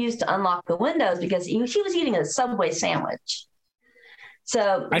refused to unlock the windows because he was eating a Subway sandwich.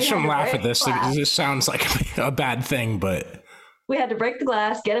 So I shouldn't laugh at this. This sounds like a bad thing, but we had to break the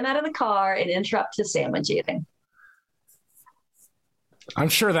glass, get him out of the car, and interrupt his sandwich eating. I'm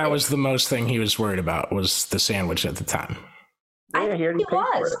sure that was the most thing he was worried about was the sandwich at the time. I think it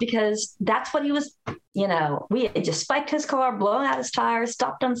was because that's what he was you know, we had just spiked his car, blown out his tires,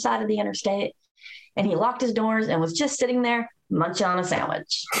 stopped on the side of the interstate, and he locked his doors and was just sitting there munching on a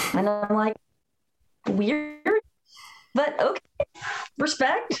sandwich. And I'm like, weird, but okay,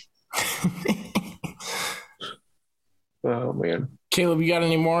 respect. Oh man, Caleb, you got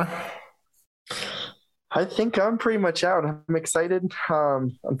any more? I think I'm pretty much out. I'm excited.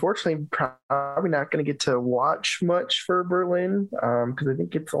 Unfortunately, probably not going to get to watch much for Berlin because I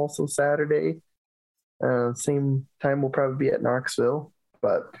think it's also Saturday. Same time we'll probably be at Knoxville,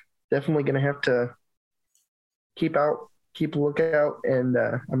 but definitely going to have to keep a lookout, and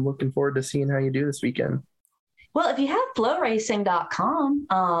I'm looking forward to seeing how you do this weekend. Well, if you have flowracing.com,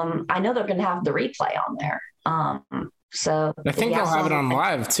 I know they're going to have the replay on there. So I think they'll have it on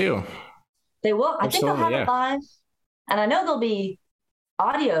live too. They will. I think they'll have it live, and I know there'll be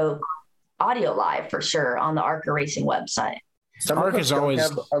audio live for sure on the ARCA Racing website. Some of us don't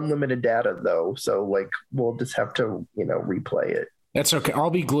have unlimited data though, so like we'll just have to replay it. That's okay. I'll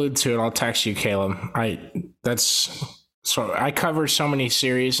be glued to it. I'll text you, Caleb. So I cover so many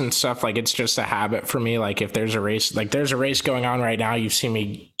series and stuff. Like it's just a habit for me. Like if there's a race, going on right now, you've seen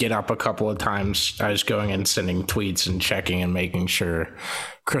me get up a couple of times. I was going and sending tweets and checking and making sure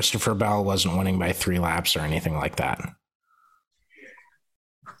Christopher Bell wasn't winning by 3 laps or anything like that.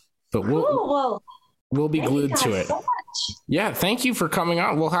 But we'll be glued to it. So yeah, thank you for coming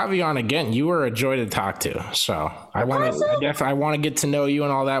on. We'll have you on again. You were a joy to talk to. So I want to get to know you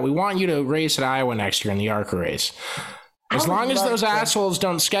and all that. We want you to race at Iowa next year in the ARCA race. As long as those assholes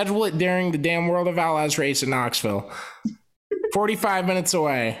don't schedule it during the damn World of Outlaws race in Knoxville. 45 minutes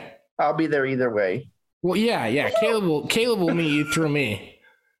away. I'll be there either way. Well, yeah. Caleb will meet you through me.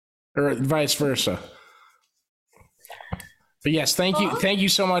 Or vice versa. But yes, thank you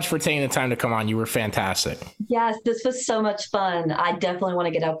so much for taking the time to come on. You were fantastic. Yes, this was so much fun. I definitely want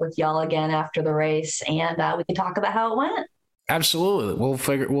to get up with y'all again after the race, and we can talk about how it went. Absolutely, we'll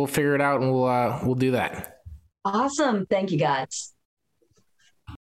figure it out, and we'll do that. Awesome. Thank you, guys.